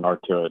 there's kind of an art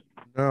to it.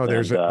 No,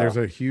 there's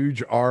a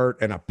huge art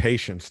and a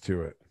patience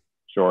to it.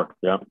 Sure.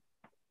 Yeah.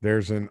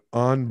 There's an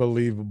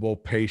unbelievable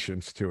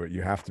patience to it.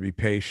 You have to be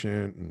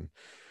patient.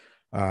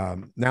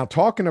 And now,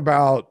 talking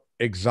about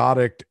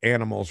exotic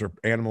animals or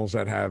animals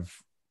that have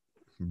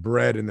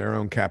bred in their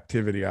own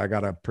captivity, I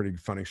got a pretty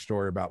funny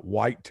story about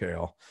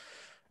whitetail.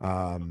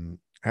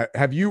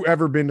 Have you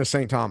ever been to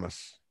St.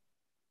 Thomas?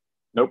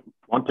 Nope.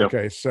 Want to.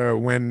 Okay, so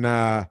when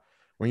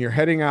you're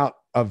heading out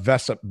of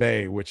Vessup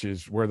Bay, which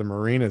is where the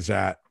marina's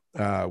at,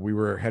 we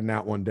were heading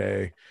out one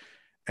day,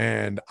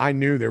 and I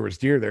knew there was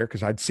deer there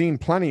because I'd seen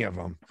plenty of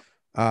them.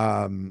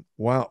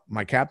 Well,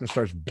 my captain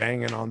starts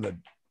banging on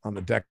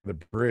the deck of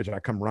the bridge. I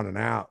come running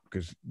out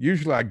because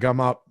usually I come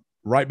up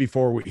right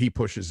before he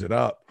pushes it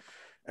up,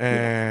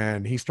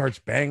 and he starts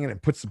banging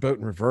and puts the boat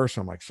in reverse.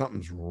 I'm like,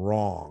 something's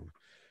wrong.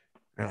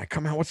 And I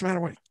come out, what's the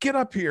matter? Get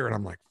up here. And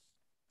I'm like,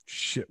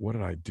 shit, what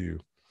did I do?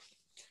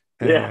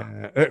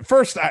 And at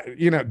first,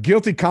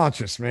 guilty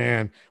conscience,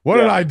 man. What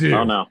did I do?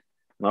 Oh, no.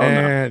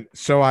 And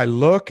so I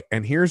look,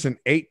 and here's an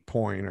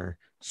 8-pointer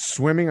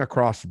swimming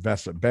across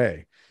Vessup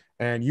Bay.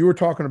 And you were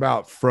talking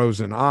about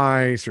frozen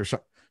ice or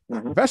something.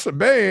 Mm-hmm. Vessup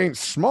Bay ain't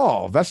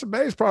small. Vessup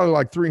Bay is probably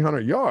like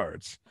 300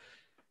 yards.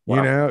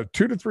 Wow.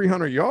 200 to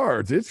 300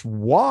 yards. It's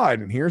wide.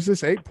 And here's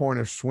this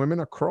 8-pointer swimming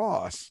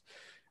across.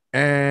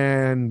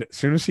 And as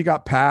soon as he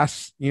got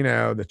past,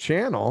 the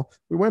channel,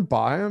 we went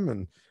by him.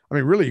 And I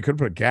mean, really, you could have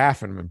put a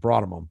gaff in him and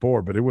brought him on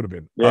board, but it would have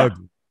been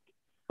ugly.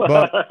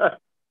 But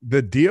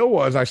the deal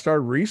was I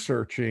started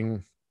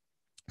researching.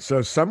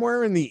 So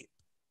somewhere in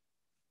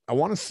I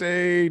want to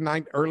say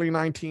early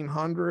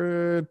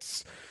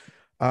 1900s,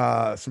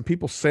 some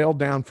people sailed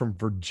down from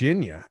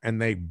Virginia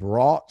and they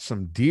brought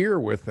some deer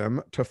with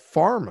them to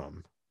farm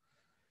them.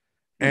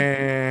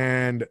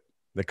 And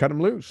they cut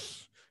them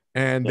loose.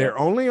 And they're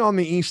only on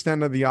the east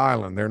end of the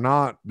island.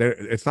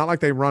 It's not like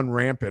they run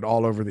rampant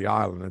all over the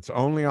island. It's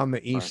only on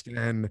the east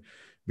end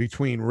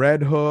between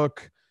Red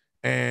Hook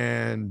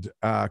and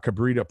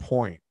Cabrita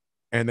Point.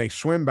 And they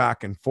swim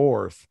back and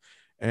forth.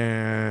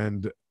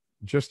 And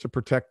just to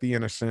protect the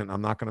innocent,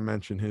 I'm not going to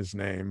mention his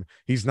name.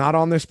 He's not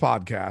on this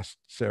podcast.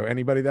 So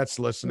anybody that's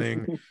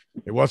listening,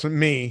 it wasn't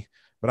me,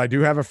 but I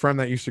do have a friend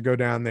that used to go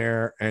down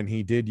there, and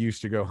he did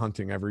used to go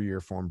hunting every year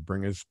for him,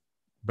 bring his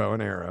bow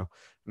and arrow,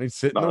 and he'd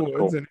sit in the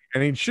woods and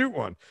he'd shoot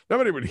one.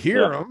 Nobody would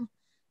hear him.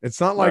 It's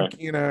not like,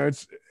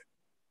 it's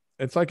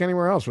like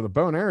anywhere else with a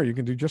bow and arrow. You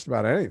can do just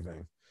about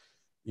anything,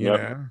 you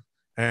know?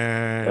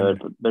 And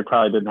they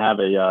probably didn't have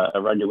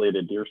a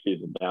regulated deer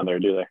season down there,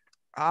 do they?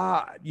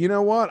 You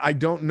know what? I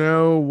don't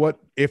know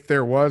if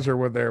there was or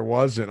what there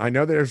wasn't. I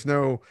know there's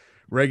no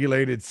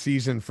regulated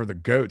season for the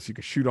goats. You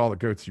can shoot all the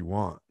goats you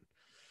want.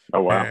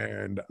 Oh, wow.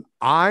 And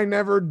I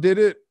never did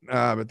it.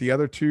 But the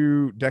other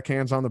two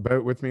deckhands on the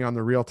boat with me on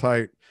the Real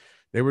Tight,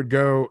 they would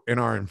go in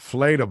our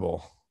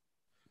inflatable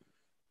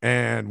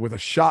and with a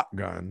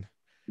shotgun,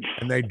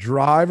 and they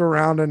drive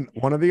around in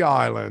one of the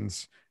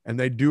islands and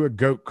they do a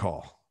goat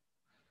call.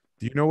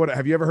 Do you know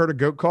have you ever heard a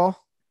goat call?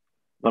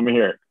 Let me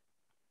hear it.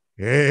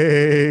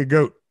 Hey,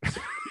 goat.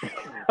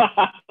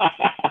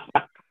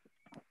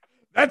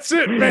 That's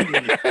it,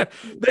 man.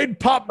 They'd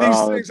pop these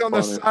things on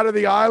the side of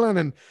the island,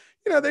 and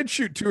they'd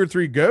shoot 2 or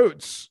 3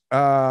 goats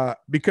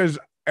because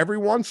every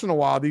once in a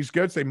while these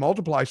goats, they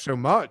multiply so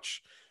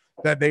much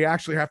that they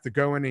actually have to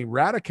go and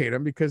eradicate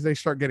them because they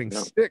start getting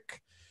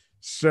sick.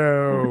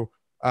 So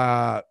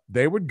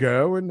they would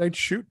go and they'd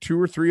shoot 2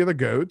 or 3 of the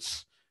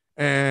goats,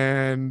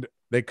 and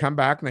they come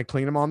back and they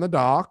clean them on the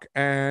dock,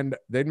 and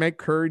they'd make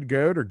curried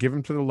goat or give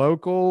them to the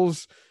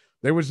locals.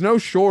 There was no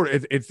short.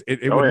 It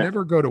would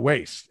never go to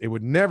waste. It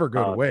would never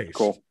go to waste.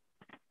 Cool.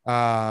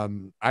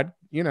 Sometimes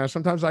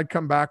I'd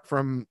come back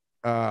from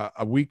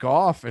a week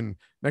off, and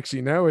next thing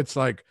you know, it's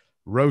like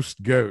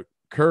roast goat,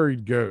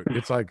 curried goat.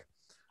 It's like,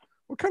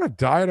 what kind of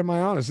diet am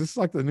I on? Is this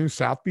like the new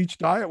South Beach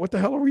diet? What the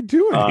hell are we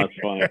doing? That's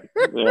funny.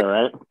 Yeah,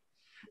 right.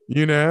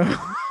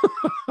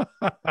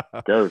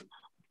 Goats.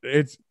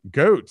 It's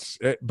goats.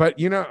 But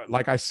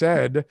like I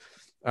said,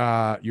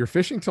 you're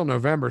fishing till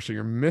November, so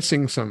you're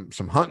missing some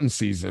hunting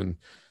season.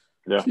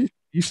 Yeah. So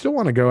you still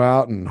want to go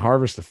out and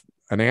harvest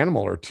an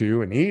animal or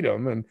two and eat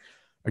them. And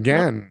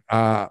again,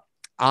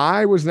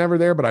 I was never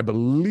there, but I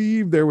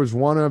believe there was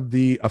one of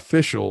the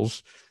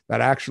officials that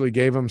actually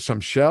gave them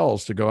some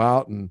shells to go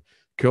out and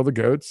kill the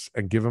goats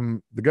and give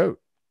them the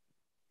goat.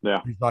 Yeah.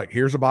 He's like,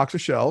 here's a box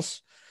of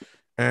shells,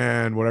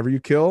 and whatever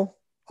you kill,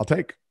 I'll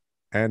take.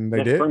 And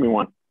they did. Bring me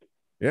one.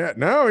 Yeah,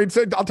 no, he'd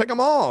say, I'll take them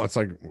all. It's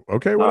like,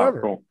 okay,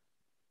 whatever. Cool.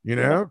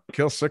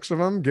 Kill 6 of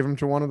them, give them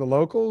to one of the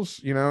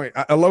locals,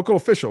 a local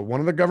official, one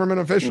of the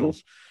government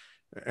officials.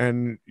 Mm-hmm.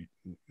 And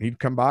he'd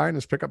come by in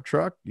his pickup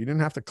truck. You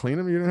didn't have to clean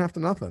them. You didn't have to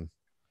nothing.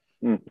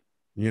 Mm.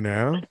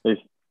 They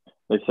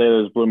say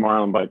those blue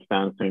marlin bites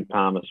down in St.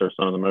 Thomas are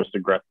some of the most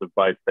aggressive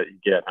bites that you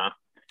get, huh?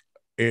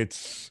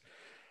 It's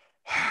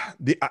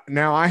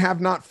now I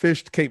have not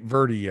fished Cape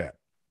Verde yet.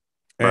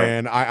 Right.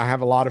 And I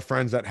have a lot of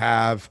friends that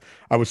have.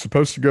 I was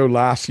supposed to go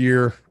last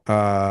year.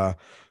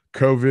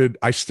 COVID.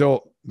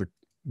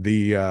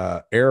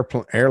 the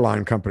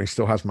airline company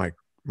still has my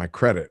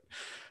credit.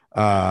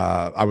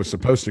 I was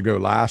supposed to go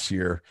last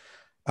year.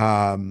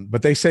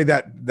 But they say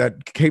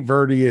that Cape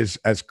Verde is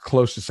as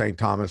close to St.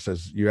 Thomas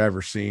as you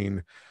ever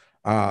seen.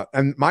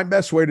 And my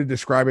best way to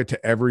describe it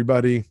to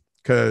everybody,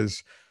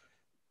 because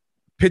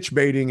pitch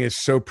baiting is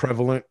so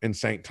prevalent in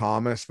St.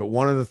 Thomas, but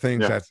one of the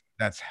things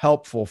that's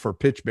helpful for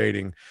pitch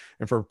baiting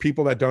and for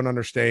people that don't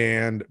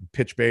understand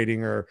pitch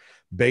baiting or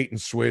bait and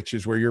switch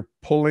is where you're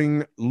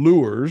pulling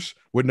lures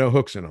with no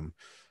hooks in them,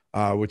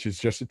 which is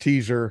just a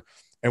teaser.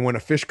 And when a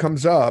fish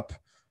comes up,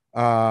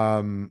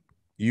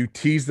 you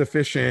tease the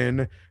fish in,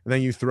 and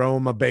then you throw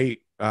them a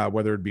bait,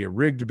 whether it be a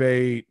rigged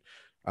bait,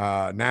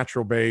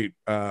 natural bait.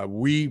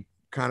 We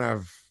kind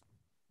of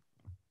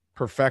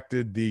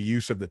perfected the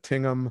use of the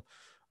tingum.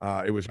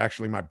 It was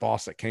actually my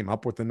boss that came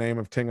up with the name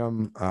of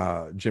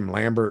tingum, Jim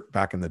Lambert,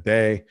 back in the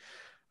day,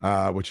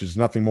 which is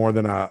nothing more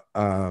than a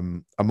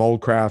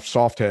Moldcraft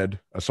soft head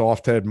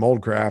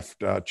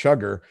Moldcraft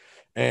chugger.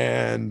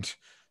 And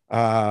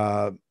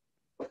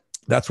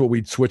that's what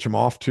we'd switch them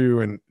off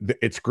to. And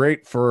it's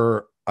great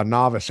for a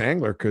novice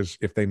angler, because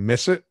if they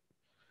miss it,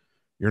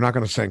 you're not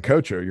going to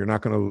Sancocho. You're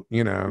not going to,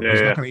 he's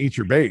not going to eat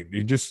your bait.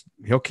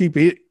 He'll keep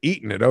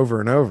eating it over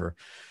and over.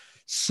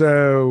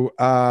 So,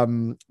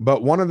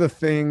 but one of the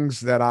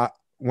things that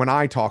when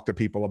I talk to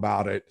people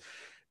about it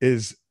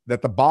is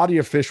that the body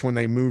of fish, when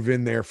they move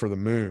in there for the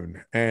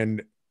moon,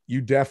 and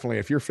you definitely,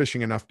 if you're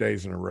fishing enough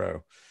days in a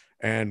row,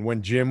 and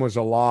when Jim was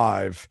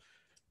alive,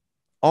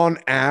 on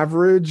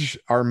average,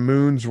 our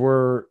moons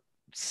were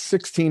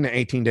 16 to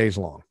 18 days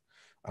long.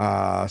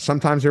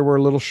 Sometimes they were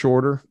a little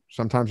shorter.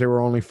 Sometimes they were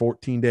only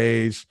 14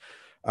 days,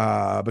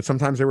 but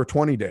sometimes they were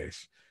 20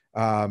 days.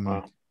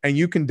 Wow. And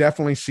you can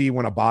definitely see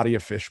when a body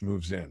of fish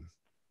moves in.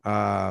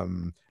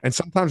 And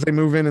sometimes they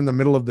move in the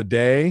middle of the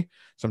day.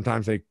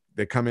 Sometimes they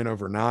come in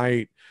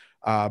overnight.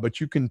 But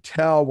you can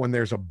tell when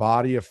there's a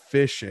body of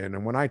fish in.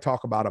 And when I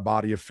talk about a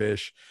body of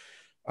fish,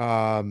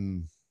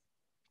 when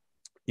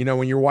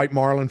you're white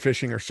marlin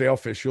fishing or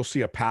sailfish, you'll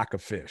see a pack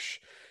of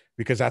fish,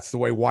 because that's the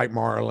way white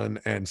marlin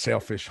and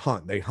sailfish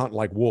hunt. They hunt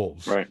like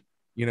wolves. Right.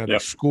 They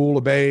school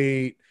a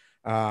bait,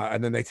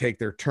 and then they take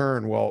their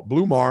turn. Well,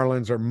 blue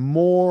marlins are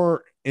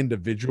more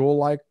individual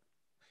like.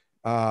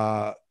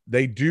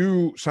 They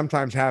do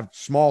sometimes have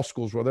small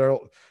schools where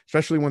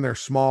especially when they're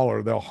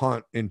smaller, they'll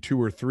hunt in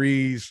 2 or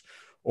 3s,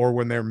 or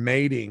when they're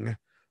mating,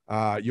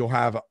 you'll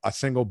have a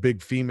single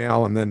big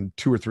female and then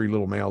 2 or 3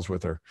 little males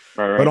with her.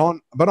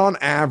 Right. But on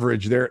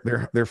average,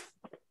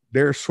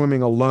 they're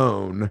swimming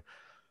alone,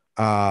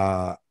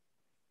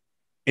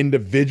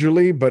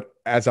 individually, but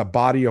as a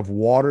body of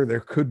water, there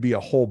could be a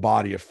whole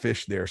body of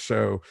fish there.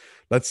 So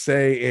let's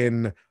say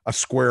in a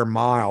square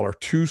mile or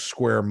 2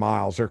 square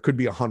miles, there could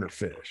be 100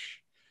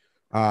 fish.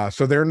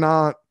 So they're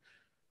not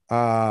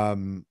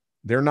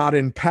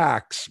in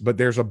packs, but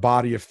there's a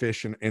body of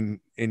fish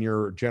in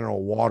your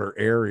general water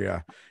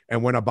area.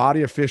 And when a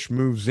body of fish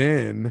moves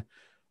in,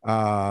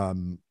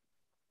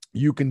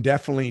 you can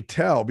definitely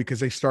tell, because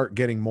they start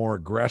getting more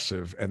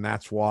aggressive. And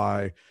that's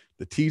why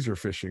the teaser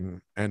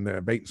fishing and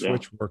the bait and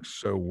switch works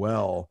so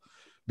well,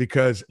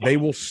 because they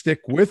will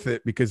stick with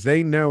it, because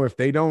they know if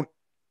they don't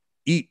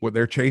eat what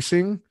they're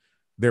chasing,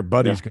 their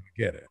buddy's going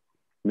to get it.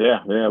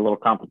 Yeah, a little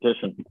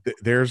competition.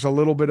 There's a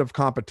little bit of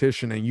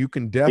competition, and you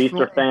can definitely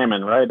feast or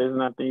famine, right? Isn't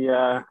that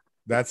the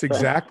That's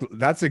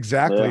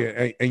exactly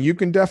it. And you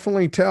can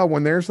definitely tell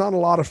when there's not a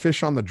lot of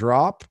fish on the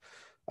drop.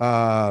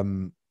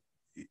 They're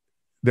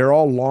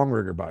all long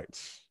rigger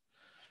bites.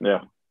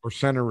 Yeah. Or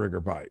center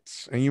rigger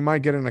bites. And you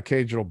might get an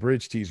occasional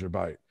bridge teaser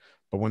bite.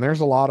 But when there's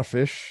a lot of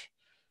fish,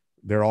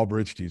 they're all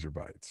bridge teaser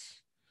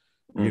bites.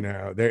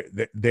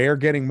 They're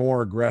getting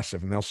more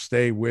aggressive, and they'll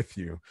stay with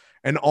you.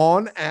 And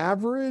on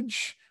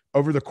average,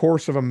 over the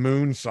course of a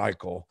moon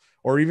cycle,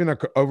 or even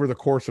over the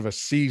course of a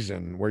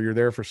season where you're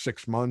there for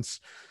 6 months,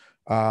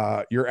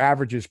 your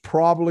average is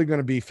probably going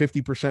to be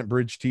 50%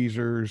 bridge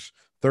teasers,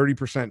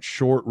 30%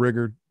 short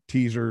rigger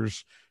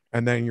teasers,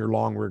 and then your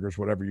long riggers,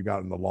 whatever you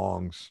got in the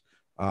longs.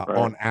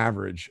 On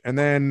average. And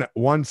then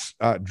once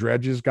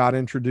dredges got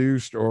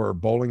introduced, or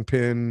bowling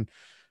pin,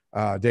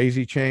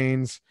 daisy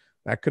chains,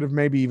 that could have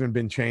maybe even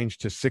been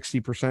changed to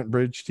 60%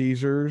 bridge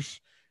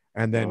teasers,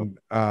 and then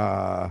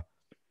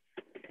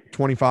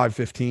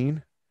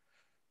 25-15.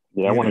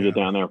 Yeah, I want to get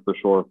down there for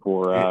sure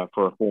for a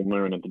full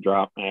moon at the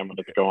drop, man, when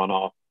it's going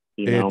off.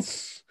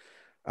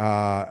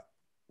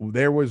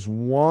 There was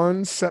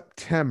one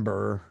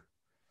September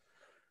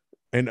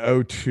in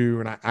 2002,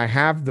 and I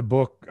have the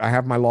book, I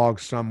have my log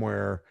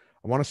somewhere.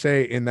 I want to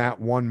say in that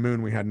one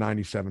moon we had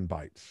 97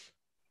 bites.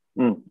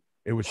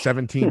 It was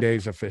 17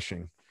 days of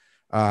fishing,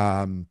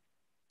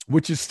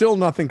 which is still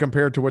nothing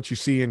compared to what you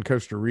see in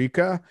Costa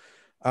Rica,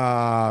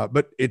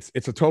 but it's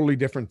a totally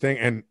different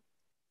thing.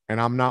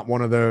 And I'm not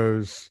one of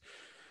those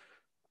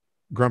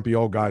grumpy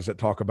old guys that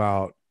talk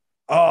about,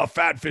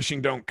 fat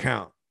fishing don't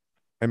count.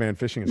 Hey man,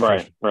 fishing is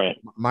fishing. Right.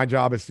 My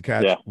job is to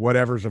catch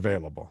whatever's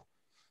available.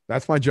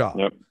 That's my job.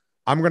 Yep.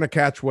 I'm going to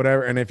catch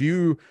whatever. And if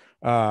you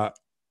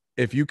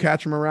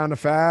catch them around a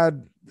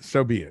fad,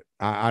 so be it.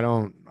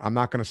 I'm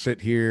not going to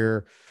sit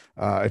here.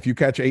 If you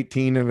catch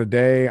 18 in a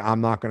day,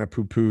 I'm not going to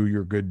poo-poo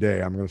your good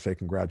day. I'm going to say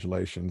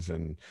congratulations.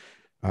 And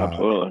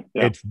Absolutely.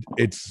 Yeah.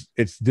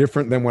 it's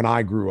different than when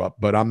I grew up,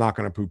 but I'm not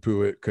going to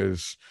poo-poo it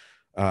because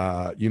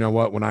you know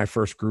what? When I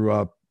first grew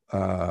up,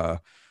 an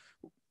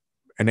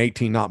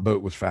 18 knot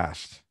boat was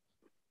fast,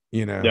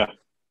 you know? Yeah.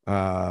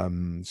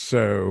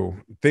 So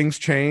things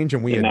change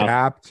and we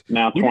adapt.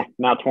 Now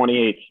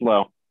 28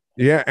 slow.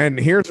 Yeah. And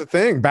here's the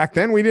thing. Back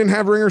then we didn't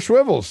have ringer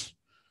swivels.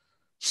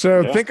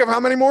 So think of how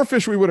many more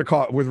fish we would have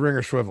caught with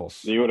ringer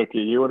swivels. You would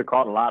have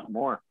caught a lot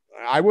more.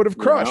 I would have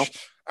crushed.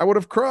 I would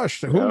have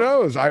crushed. Who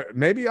knows?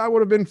 Maybe I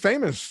would have been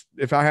famous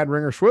if I had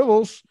ringer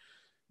swivels.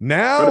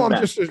 Now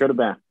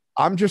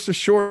I'm just a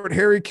short,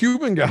 hairy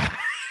Cuban guy.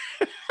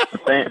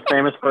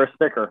 Famous for a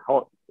sticker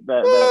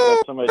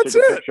that somebody took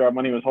a picture of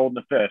when he was holding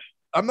the fish.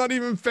 I'm not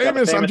even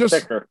famous.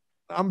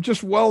 I'm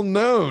just well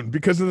known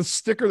because of the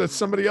sticker that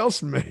somebody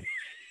else made.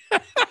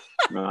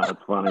 No,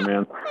 that's funny,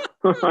 man.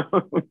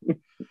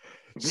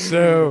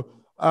 So,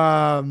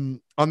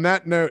 on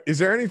that note, is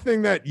there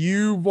anything that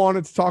you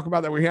wanted to talk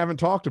about that we haven't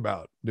talked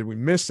about? Did we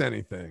miss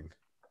anything?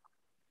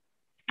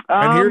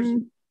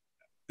 And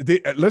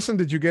listen,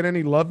 did you get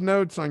any love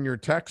notes on your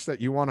text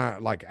that you want to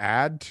like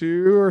add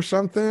to or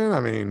something? I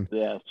mean,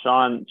 yeah,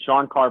 Sean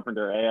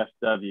Carpenter,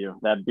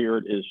 AFW, that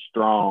beard is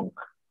strong.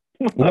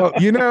 Well,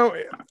 you know,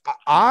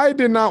 I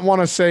did not want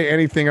to say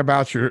anything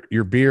about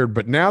your beard,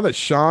 but now that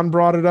Sean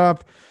brought it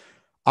up,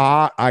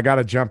 I got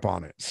to jump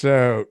on it.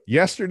 So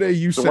yesterday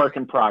you said work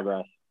in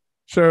progress.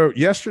 So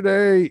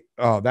yesterday,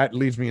 that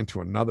leads me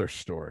into another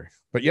story.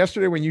 But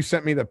yesterday when you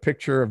sent me the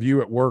picture of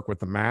you at work with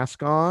the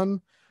mask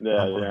on,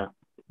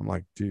 I'm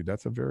like, dude,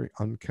 that's a very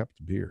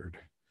unkept beard.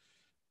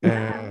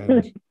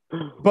 And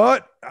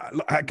but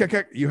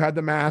you had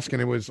the mask,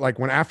 and it was like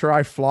after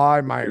I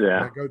fly,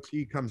 my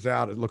goatee comes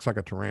out. It looks like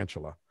a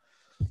tarantula.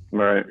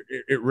 Right.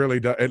 It really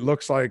does. It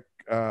looks like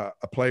a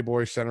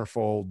Playboy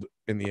centerfold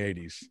in the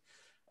 80s.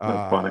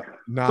 That's funny.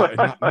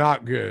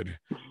 Not good.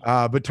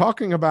 But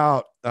talking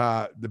about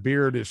the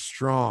beard is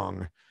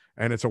strong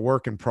and it's a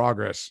work in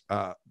progress.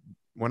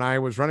 When I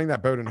was running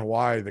that boat in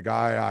Hawaii, the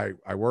guy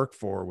I worked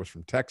for was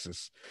from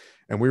Texas,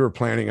 and we were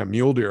planning a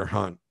mule deer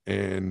hunt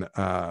in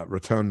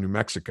Raton, New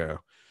Mexico.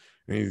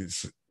 And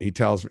he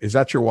tells me, "Is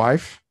that your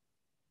wife?"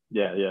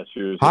 Yeah.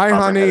 She was. Hi,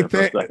 honey.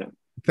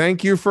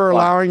 Thank you for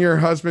allowing your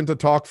husband to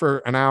talk for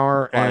an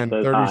hour and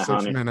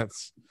 36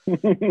 minutes.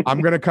 I'm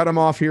going to cut him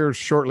off here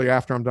shortly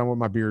after I'm done with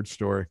my beard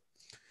story.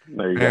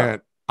 There you go.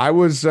 I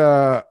was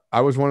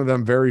one of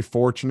them very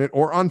fortunate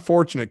or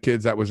unfortunate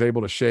kids that was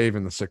able to shave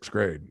in the 6th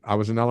grade. I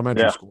was in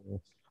elementary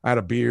school. I had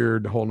a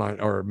beard, the whole nine,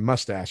 or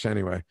mustache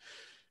anyway.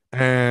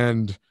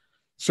 And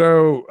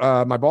so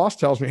my boss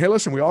tells me, "Hey,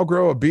 listen, we all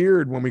grow a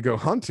beard when we go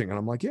hunting." And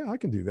I'm like, "Yeah, I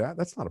can do that.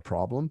 That's not a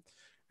problem."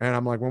 And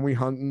I'm like, "When we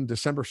hunt on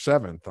December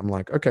 7th, I'm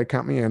like, okay,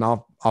 count me in.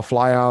 I'll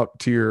fly out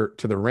to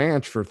the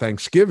ranch for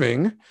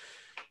Thanksgiving.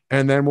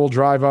 And then we'll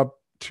drive up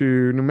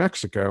to New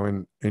Mexico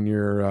in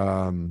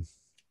your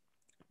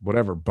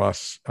whatever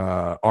bus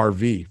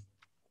RV."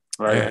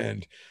 Right.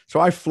 And so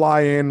I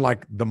fly in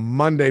like the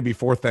Monday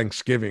before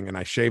Thanksgiving, and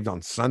I shaved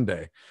on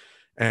Sunday,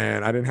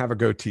 and I didn't have a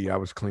goatee. I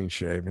was clean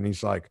shaved. And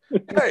he's like,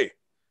 "Hey,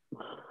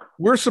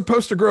 we're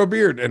supposed to grow a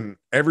beard." And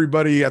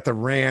everybody at the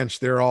ranch,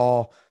 they're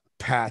all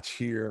patch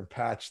here,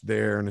 patch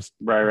there, and it's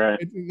right.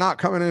 It's not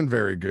coming in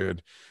very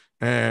good.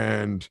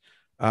 And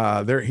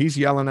he's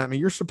yelling at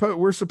me,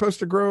 we're supposed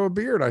to grow a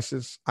beard. I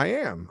says, "I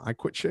am. I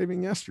quit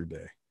shaving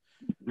yesterday."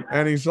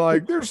 And he's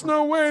like, there's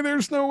no way.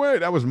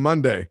 That was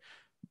Monday.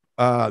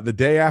 The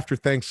day after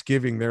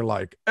Thanksgiving, they're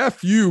like,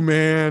 "F you,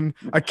 man.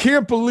 I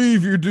can't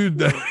believe you did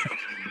that."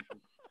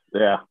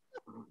 Yeah,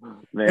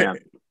 man.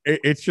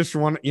 It's just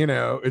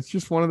it's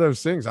just one of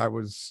those things.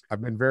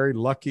 I've been very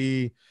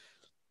lucky.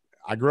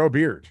 I grow a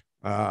beard.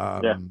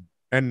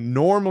 And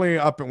normally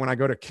when I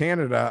go to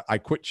Canada, I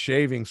quit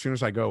shaving as soon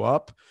as I go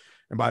up.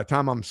 And by the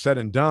time I'm said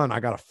and done, I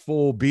got a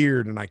full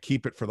beard and I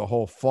keep it for the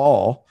whole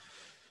fall.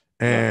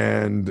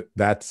 And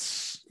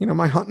that's,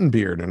 my hunting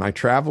beard. And I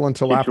travel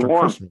until after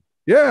Christmas.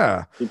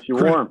 Yeah. Keeps you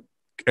warm.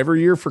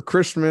 Every year for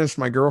Christmas,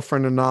 my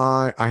girlfriend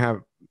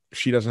and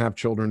she doesn't have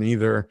children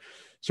either.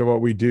 So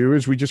what we do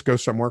is we just go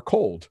somewhere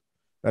cold.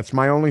 That's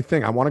my only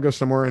thing. I want to go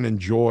somewhere and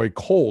enjoy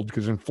cold,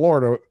 because in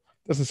Florida, it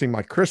doesn't seem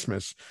like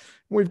Christmas.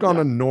 We've gone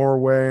to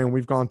Norway, and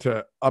we've gone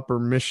to Upper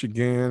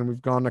Michigan.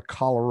 We've gone to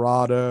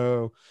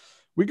Colorado.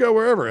 We go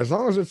wherever, as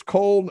long as it's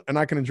cold and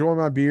I can enjoy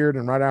my beard.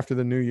 And right after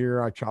the new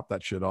year, I chop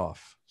that shit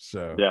off.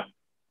 So,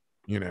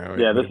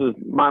 this is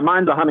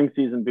mine's a hunting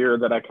season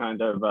beard that I kind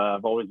of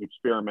I've always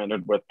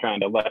experimented with,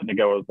 kind of letting it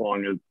go as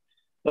long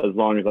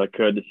as I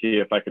could to see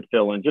if I could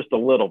fill in just a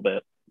little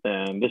bit.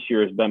 And this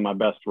year has been my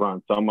best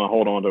run. So I'm going to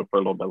hold on to it for a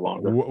little bit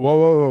longer.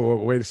 Whoa.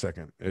 Wait a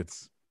second.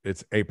 It's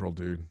April,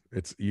 dude.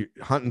 It's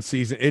hunting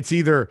season. It's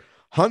either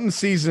hunting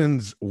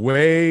season's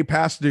way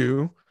past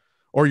due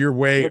or you're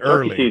way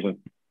early. Season.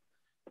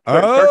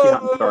 Turkey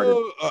hunting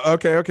started.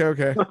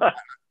 Okay.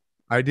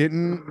 I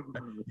didn't.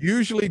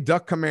 Usually,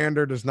 Duck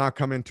Commander does not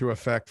come into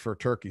effect for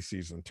turkey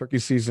season. Turkey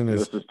season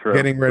is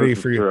getting ready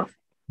for you,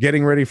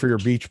 getting ready for your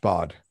beach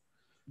bod.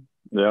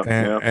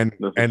 Yeah, and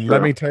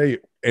let me tell you,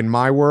 in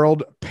my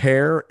world,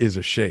 pear is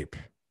a shape.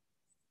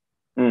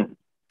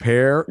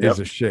 Pear is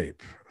a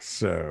shape.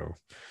 So,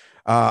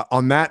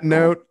 on that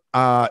note,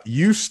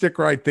 you stick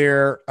right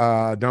there.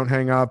 Don't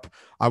hang up.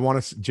 I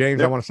want to,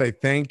 James. I want to say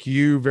thank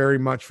you very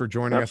much for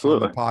joining us on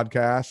the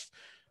podcast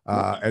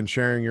and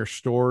sharing your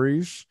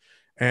stories.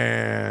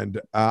 And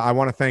I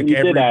want to thank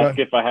everybody. You did ask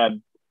if I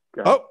had.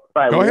 Go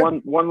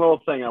ahead. One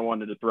little thing I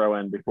wanted to throw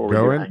in before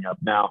we hang up.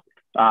 Now,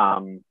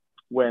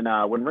 when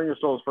Ringer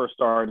Souls first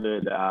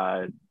started,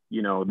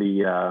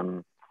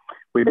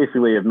 we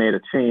basically have made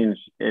a change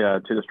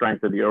to the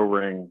strength of the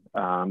O-ring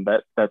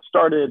that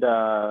started.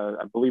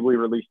 I believe we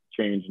released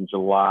the change in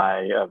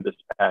July of this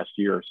past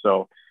year.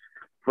 So,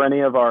 for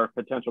any of our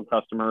potential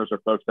customers or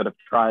folks that have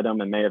tried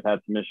them and may have had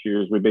some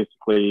issues, we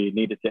basically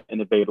needed to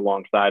innovate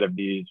alongside of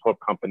these hook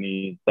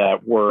companies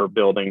that were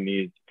building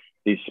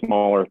these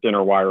smaller,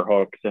 thinner wire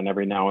hooks. And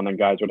every now and then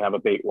guys would have a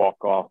bait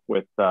walk off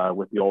with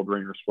the old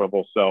Ringer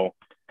swivel. So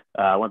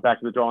went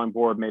back to the drawing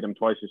board, made them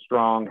twice as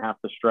strong, half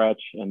the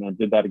stretch, and then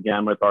did that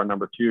again with our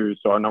number twos.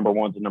 So our number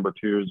ones and number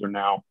twos are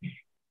now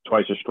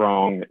twice as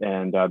strong,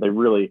 and they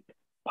really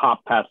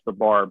pop past the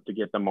barb to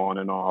get them on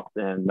and off.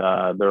 And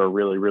they're a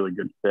really, really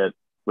good fit.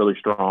 Really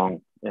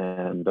strong,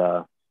 and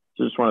so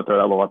just want to throw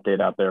that little update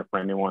out there for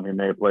anyone who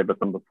may have played with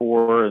them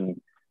before and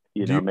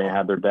may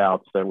have their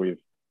doubts that we've.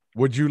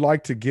 Would you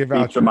like to give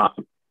out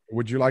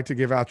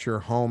your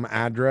home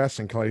address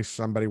in case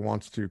somebody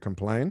wants to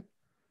complain?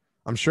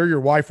 I'm sure your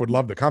wife would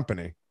love the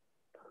company.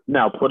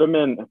 No, put them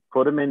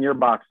in your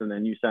box and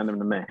then you send them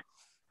to me.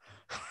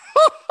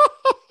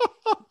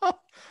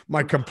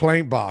 My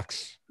complaint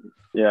box.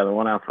 Yeah, the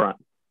one out front.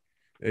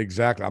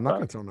 Exactly. I'm not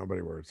going to tell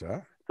nobody where it's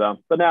at. So,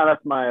 but now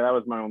that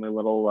was my only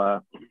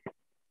little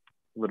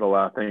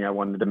thing I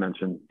wanted to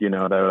mention.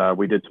 That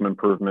we did some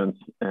improvements,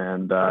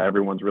 and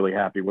everyone's really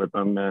happy with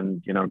them.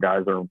 And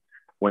guys are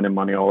winning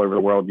money all over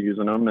the world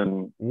using them.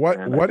 And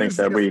what is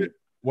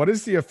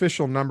the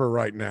official number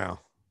right now?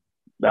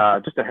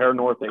 Just a hair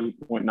north of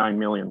 8.9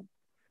 million.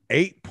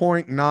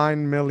 8.9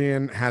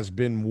 million has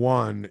been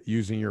won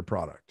using your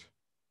product.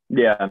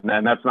 Yeah,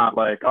 and that's not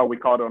like, we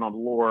caught it on the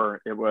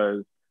lure. It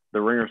was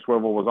the Ringer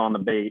swivel was on the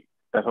bait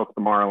that hooked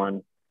the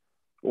marlin,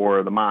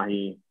 or the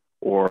mahi,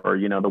 or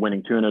the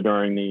winning tuna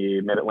during the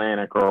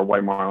Mid-Atlantic or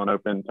White Marlin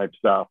Open type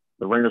stuff.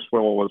 The Ringer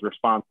swivel was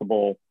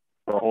responsible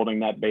for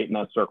holding that bait and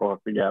that circle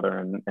hook together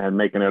and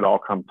making it all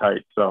come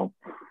tight. So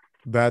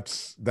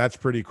that's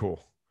pretty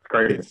cool. It's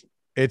crazy.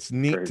 It's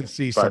neat to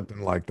see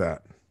something like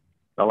that.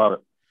 I love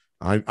it.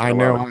 I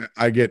know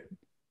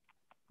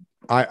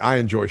I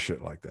enjoy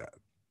shit like that.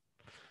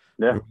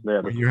 Yeah.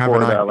 When you have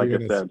an idea, like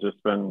I said,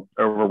 just been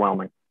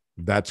overwhelming.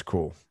 That's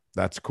cool.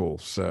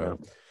 So.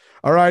 Yeah.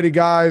 All righty,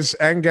 guys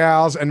and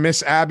gals, and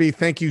Miss Abby,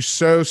 thank you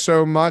so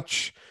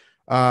much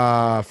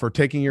for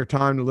taking your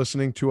time to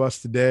listening to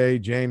us today.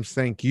 James,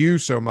 thank you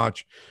so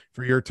much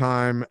for your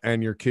time,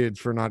 and your kids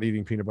for not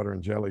eating peanut butter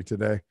and jelly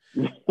today.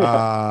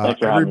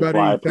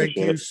 Everybody, thank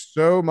you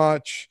so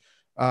much.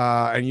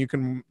 And you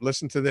can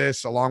listen to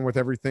this along with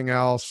everything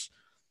else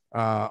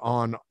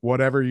on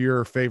whatever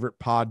your favorite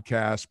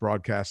podcast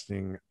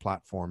broadcasting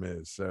platform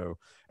is. So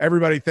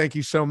everybody, thank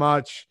you so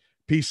much.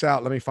 Peace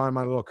out. Let me find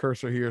my little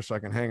cursor here so I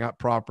can hang up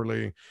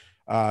properly.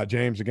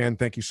 James, again,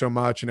 thank you so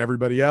much. And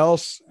everybody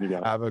else,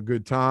 have a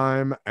good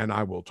time. And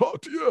I will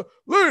talk to you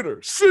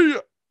later. See ya.